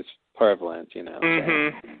think, is prevalent.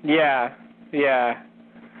 Mhm. Yeah.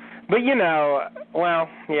 But well,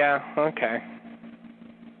 yeah. Okay.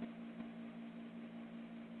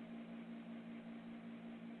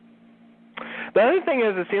 The other thing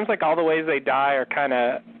is, it seems like all the ways they die are kind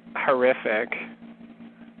of horrific.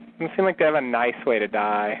 It doesn't seem like they have a nice way to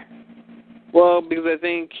die. Well, because I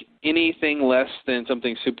think anything less than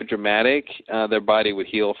something super dramatic, their body would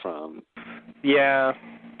heal from. Yeah.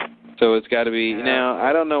 So it's got to be. Now,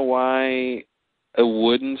 I don't know why a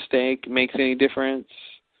wooden stake makes any difference.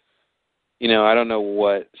 I don't know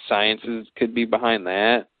what sciences could be behind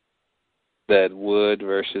that. That wood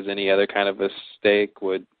versus any other kind of a stake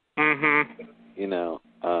would. Mhm.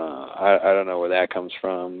 I don't know where that comes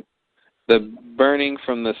from. The burning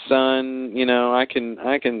from the sun, I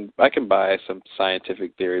can buy some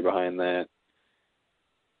scientific theory behind that.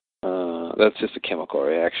 That's just a chemical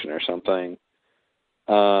reaction or something.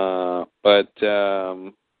 But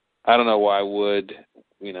I don't know why wood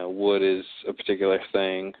is a particular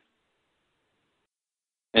thing.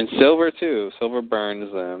 And silver too. Silver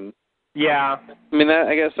burns them. Yeah. I mean,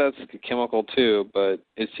 I guess that's chemical too, but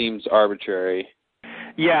it seems arbitrary.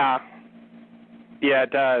 Yeah. Yeah,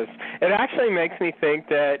 it does. It actually makes me think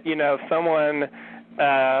that, if someone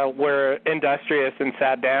were industrious and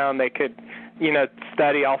sat down, they could,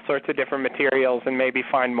 study all sorts of different materials and maybe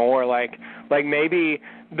find more. Like maybe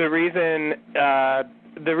the reason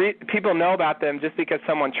people know about them just because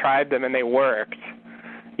someone tried them and they worked.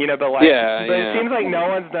 But it seems like no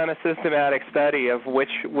one's done a systematic study of which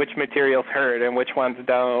materials hurt and which ones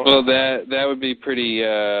don't. Well, that would be pretty,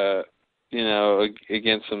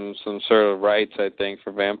 against some sort of rights, I think,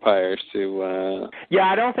 for vampires to. Yeah,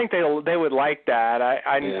 I don't think they would like that.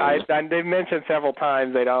 I they've mentioned several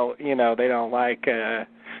times they don't like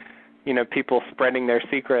people spreading their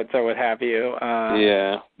secrets or what have you.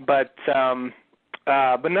 But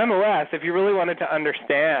nonetheless, if you really wanted to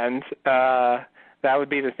understand, that would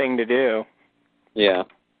be the thing to do. Yeah.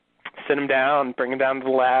 Sit them down, bring them down to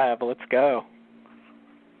the lab. Let's go.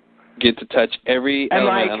 Get to touch every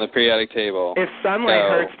element on the periodic table. If sunlight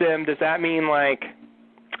hurts them, does that mean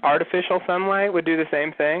artificial sunlight would do the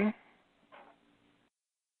same thing?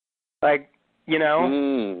 Yeah,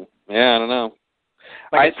 I don't know.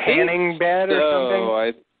 Like a tanning bed or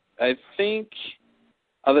something? I think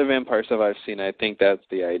other vampire stuff I've seen, I think that's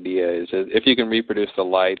the idea, is that if you can reproduce the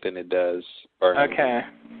light, then it does burn. Okay.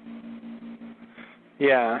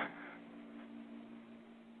 Yeah.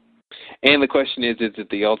 And the question is it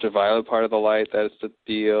the ultraviolet part of the light that's the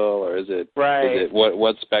deal, or is it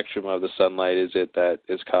what spectrum of the sunlight is it that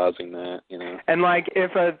is causing that? And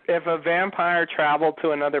if a vampire traveled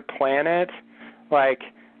to another planet, in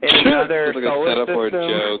another solar system, for a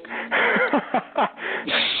joke.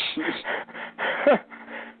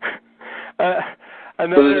 So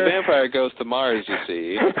the vampire goes to Mars, you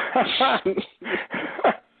see.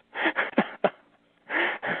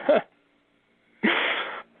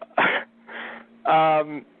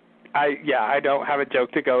 I don't have a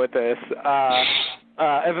joke to go with this. If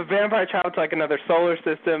a vampire traveled to another solar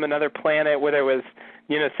system, another planet where there was,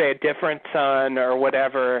 say a different sun or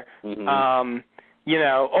whatever,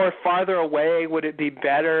 or farther away, would it be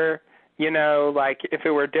better, if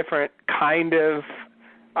it were a different kind of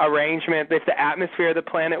arrangement, if the atmosphere of the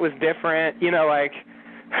planet was different,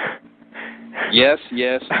 Yes,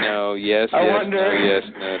 no, yes, I yes, wonder, no, yes,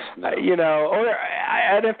 no.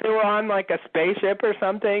 And if they were on a spaceship or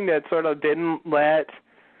something that sort of didn't let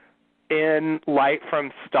in light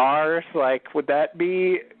from stars, would that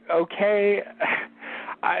be okay?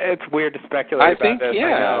 It's weird to speculate about this. I think,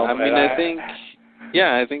 yeah. I know, I mean, I think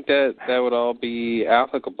Yeah, I think that would all be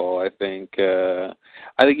applicable. I think you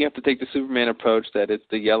have to take the Superman approach that it's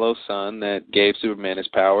the yellow sun that gave Superman his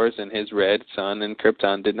powers, and his red sun and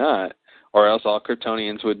Krypton did not, or else all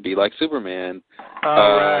Kryptonians would be like Superman.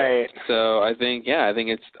 Right. So I think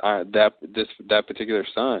it's that particular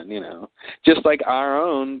sun. Just like our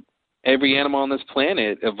own, every animal on this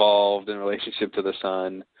planet evolved in relationship to the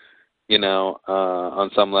sun. On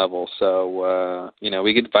some level. So,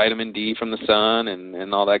 we get vitamin D from the sun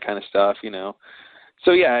and all that kind of stuff,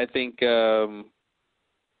 So, yeah, I think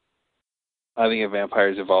if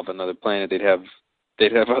vampires evolved on another planet, they'd have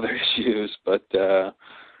other issues, but they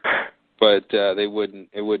wouldn't,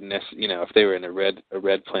 it wouldn't necessarily, if they were in a red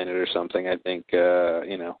planet or something, I think,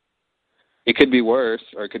 it could be worse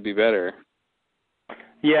or it could be better.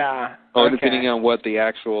 Yeah. Or depending on what the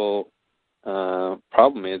actual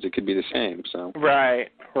problem is, it could be the same. So right,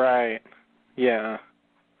 yeah.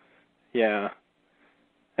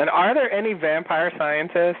 And are there any vampire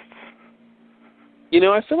scientists?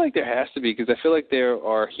 I feel like there has to be, because I feel like there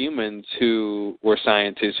are humans who were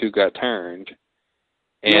scientists who got turned,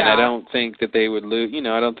 and I don't think that they would lose.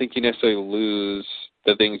 I don't think you necessarily lose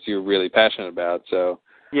the things you're really passionate about. So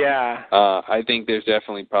yeah, I think there's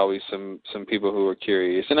definitely probably some people who are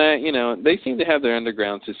curious, and they seem to have their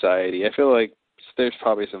underground society. I feel like there's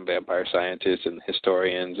probably some vampire scientists and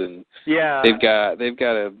historians, and they've got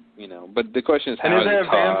a But the question is, how is it taught? And is there a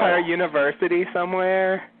vampire university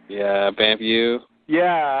somewhere? Yeah, VampU.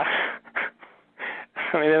 Yeah.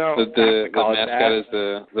 I mean, they don't. The mascot is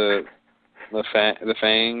the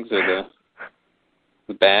fangs or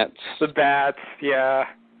the bats. The bats, yeah.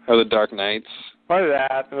 Or the Dark Knights. Or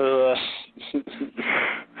that. Oh,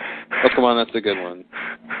 come on, that's a good one.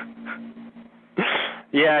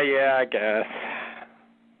 Yeah, I guess.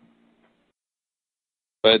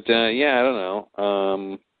 But, I don't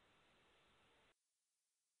know.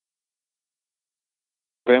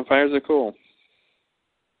 Vampires are cool,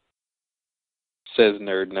 says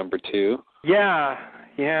nerd number 2. Yeah.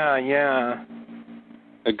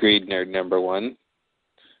 Agreed, nerd number 1.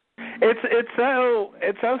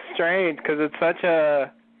 It's so strange because it's such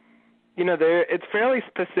a, it's fairly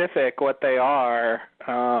specific what they are.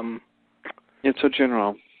 It's so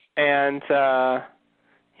general. And I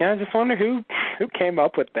just wonder who came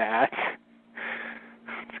up with that.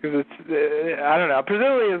 Because it's I don't know.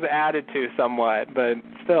 Presumably it was added to somewhat, but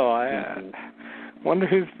still, I wonder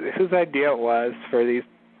whose idea it was for these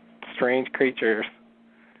strange creatures.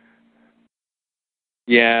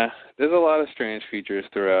 Yeah, there's a lot of strange creatures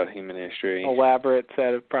throughout human history. Elaborate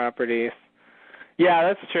set of properties. Yeah,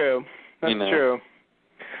 that's true. That's true.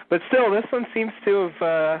 But still, this one seems to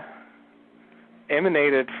have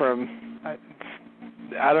emanated from,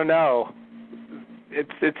 I don't know. It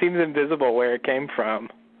seems invisible where it came from.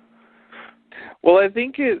 Well, I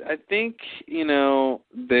think there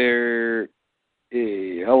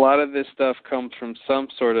a lot of this stuff comes from some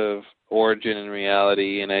sort of origin in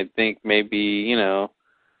reality, and I think maybe,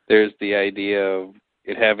 there's the idea of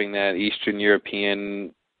it having that Eastern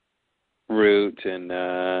European root, and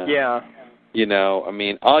I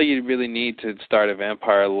mean, all you really need to start a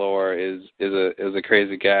vampire lore is a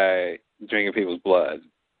crazy guy drinking people's blood.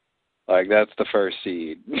 Like, that's the first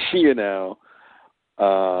seed,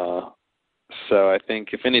 So I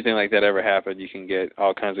think if anything like that ever happened, you can get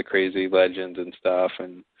all kinds of crazy legends and stuff,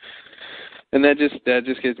 and that just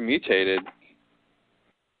gets mutated,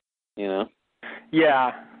 Yeah.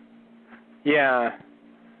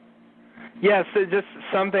 So just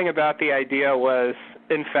something about the idea was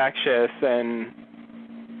infectious, and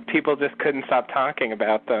people just couldn't stop talking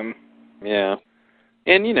about them. Yeah.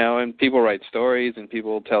 And, and people write stories, and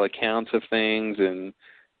people tell accounts of things, and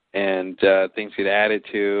things get added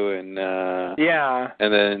to, and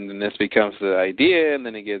and then this becomes the idea, and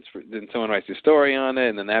then then someone writes a story on it,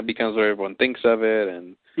 and then that becomes what everyone thinks of it,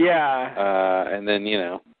 and and then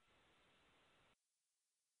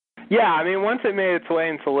I mean, once it made its way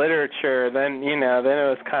into literature, then then it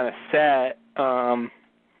was kind of set.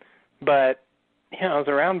 But it was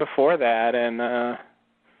around before that, and I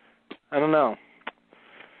don't know.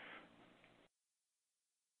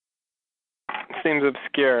 Seems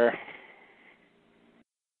obscure.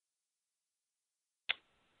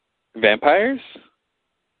 Vampires?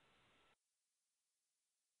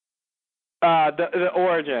 The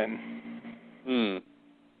origin.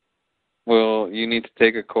 Well, you need to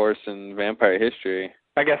take a course in vampire history.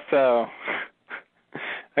 I guess so.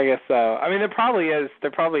 I mean, there probably is.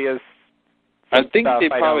 I think they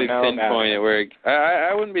probably pinpoint it where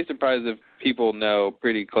I wouldn't be surprised if people know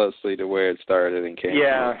pretty closely to where it started and came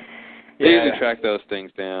from. They usually track those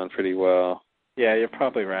things down pretty well. Yeah, you're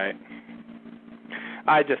probably right.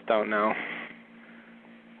 I just don't know.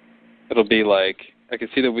 It'll be like, I can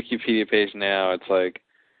see the Wikipedia page now. It's like,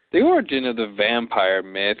 the origin of the vampire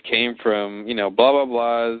myth came from, blah, blah,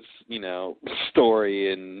 blah's,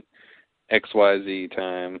 story in XYZ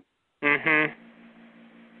time. Mhm.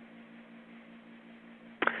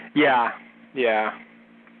 Yeah. Yeah,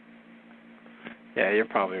 you're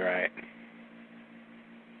probably right.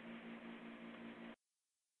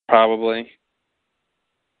 Probably.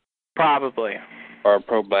 Probably. Or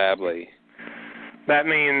probably. That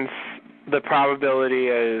means the probability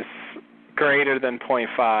is greater than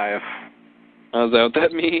 0.5. Oh, is that what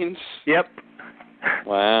that means? Yep.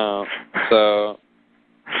 Wow. So,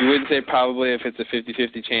 you wouldn't say probably if it's a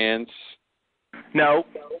 50-50 chance? No.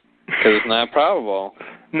 Because it's not probable.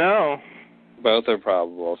 No. Both are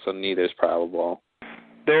probable, so neither's probable.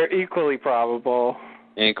 They're equally probable.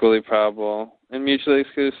 Equally probable, and mutually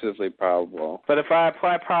exclusively probable. But if I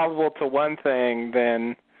apply probable to one thing,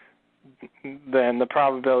 then the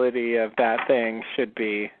probability of that thing should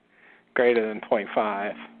be greater than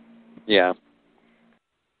 0.5. Yeah.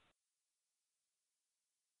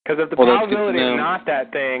 Because if the probability of not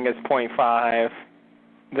that thing is 0.5,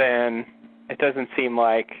 then it doesn't seem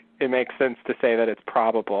like it makes sense to say that it's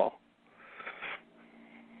probable.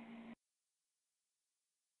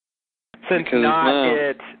 Since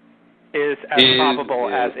it is as probable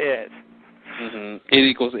as it. Mm-hmm. It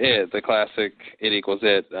equals it, the classic it equals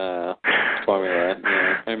it formula.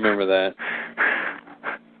 Yeah, I remember that.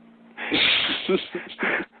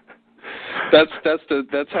 That's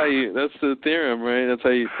the theorem, right? That's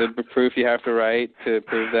the proof you have to write to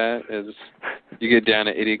prove that is you get down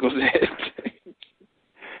to it equals it.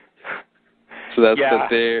 So that's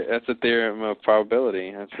the theorem of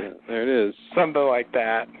probability. That's it. There it is. Something like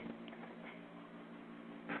that.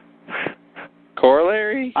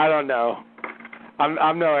 Corollary? I don't know.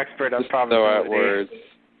 I'm no expert on probability. Throw out words.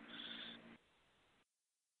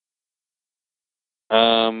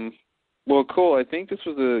 Well, cool. I think this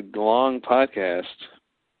was a long podcast.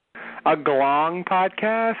 A glong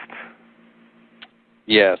podcast?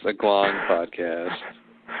 Yes, a glong podcast.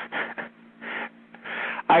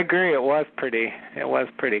 I agree. It was pretty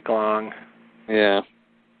glong. Yeah.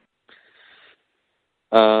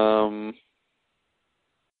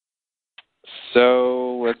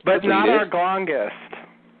 So let's. But not our longest.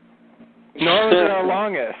 Nor was it our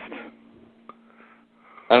longest.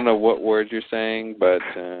 I don't know what words you're saying, but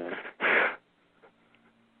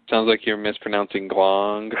sounds like you're mispronouncing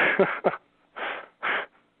glong. To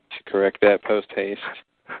correct that post haste.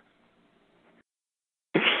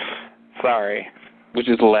 Sorry. Which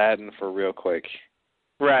is Latin for real quick.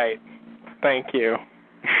 Right. Thank you.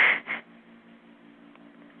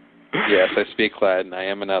 Yes, I speak Latin. I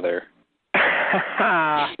am another.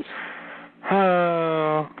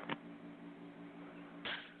 Oh.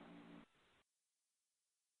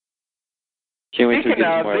 Can't wait to get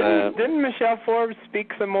some more of that. Didn't Michelle Forbes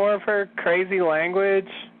speak some more of her crazy language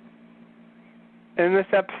in this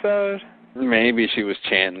episode? Maybe she was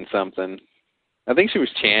chanting something. I think she was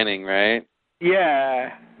chanting, right?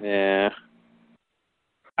 Yeah. Yeah.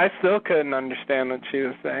 I still couldn't understand what she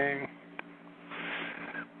was saying.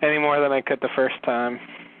 Any more than I could the first time.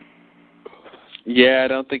 Yeah, I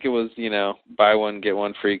don't think it was, buy one, get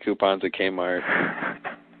one free coupons at Kmart.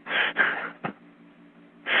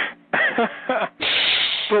 But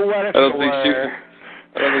what if I don't think she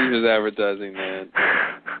was advertising that.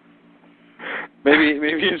 Maybe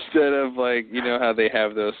instead of how they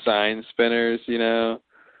have those sign spinners,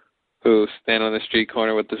 who stand on the street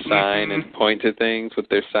corner with the sign and point to things with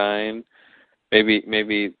their sign. Maybe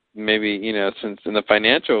since in the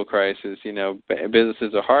financial crisis,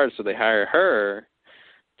 businesses are hard, so they hire her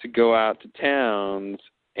to go out to towns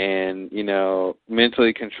and,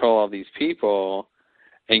 mentally control all these people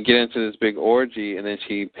and get into this big orgy, and then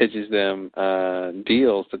she pitches them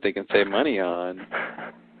deals that they can save money on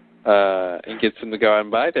and gets them to go out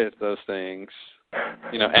and buy those things,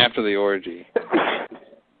 after the orgy.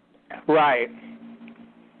 Right.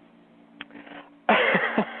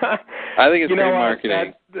 I think it's great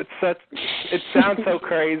marketing. It sounds so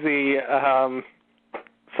crazy.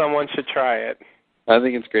 Someone should try it. I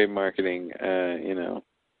think it's great marketing.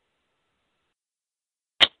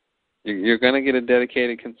 You're going to get a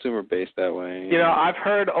dedicated consumer base that way. I've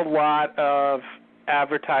heard a lot of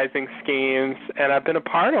advertising schemes, and I've been a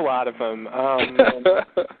part of a lot of them.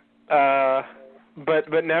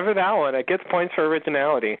 But never that one. It gets points for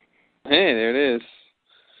originality. Hey, there it is.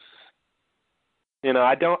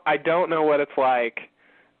 I don't know what it's like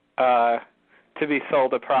to be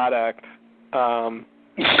sold a product while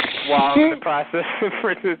I'm in the process of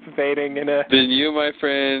participating in a... Then you, my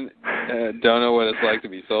friend, Don't know what it's like to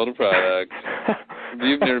be sold a product.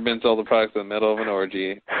 You've never been sold a product in the middle of an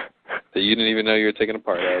orgy that you didn't even know you were taking a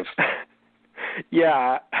part of.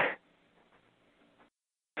 Yeah.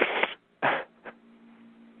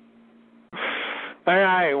 All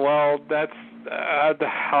right. Well, that's. I'll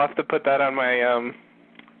have to put that on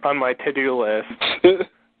my to-do list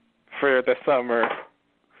for the summer.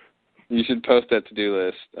 You should post that to-do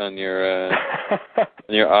list on your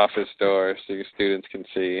office door so your students can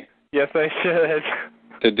see. Yes, I should.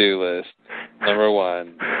 To-do list. Number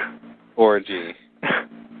 1, orgy.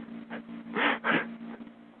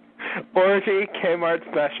 Orgy Kmart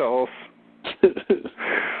specials.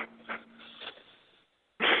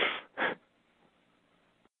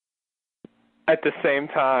 At the same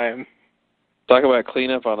time. Talk about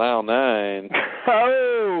cleanup on aisle 9.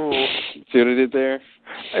 Oh! See what I did there?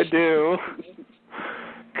 I do.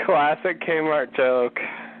 Classic Kmart joke.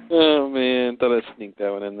 Oh, man. Thought I'd sneak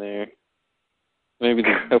that one in there.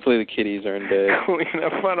 Hopefully the kitties are in bed.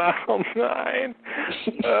 Cleanup on aisle 9.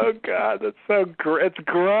 Oh, God, that's so it's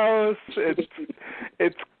gross.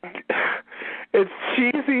 It's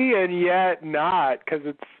cheesy and yet not, because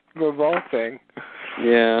it's revolting.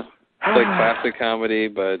 Yeah. It's like classic comedy,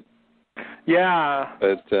 but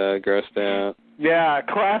grossed out. Yeah,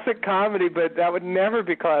 classic comedy, but that would never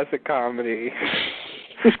be classic comedy.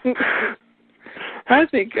 I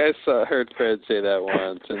think I heard Fred say that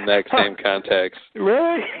once in that same context.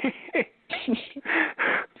 Really?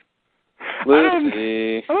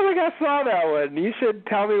 Lucy. I don't think I saw that one. You should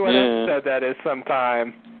tell me what episode that is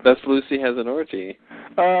sometime. That's Lucy Has an Orgy.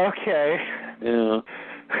 Oh, okay. Yeah.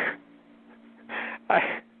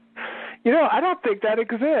 I don't think that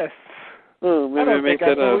exists. Oh, maybe I don't think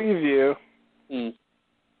I believe you. Hmm.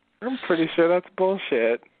 I'm pretty sure that's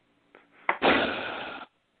bullshit.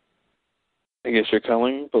 I guess you're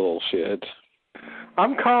calling bullshit.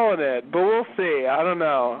 I'm calling it, but we'll see. I don't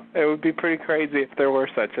know. It would be pretty crazy if there were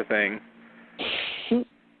such a thing.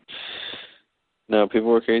 No, people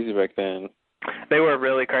were crazy back then. They were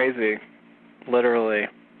really crazy. Literally.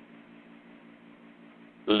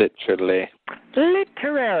 Literally.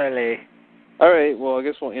 All right. Well, I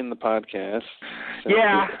guess we'll end the podcast.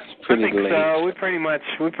 Yeah, it's pretty I think late. so. We pretty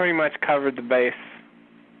much covered the base.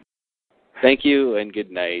 Thank you and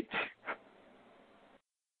good night.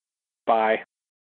 Bye.